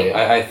totally thing,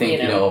 I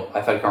think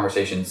I've had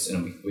conversations,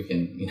 and we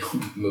can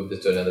move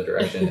this to another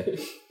direction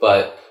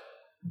but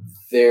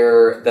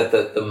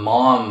the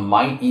mom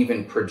might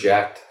even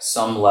project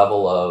some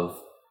level of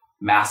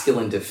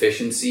masculine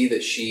deficiency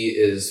that she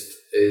is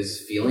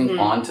feeling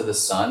onto the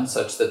son,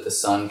 such that the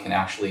son can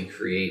actually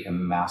create a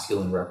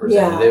masculine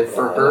representative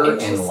for her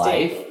in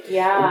life.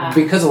 Yeah.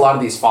 Because a lot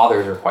of these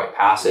fathers are quite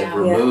passive,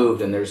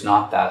 removed, and there's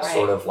not that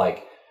sort of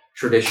like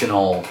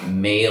traditional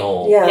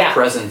male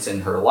presence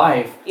in her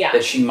life,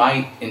 that she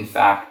might in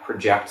fact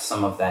project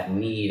some of that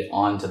need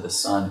onto the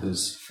son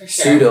who's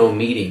pseudo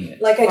meeting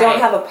it. Like, I don't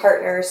have a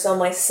partner, so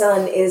my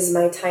son is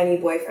my tiny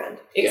boyfriend.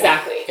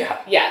 Exactly.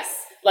 Yeah. Yes.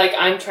 Like,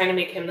 I'm trying to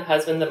make him the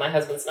husband that my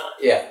husband's not.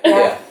 Yeah.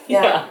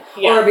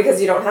 Or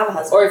because you don't have a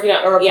husband. Or if you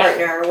don't. Or a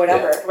partner or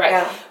whatever. Yeah. Right.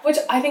 Yeah. Which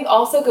I think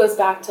also goes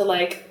back to,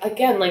 like,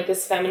 again, like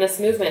this feminist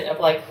movement of,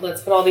 like,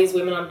 let's put all these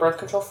women on birth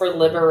control for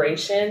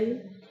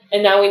liberation.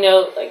 And now we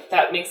know, like,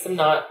 that makes them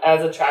not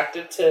as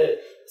attracted to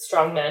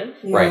strong men.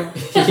 Yeah. Right.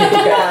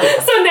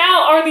 So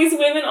now are these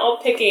women all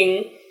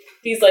picking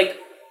these, like,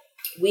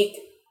 weak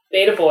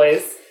beta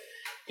boys,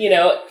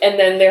 and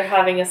then they're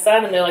having a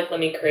son, and they're like, let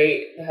me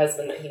create the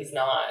husband that he's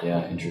not.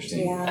 Yeah,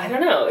 interesting. Yeah. I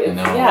don't know.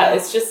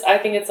 It's just, I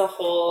think it's a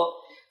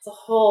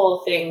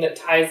whole thing that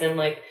ties in,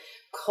 like,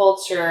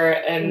 culture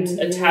and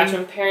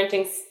attachment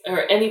parenting,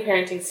 or any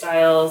parenting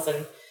styles,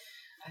 and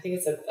I think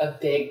it's a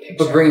big picture.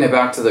 But bringing it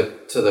back to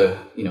the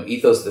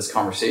ethos of this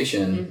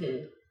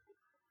conversation,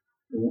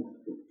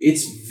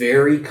 it's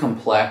very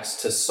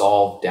complex to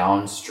solve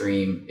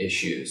downstream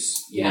issues.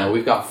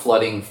 We've got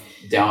flooding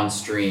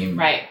downstream.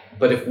 Right.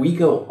 But if we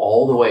go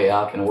all the way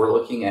up and we're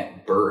looking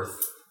at birth,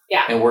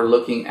 and we're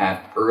looking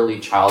at early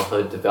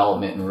childhood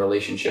development in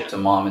relationship to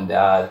mom and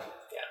dad,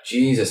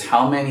 Jesus,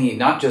 how many,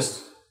 not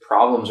just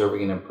problems are we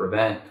going to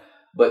prevent,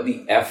 but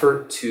the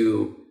effort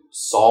to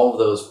solve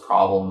those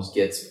problems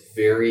gets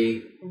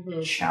very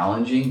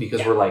challenging,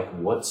 because we're like,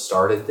 what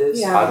started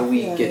this? How do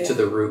we get to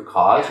the root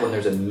cause when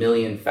there's a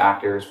million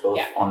factors both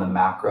on the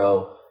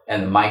macro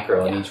and the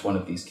micro in each one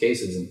of these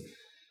cases? And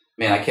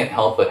man, I can't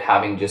help but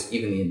having just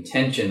even the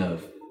intention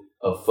of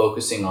of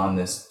focusing on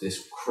this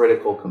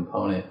critical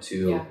component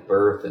to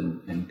birth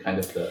and kind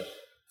of the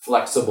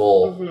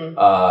flexible,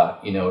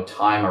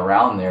 time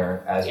around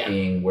there as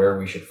being where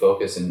we should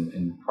focus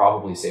and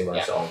probably save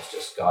ourselves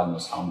just God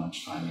knows how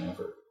much time and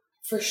effort.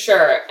 For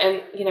sure.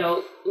 And,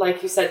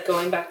 like you said,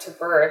 going back to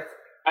birth,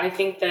 I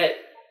think that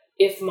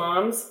if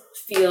moms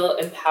feel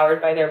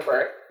empowered by their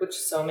birth, which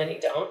so many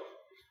don't,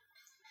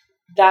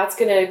 that's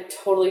going to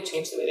totally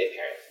change the way they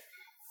parent.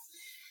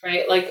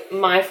 Right? Like,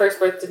 my first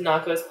birth did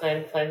not go as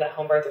planned that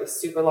home birth. It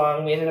was super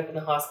long. We ended up in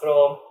the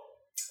hospital.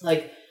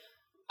 Like,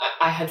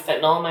 I had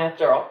fentanyl in my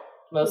epidural.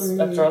 Most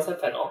epidurals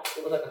have fentanyl.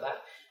 People don't know that.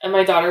 And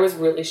my daughter was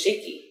really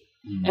shaky.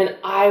 And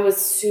I was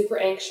super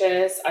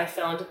anxious. I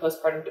fell into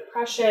postpartum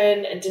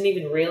depression and didn't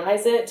even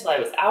realize it till I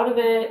was out of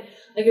it.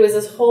 Like, it was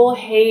this whole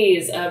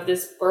haze of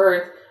this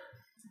birth.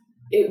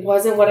 It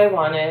wasn't what I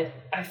wanted.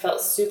 I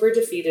felt super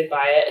defeated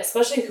by it,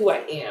 especially who I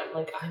am.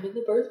 Like, I'm in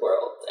the birth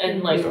world.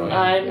 And, like,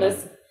 I'm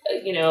this,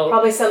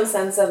 Probably some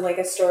sense of, like,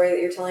 a story that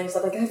you're telling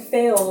yourself, like, I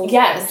failed.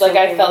 Yes, like,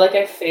 I felt like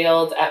I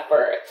failed at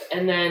birth.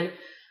 And then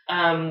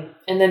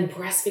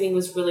breastfeeding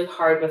was really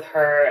hard with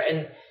her.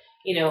 And,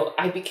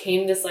 I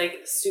became this,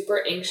 like,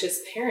 super anxious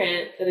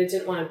parent that I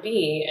didn't want to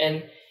be.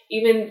 And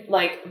even,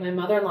 like, my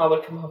mother-in-law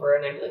would come over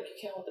and I'd be like, you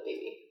can't hold the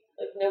baby.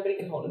 Like, nobody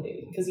can hold a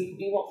baby because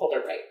you won't hold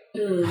her right.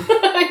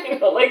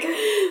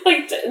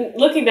 Like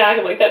looking back,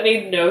 I'm like, that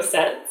made no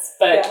sense.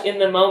 But in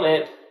the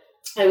moment,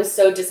 I was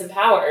so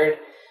disempowered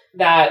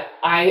that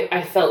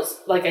I felt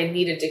like I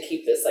needed to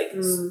keep this, like,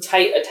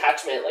 tight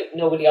attachment. Like,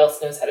 nobody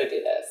else knows how to do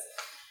this.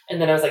 And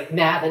then I was, like,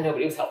 mad that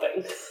nobody was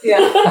helping.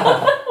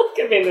 Yeah.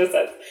 It made no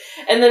sense.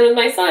 And then with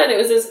my son, it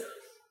was this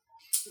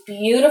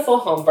beautiful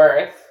home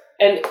birth.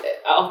 And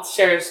I'll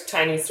share a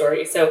tiny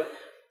story. So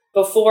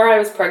before I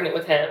was pregnant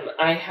with him,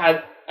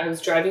 I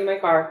was driving my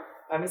car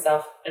by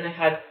myself, and I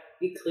had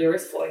the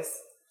clearest voice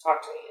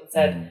talk to me and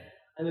said,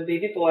 I'm a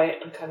baby boy.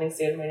 I'm coming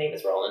soon. My name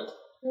is Roland.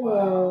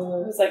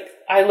 Wow. I was like,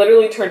 I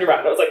literally turned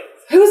around. I was like,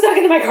 who's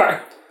knocking in my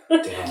car?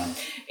 Damn.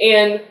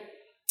 And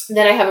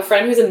then I have a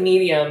friend who's a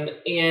medium,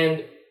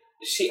 and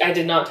I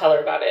did not tell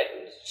her about it.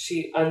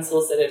 She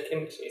unsolicited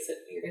came to me and said,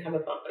 you're going to have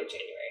a bump by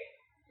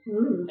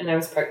January. And I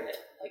was pregnant,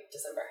 like,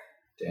 December.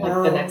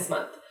 Like, the next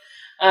month.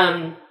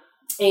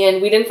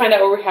 And we didn't find out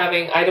what we're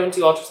having. I don't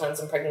do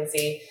ultrasounds in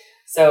pregnancy.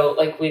 So,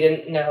 like, we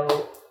didn't know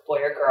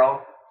boy or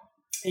girl.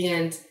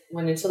 And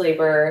went into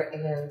labor,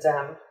 and,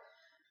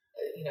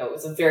 it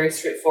was a very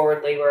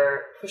straightforward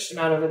labor. Pushed him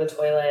out over the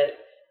toilet.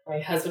 My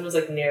husband was,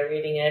 like,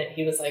 narrating it.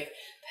 He was like,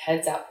 the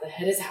head's out. The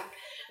head is out.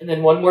 And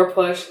then one more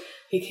push.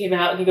 He came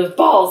out and he goes,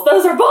 balls.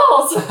 Those are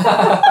balls. And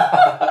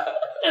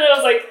I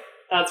was like,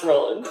 that's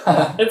Roland.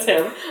 It's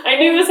him. I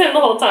knew it was him the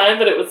whole time,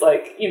 but it was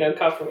like,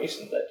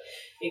 confirmation that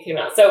he came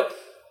out. So,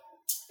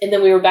 and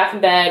then we were back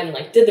in bed and,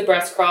 like, did the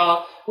breast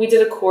crawl. We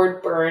did a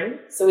cord burn.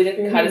 So we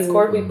didn't cut his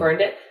cord. We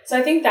burned it. So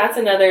I think that's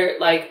another,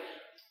 like,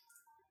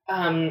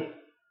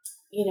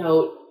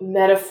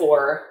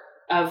 metaphor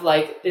of,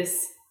 like,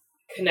 this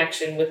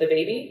connection with a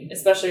baby,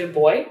 especially a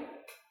boy.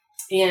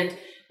 And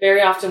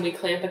very often we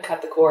clamp and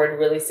cut the cord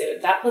really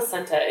soon. That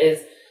placenta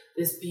is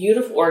this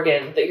beautiful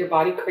organ that your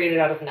body created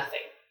out of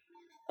nothing.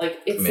 Like,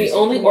 it's amazing. The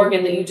only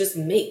organ that you just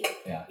make.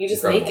 Yeah, you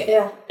just make it.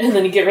 Yeah. And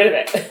then you get rid of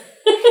it.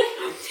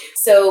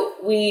 So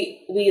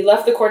we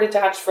left the cord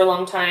attached for a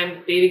long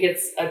time. Baby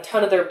gets a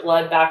ton of their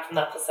blood back from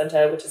that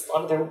placenta, which is a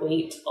lot of their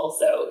weight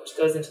also, which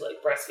goes into,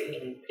 like,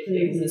 breastfeeding if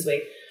babies lose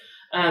weight.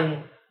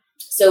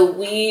 So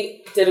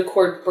we did a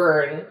cord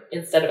burn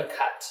instead of a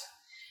cut.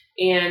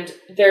 And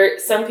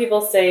some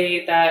people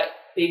say that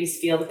babies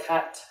feel the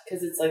cut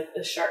because it's like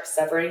the sharp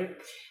severing.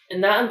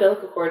 And that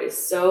umbilical cord is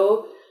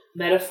so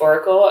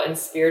metaphorical and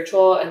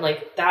spiritual. And,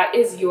 like, that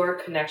is your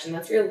connection.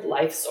 That's your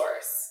life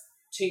source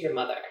to your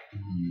mother.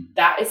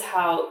 That is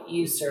how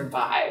you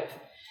survive.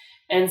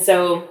 And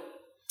so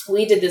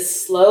we did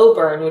this slow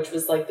burn, which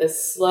was like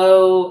this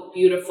slow,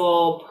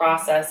 beautiful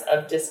process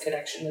of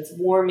disconnection. It's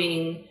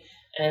warming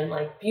and,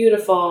 like,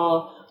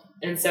 beautiful.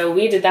 And so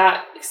we did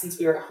that since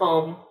we were at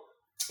home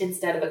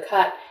instead of a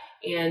cut.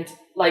 And,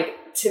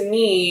 like, to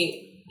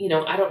me,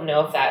 I don't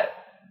know if that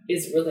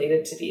is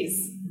related to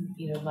these,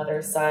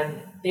 mother-son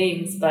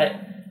things, but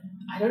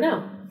I don't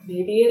know.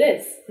 Maybe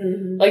it is.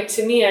 Like,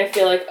 to me, I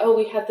feel like,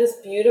 we had this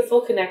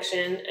beautiful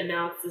connection, and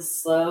now it's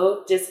this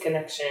slow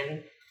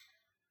disconnection.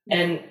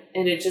 And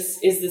it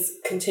just is this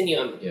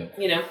continuum,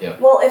 Yeah.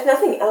 Well, if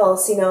nothing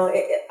else,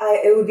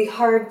 it would be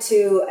hard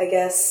to, I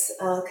guess,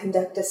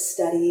 conduct a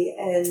study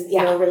and,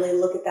 really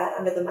look at that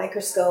under the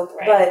microscope.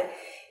 Right. But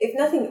if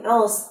nothing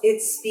else,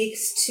 it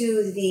speaks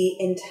to the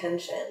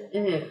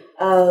intention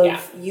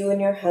of you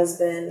and your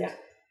husband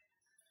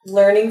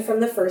learning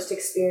from the first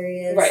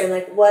experience and,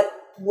 like, what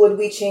would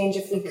we change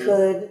if we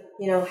could,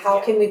 how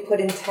can we put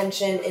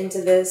intention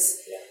into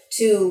this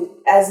to,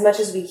 as much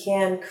as we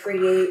can,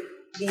 create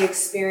the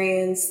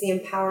experience, the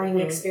empowering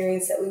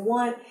experience that we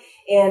want.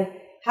 And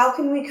how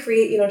can we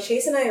create,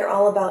 Chase and I are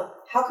all about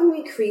how can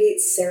we create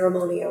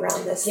ceremony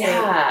around this thing?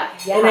 Yeah.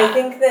 And I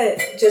think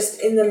that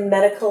just in the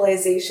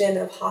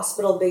medicalization of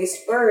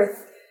hospital-based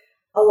birth,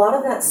 a lot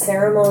of that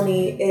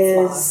ceremony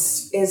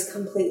is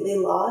completely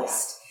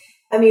lost.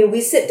 I mean,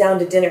 we sit down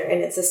to dinner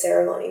and it's a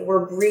ceremony.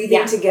 We're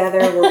breathing together.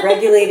 We're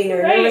regulating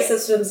our nervous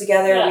systems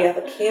together. Yeah. We have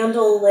a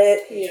candle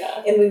lit.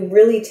 Yeah. And we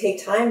really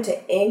take time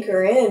to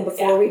anchor in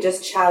before we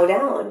just chow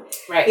down.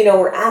 Right. You know,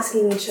 we're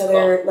asking each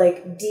other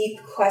like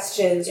deep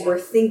questions. Yeah. We're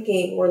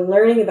thinking. We're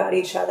learning about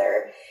each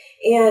other.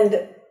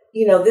 And,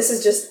 you know, this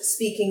is just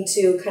speaking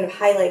to kind of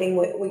highlighting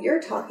what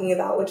you're talking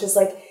about, which is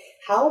like,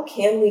 how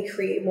can we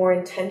create more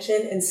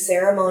intention and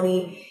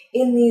ceremony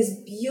in these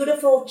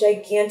beautiful,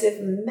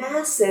 gigantic,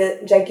 massive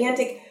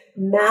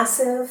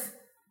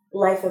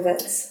life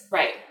events?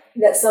 Right.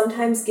 That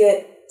sometimes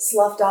get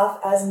sloughed off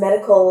as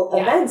medical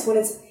events when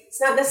it's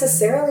not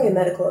necessarily a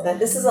medical event.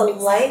 This is a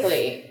life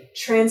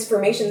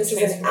transformation. This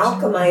is an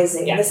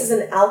alchemizing. Yes. This is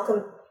an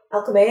alchemy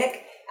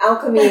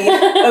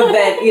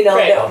event, you know,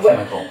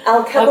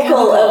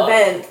 alchemical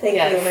event. Thank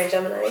you, my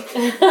Gemini.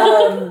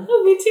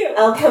 Me too.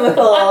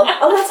 Alchemical.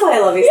 Oh, that's why I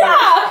love you so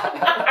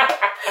much.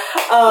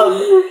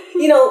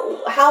 You know,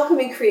 how can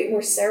we create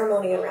more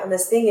ceremony around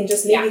this thing and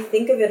just maybe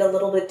think of it a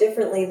little bit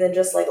differently than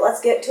just like,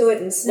 let's get to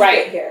it and snip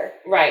it here.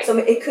 Right. So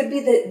it could be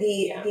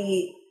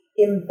the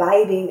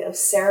imbibing of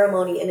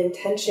ceremony and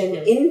intention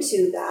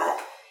into that.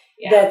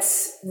 Yeah.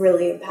 That's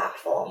really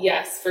impactful.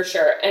 Yes, for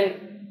sure.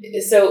 And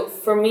so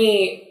for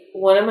me,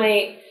 one of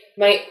my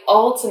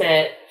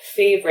ultimate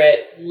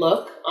favorite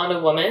look on a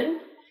woman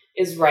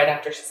is right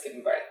after she's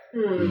given birth.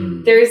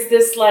 There's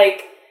this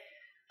like,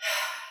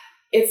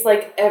 it's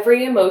like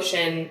every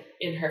emotion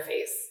in her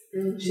face.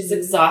 Mm-hmm. She's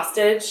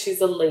exhausted.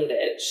 She's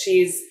elated.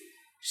 She's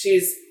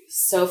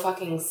so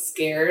fucking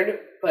scared,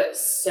 but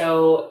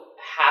so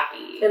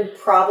happy. And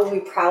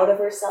probably proud of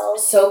herself.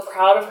 So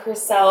proud of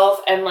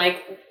herself. And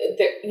like,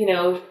 you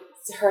know,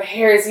 her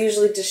hair is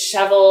usually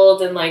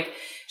disheveled and like,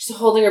 she's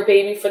holding her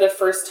baby for the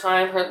first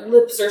time. Her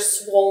lips are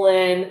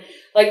swollen.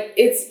 Like,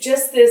 it's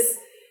just this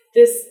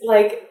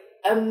like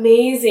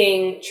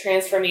amazing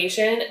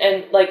transformation.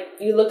 And like,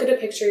 you look at a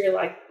picture, you're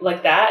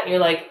like that, and you're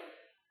like,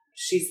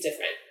 she's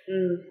different.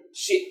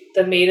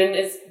 The maiden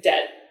is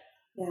dead.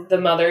 Yeah.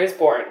 The mother is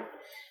born.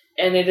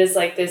 And it is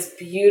like this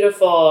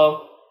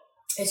beautiful,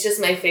 it's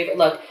just my favorite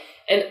look.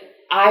 And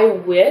I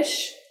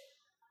wish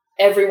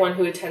everyone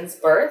who attends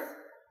birth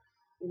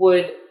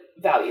would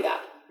value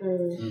that.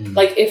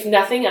 Like, if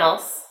nothing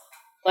else,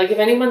 like if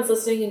anyone's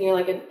listening and you're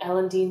like an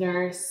L&D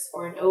nurse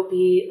or an OB,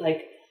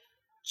 like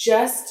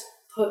just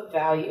put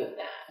value in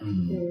that.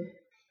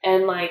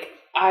 And like,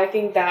 I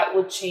think that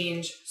would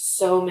change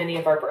so many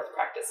of our birth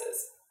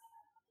practices.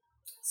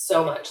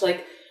 So much.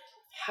 Like,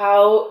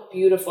 how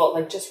beautiful,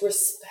 like just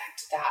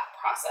respect that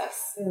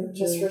process.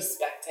 Just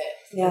respect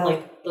it. Yeah. And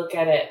like, look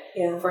at it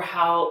for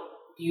how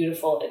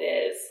beautiful it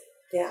is.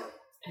 Yeah.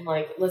 And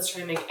like, let's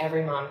try and make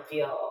every mom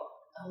feel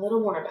a little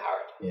more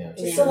empowered. Yeah.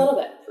 Just a little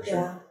bit. For sure.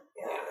 Yeah.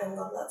 I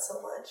love that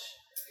so much.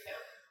 Yeah.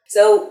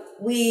 So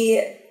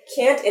we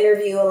can't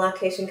interview a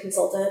lactation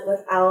consultant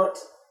without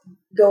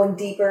going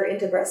deeper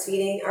into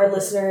breastfeeding. Our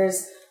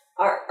listeners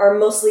are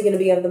mostly going to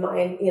be of the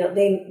mind, you know,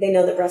 they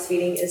know that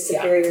breastfeeding is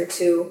superior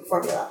to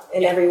formula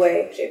in every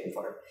way, shape, and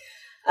form.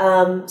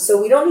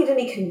 So we don't need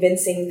any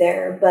convincing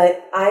there,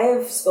 but I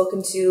have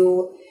spoken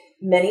to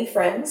many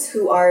friends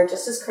who are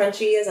just as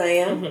crunchy as I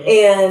am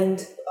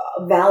and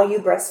value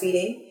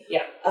breastfeeding.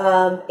 Yeah.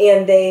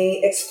 And they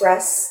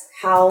express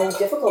how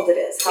difficult it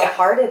is, how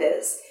hard it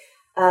is,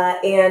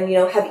 and, you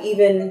know, have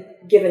even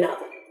given up.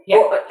 Yeah.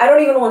 Or, I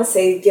don't even want to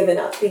say given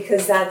up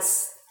because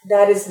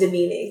that is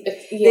demeaning.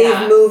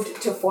 They've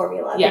moved to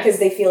formula because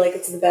they feel like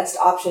it's the best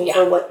option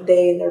for what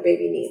they and their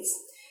baby needs.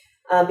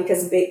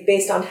 Because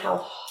based on how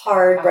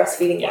hard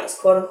breastfeeding was,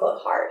 quote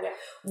unquote hard. Yeah.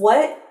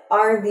 What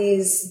are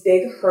these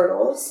big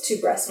hurdles to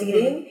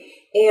breastfeeding?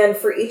 And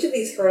for each of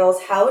these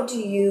hurdles, how do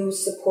you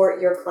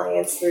support your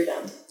clients through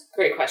them?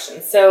 Great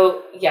question.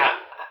 So,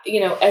 you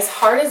know, as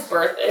hard as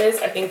birth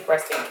is, I think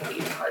breastfeeding can be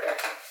even harder,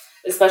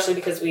 especially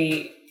because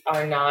we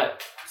are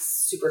not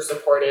super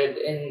supported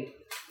in,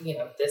 you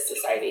know, this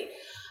society.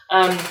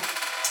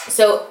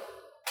 So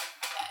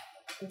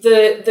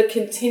the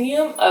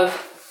continuum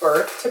of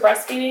birth to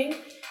breastfeeding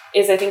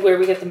is, I think, where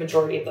we get the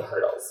majority of the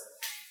hurdles.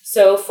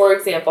 So, for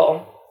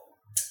example,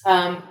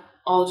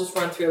 I'll just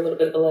run through a little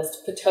bit of a list.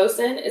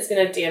 Pitocin is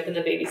going to dampen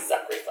the baby's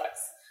suck reflex.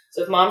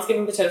 So if mom's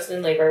giving Pitocin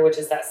in labor, which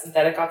is that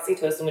synthetic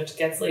oxytocin, which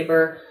gets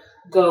labor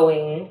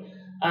going,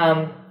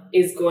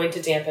 is going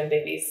to dampen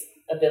baby's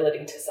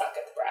ability to suck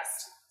at the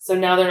breast. So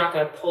now they're not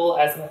going to pull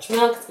as much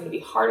milk. It's going to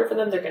be harder for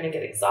them. They're going to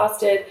get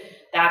exhausted.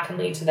 That can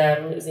lead to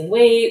them losing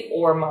weight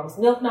or mom's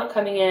milk not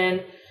coming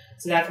in.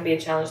 So that can be a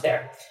challenge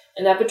there.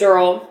 An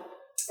epidural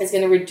is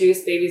going to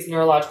reduce baby's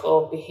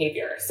neurological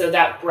behavior. So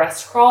that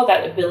breast crawl,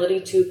 that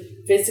ability to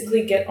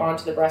physically get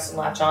onto the breast and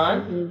latch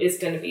on is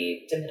going to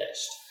be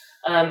diminished.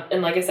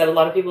 And like I said, a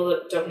lot of people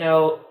that don't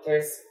know,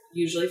 there's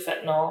usually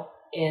fentanyl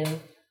in an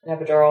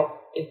epidural.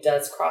 It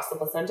does cross the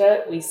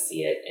placenta. We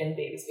see it in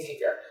baby's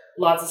behavior.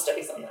 Lots of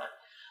studies on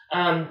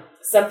that.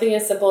 Something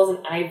as simple as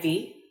an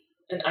IV.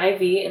 An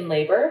IV in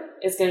labor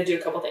is going to do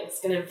a couple things.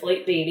 It's going to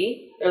inflate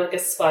baby. They're like a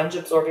sponge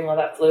absorbing all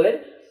that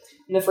fluid.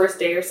 In the first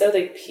day or so,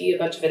 they pee a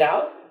bunch of it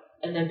out,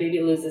 and then baby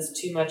loses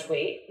too much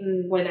weight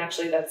when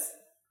actually that's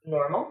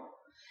normal.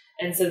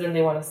 And so then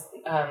they want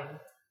to,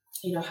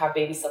 have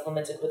baby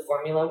supplemented with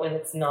formula when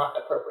it's not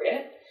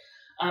appropriate.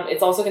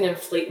 It's also going to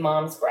inflate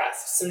mom's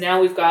breast. So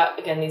now we've got,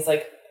 again, these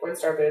like porn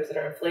star boobs that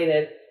are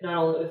inflated, not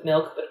only with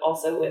milk, but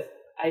also with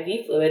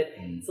IV fluid.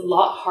 It's a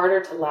lot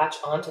harder to latch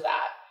onto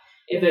that.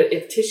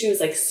 If tissue is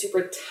like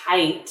super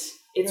tight,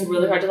 it's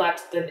really hard to latch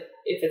than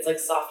if it's like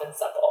soft and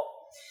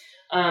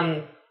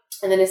supple.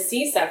 And then a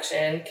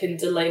C-section can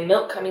delay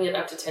milk coming in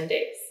up to 10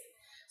 days.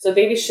 So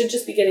babies should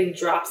just be getting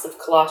drops of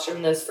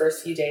colostrum those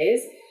first few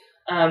days.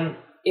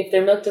 If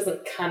their milk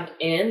doesn't come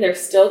in, they're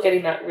still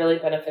getting that really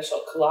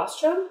beneficial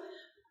colostrum,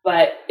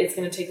 but it's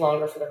going to take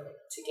longer for them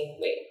to gain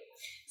weight.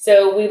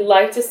 So we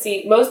like to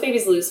see, most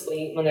babies lose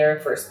weight when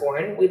they're first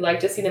born. We'd like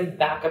to see them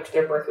back up to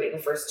their birth weight in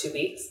the first 2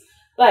 weeks.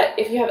 But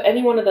if you have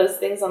any one of those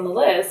things on the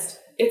list,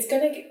 it's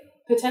going to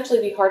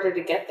potentially be harder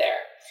to get there.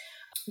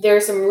 There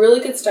are some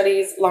really good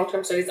studies,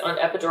 long-term studies on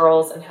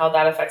epidurals and how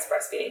that affects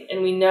breastfeeding.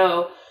 And we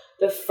know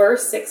the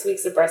first 6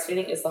 weeks of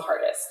breastfeeding is the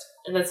hardest.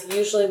 And that's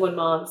usually when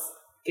moms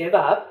give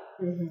up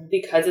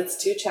because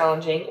it's too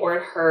challenging, or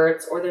it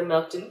hurts, or their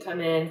milk didn't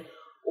come in,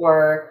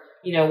 or,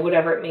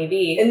 whatever it may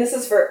be. And this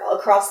is for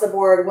across the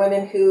board,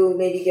 women who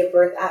maybe give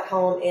birth at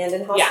home and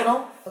in hospital?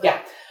 Yeah. Okay.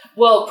 Yeah.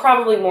 Well,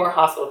 probably more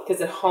hospital,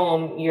 because at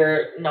home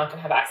you're not going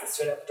to have access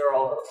to an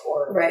epidural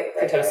or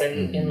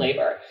Pitocin in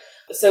labor.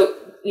 So,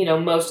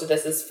 most of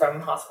this is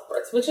from hospital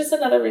births, which is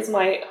another reason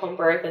why home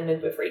birth and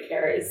midwifery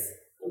care is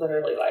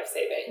literally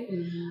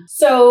life-saving.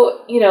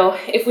 So,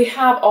 if we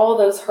have all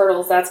those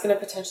hurdles, that's going to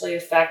potentially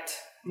affect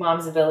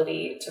mom's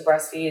ability to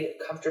breastfeed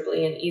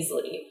comfortably and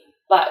easily.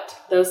 But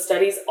those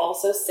studies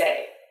also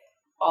say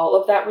all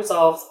of that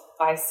resolves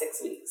by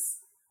 6 weeks.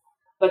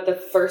 But the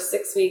first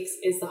 6 weeks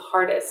is the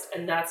hardest,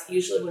 and that's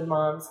usually when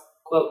moms,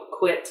 quote,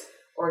 quit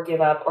or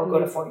give up or go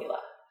to formula,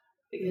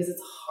 because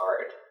it's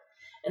hard.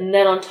 And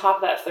then on top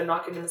of that, if they're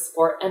not getting the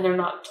support and they're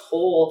not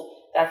told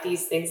that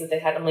these things that they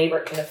had in labor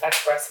can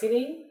affect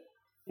breastfeeding,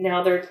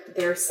 now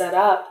they're set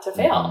up to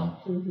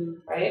fail,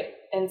 right?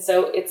 And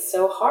so it's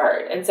so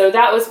hard. And so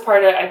that was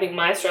part of, I think,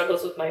 my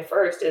struggles with my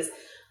first is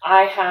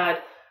I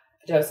had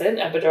Pitocin,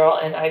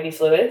 epidural, and IV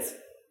fluids.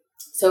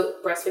 So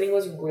breastfeeding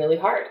was really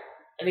hard.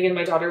 And again,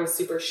 my daughter was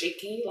super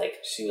shaky. Like,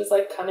 she was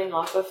like coming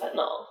off of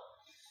fentanyl.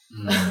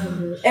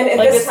 And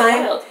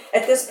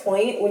at this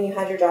point, when you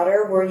had your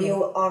daughter, were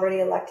you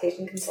already a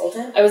lactation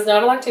consultant? I was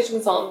not a lactation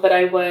consultant, but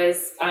I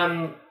was,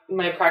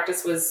 my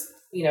practice was,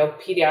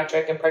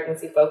 pediatric and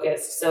pregnancy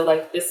focused. So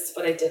like, this is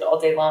what I did all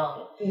day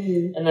long.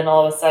 And then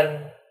all of a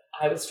sudden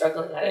I was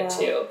struggling at it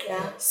too.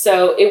 Yeah.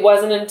 So it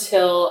wasn't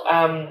until,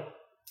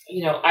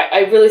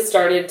 I really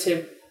started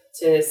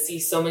to see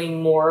so many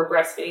more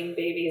breastfeeding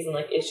babies and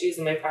like issues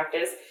in my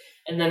practice.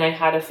 And then I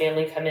had a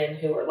family come in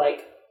who were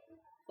like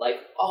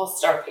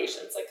all-star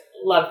patients, like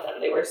loved them.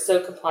 They were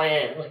so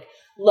compliant, like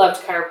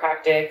loved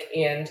chiropractic.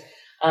 And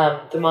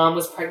the mom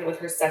was pregnant with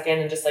her second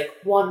and just like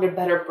wanted a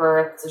better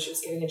birth. So she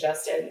was getting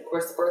adjusted. And of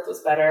course the birth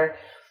was better.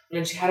 And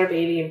then she had her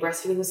baby and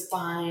breastfeeding was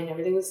fine.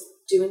 Everything was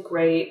doing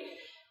great.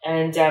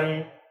 And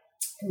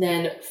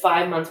then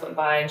 5 months went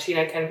by and she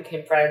and I kind of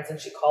became friends, and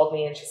she called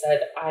me and she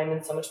said, I'm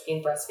in so much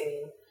pain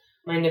breastfeeding.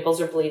 My nipples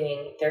are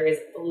bleeding. There is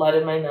blood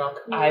in my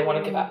milk. I want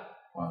to give up.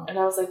 Wow. And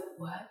I was like,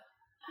 what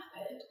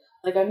happened?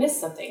 Like, I missed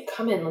something.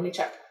 Come in, let me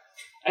check.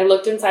 I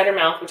looked inside her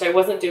mouth, which I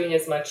wasn't doing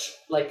as much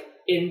like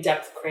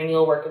in-depth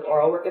cranial work and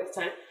oral work at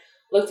the time.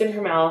 Looked in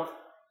her mouth.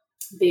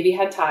 Baby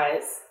had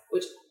ties,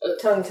 which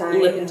tongue tie,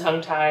 lip and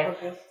tongue tie,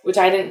 which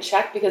I didn't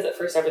check because at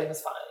first everything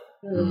was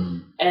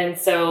fine. And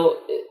so,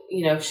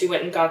 she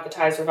went and got the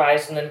ties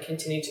revised and then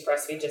continued to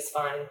breastfeed just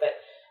fine.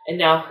 And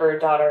now her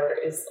daughter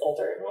is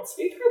older and wants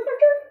to be a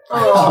chiropractor.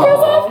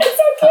 Oh, it's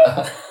so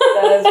cute.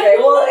 That is great.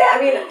 Well, I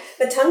mean,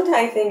 the tongue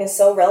tie thing is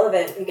so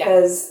relevant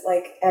because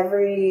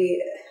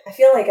I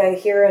feel like I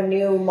hear a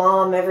new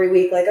mom every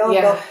week, like,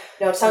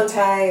 no tongue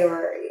tie,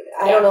 or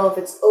I don't know if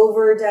it's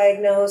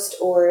over-diagnosed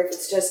or if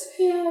it's just,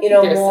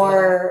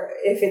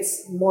 if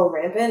it's more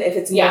rampant, if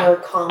it's more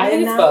common. I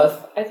think it's now.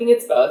 both. I think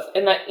it's both.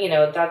 And that,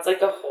 that's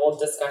like a whole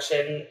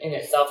discussion in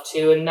itself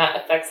too. And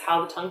that affects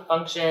how the tongue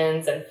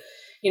functions. And,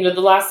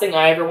 the last thing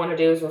I ever want to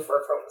do is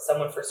refer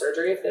someone for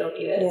surgery if they don't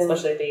need it,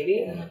 especially a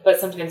baby. Yeah. But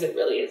sometimes it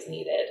really is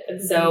needed.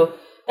 And so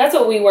that's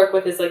what we work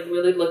with, is like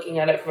really looking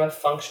at it from a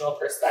functional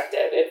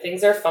perspective. If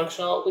things are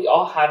functional, we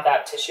all have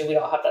that tissue. We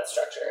all have that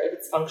structure. If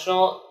it's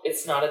functional,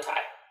 it's not a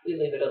tie. We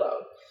leave it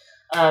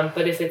alone.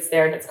 But if it's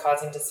there and it's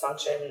causing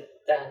dysfunction,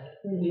 then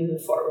we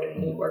move forward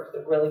and we work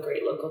with a really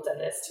great local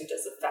dentist who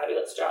does a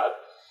fabulous job.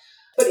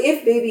 But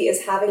if baby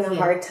is having a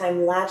hard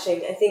time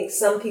latching, I think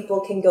some people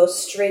can go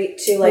straight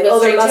to like,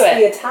 there must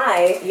be a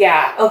tie.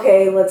 Yeah.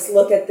 Okay, let's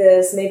look at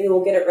this. Maybe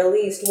we'll get it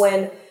released.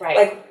 When,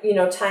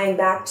 tying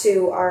back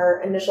to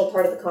our initial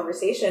part of the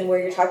conversation where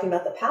you're talking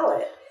about the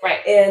palate. Right.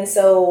 And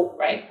so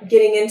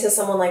getting into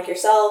someone like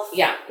yourself,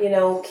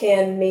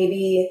 can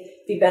maybe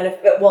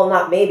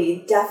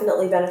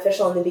definitely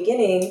beneficial in the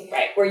beginning,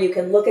 right? Where you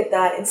can look at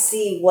that and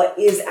see what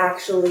is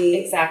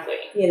actually exactly,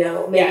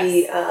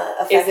 maybe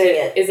affecting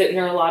it. Is it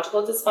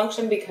neurological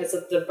dysfunction because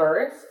of the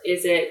birth?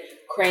 Is it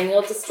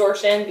cranial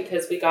distortion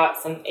because we got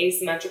some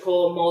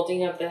asymmetrical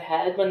molding of the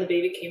head when the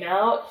baby came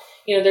out?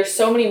 There's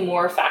so many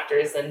more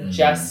factors than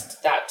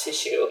just that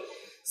tissue.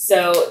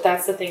 So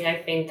that's the thing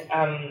I think,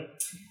 especially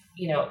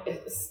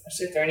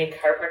if there are any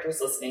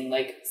chiropractors listening,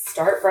 like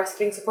start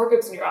breastfeeding support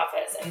groups in your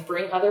office and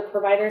bring other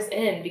providers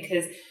in,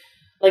 because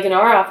like in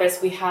our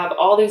office, we have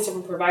all these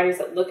different providers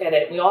that look at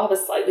it. We all have a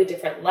slightly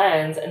different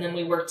lens, and then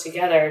we work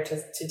together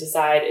to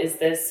decide, is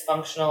this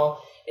functional?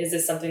 Is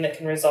this something that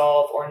can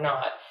resolve or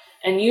not?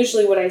 And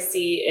usually what I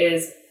see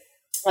is,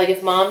 like,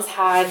 if mom's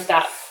had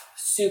that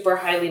super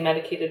highly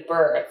medicated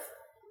birth,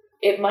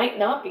 it might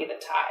not be the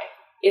tie.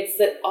 It's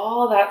that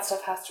all that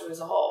stuff has to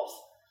resolve,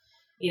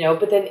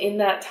 but then in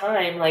that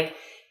time, like,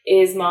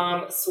 is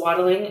mom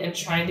swaddling and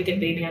trying to get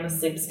baby on a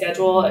sleep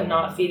schedule and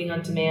not feeding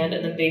on demand,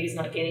 and then baby's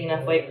not gaining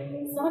enough weight?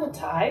 It's not a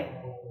tie.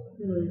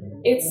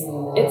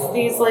 It's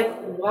these like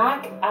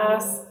whack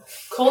ass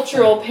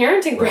cultural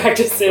parenting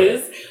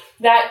practices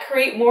that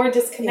create more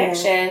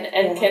disconnection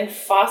and can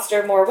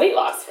foster more weight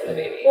loss for the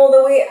baby. Well,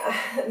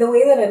 the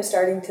way that I'm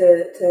starting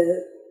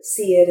to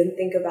see it and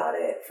think about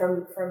it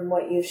from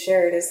what you've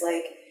shared is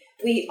like,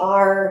 we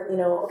are,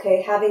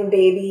 having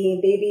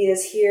baby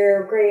is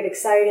here, great,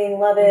 exciting,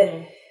 love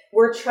it.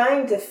 We're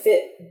trying to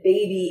fit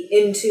baby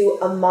into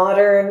a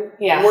modern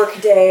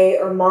work day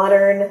or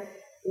modern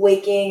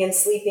waking and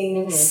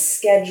sleeping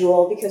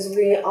schedule, because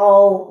we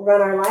all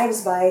run our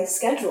lives by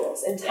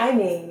schedules and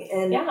timing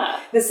and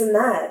this and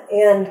that.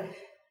 And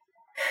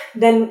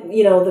then,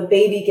 the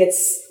baby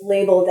gets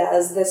labeled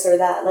as this or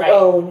that, like,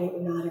 oh,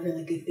 not a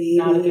really good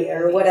baby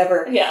or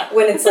whatever. Yeah.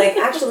 When it's like,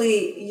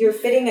 actually, you're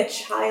fitting a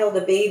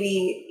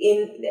baby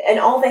in, and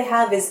all they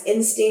have is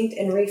instinct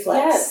and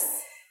reflex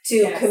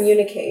to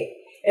communicate.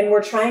 And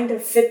we're trying to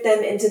fit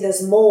them into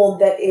this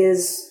mold that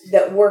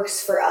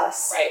works for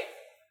us. Right.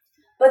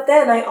 But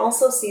then I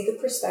also see the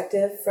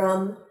perspective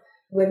from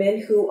women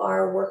who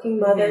are working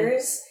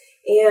mothers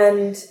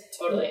and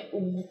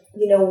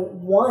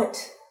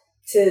want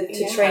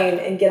to train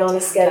and get on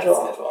a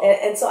schedule.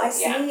 And so I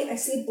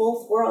see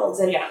both worlds.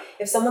 And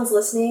if someone's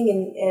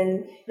listening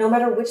and no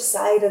matter which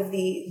side of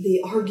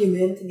the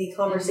argument, the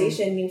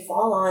conversation you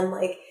fall on,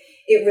 like,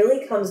 it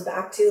really comes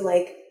back to,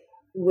 like,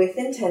 with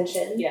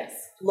intention,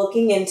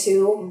 looking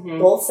into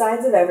both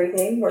sides of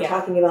everything. We're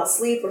talking about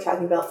sleep, we're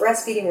talking about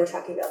breastfeeding, we're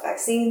talking about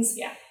vaccines.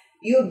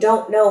 You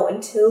don't know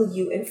until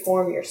you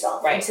inform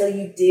yourself, until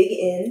you dig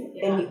in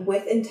and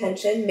with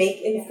intention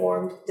make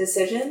informed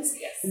decisions.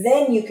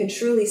 Then you can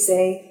truly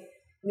say,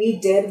 we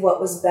did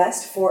what was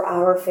best for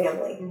our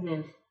family.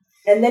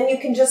 And then you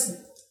can just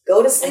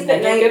go to sleep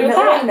at night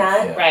knowing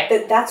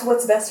that's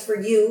what's best for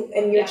you,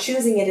 and you're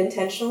choosing it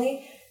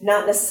intentionally,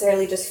 not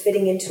necessarily just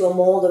fitting into a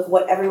mold of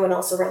what everyone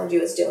else around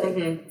you is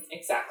doing.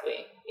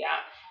 Exactly. Yeah.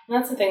 And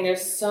that's the thing.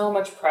 There's so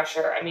much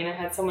pressure. I mean, I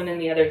had someone in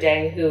the other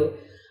day who,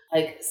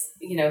 like,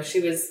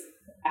 she was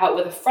out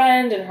with a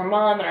friend, and her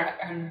mom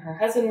and her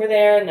husband were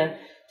there, and the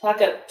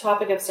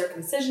topic of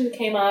circumcision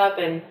came up,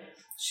 and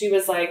she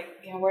was like,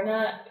 we're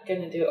not going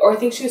to do it. Or I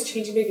think she was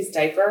changing baby's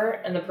diaper,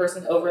 and the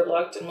person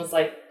overlooked and was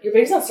like, your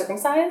baby's not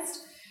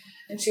circumcised?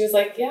 And she was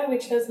like, we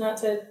chose not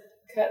to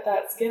cut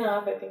that skin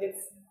off. I think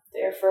it's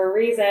there for a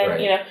reason,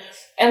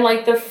 and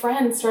like the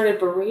friend started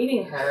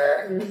berating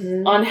her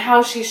on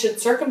how she should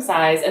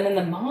circumcise, and then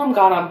the mom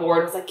got on board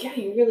and was like,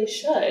 you really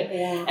should.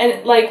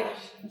 And like,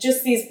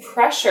 just these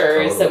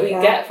pressures that we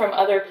get from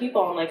other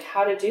people on like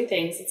how to do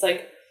things. It's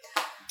like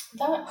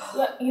that's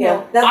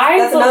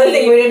another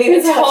thing we didn't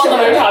even touch on. It's a whole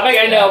other topic,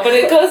 I know, but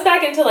it goes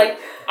back into like,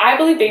 I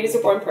believe babies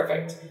are born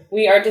perfect.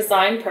 We are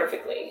designed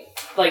perfectly.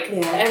 Like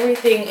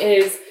everything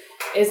is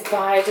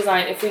by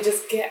design. If we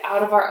just get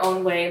out of our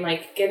own way and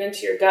like get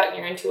into your gut and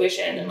your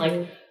intuition and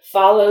like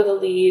follow the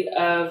lead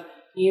of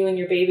you and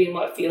your baby and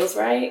what feels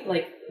right,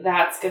 like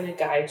that's going to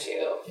guide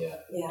you.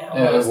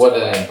 What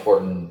an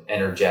important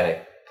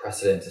energetic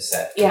precedent to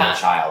set for your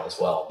child as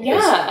well.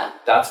 Because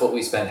that's what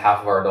we spend half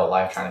of our adult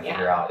life trying to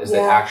figure out, is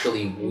that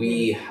actually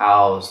we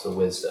house the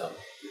wisdom,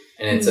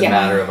 and it's a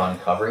matter of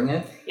uncovering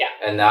it.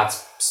 And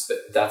that's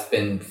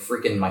been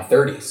freaking my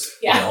 30s.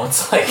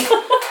 It's like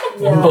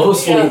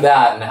mostly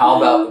that, and how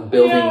about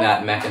building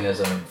that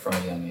mechanism from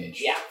a young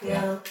age?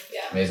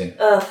 Amazing.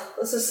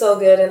 This is so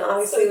good, and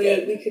obviously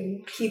we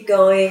could keep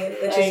going,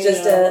 which is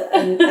just a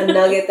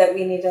nugget that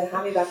we need to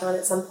have you back on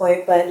at some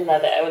point. But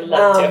love it. I would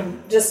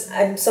love to.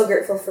 I'm so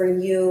grateful for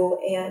you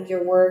and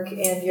your work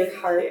and your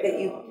heart that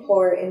you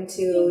pour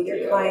into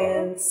your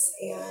clients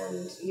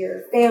and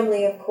your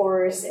family, of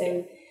course,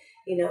 and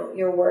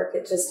your work.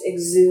 It just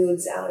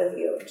exudes out of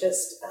you,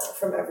 just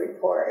from every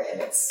pore, and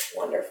it's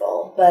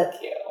wonderful. But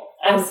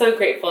I'm so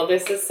grateful.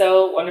 This is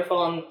so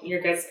wonderful, and your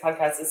guys'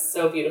 podcast is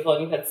so beautiful,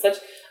 and you've had such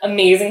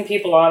amazing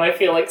people on. I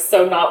feel like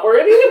so not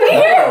worthy to be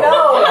here.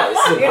 No,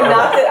 you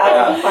knocked it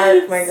out of the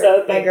park,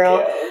 my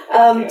girl.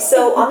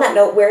 So on that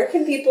note, where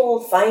can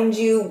people find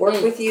you,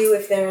 work with you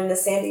if they're in the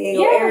San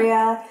Diego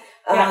area?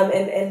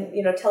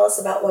 And tell us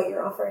about what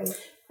you're offering.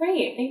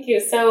 Great, thank you.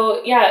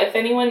 So if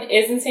anyone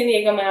is in San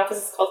Diego, my office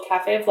is called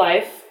Cafe of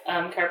Life,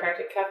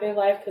 Chiropractic Cafe of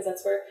Life, because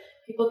that's where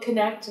people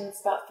connect, and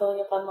it's about filling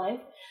up on life.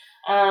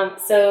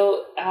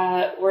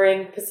 We're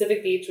in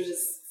Pacific Beach, which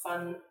is a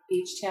fun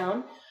beach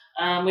town.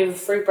 We have a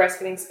free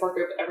breastfeeding support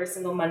group every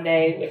single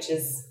Monday, which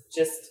is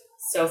just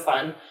so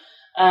fun.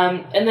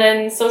 And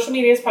then social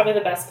media is probably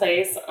the best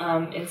place.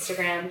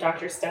 Instagram,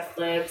 Dr. Steph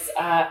Libs.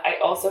 I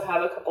also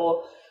have a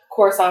couple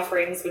course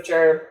offerings, which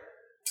are,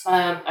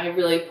 I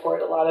really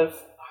poured a lot of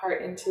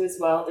heart into as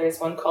well. There's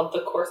one called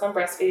The Course on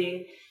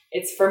Breastfeeding.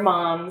 It's for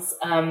moms.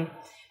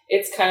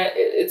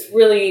 It's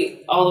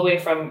really all the way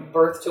from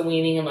birth to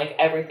weaning and like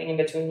everything in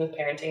between with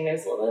parenting.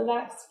 There's a little bit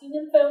of vaccine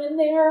info in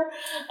there.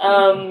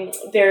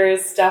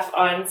 There's stuff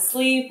on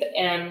sleep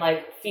and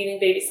like feeding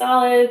baby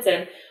solids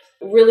and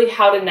really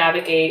how to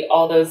navigate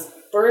all those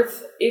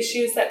birth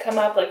issues that come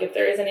up. Like if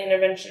there is an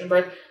intervention in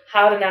birth,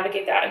 how to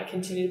navigate that and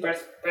continue to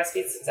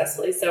breastfeed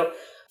successfully. So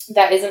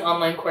that is an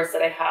online course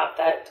that I have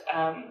that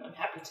I'm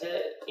happy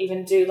to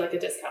even do like a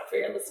discount for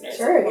your listeners.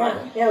 Sure,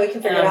 yeah, we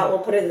can figure it out. We'll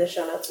put it in the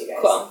show notes, you guys.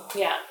 Cool,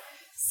 yeah.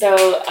 So,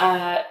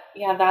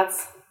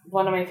 that's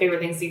one of my favorite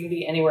things. You can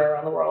be anywhere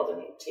around the world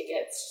and take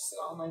it. It's just an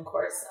online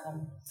course.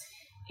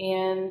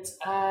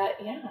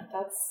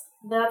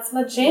 That's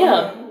my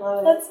jam.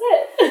 That's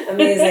it.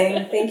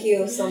 Amazing. Thank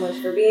you so much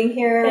for being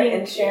here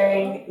and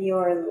sharing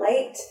your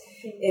light.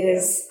 It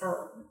is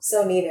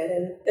so needed.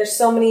 And there's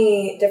so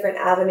many different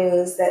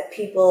avenues that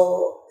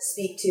people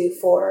speak to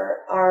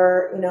for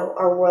our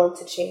world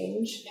to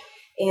change.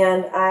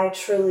 And I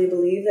truly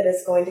believe that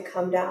it's going to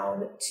come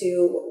down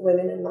to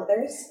women and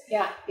mothers.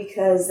 Yeah.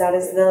 Because that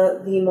is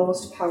the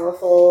most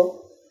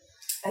powerful,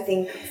 I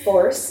think,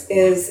 force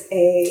is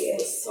a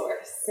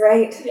source.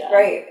 Right. Yeah.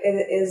 Right.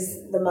 It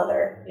is the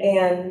mother.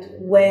 Yeah.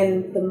 And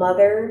when the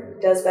mother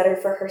does better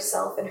for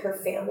herself and her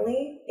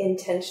family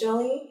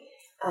intentionally,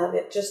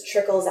 it just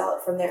trickles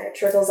out from there. It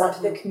trickles out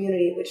to the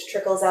community, which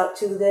trickles out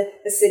to the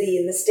city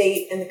and the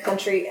state and the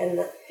country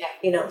and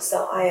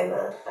so I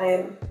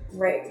am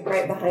right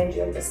behind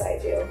you and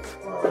beside you.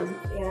 I'm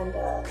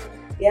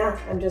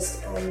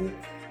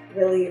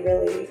really,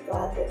 really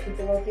glad that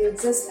people like you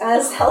exist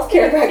as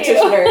healthcare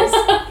practitioners.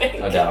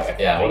 No doubt.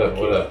 Yeah. What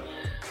a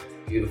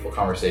beautiful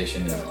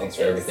conversation, and thanks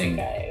for everything.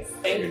 Guys.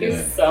 Thank you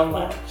so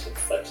much.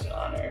 It's such an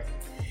honor.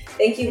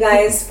 Thank you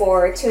guys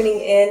for tuning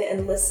in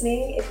and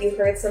listening. If you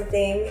heard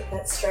something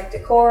that struck a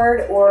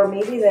chord or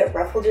maybe that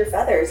ruffled your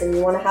feathers and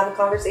you want to have a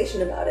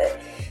conversation about it,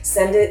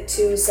 send it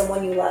to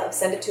someone you love.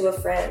 Send it to a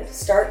friend.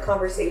 Start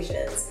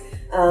conversations.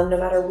 No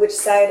matter which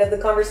side of the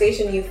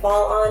conversation you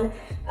fall on,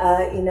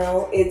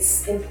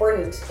 it's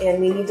important, and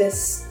we need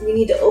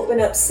to open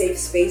up safe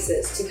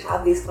spaces to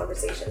have these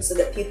conversations so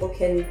that people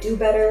can do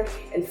better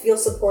and feel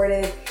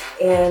supported,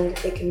 and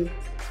it can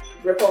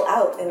ripple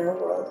out and our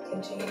world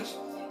can change.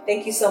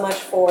 Thank you so much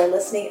for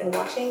listening and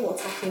watching. We'll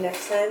talk to you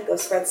next time. Go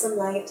spread some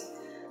light.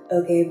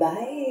 Okay, bye.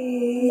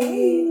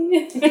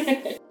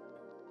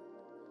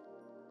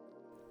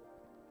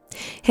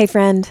 Hey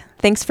friend,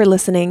 thanks for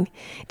listening.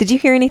 Did you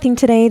hear anything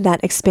today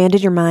that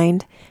expanded your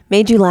mind,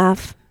 made you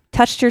laugh,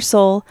 touched your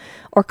soul,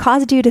 or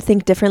caused you to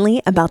think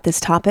differently about this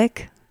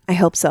topic? I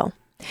hope so.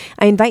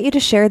 I invite you to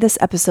share this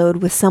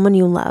episode with someone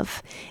you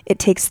love. It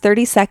takes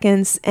 30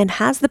 seconds and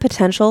has the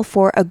potential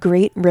for a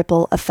great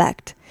ripple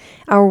effect.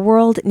 Our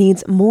world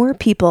needs more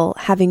people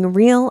having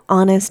real,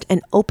 honest,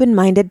 and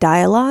open-minded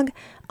dialogue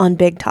on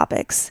big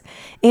topics.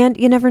 And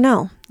you never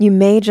know, you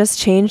may just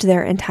change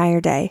their entire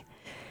day.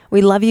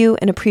 We love you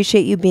and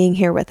appreciate you being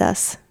here with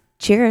us.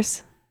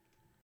 Cheers.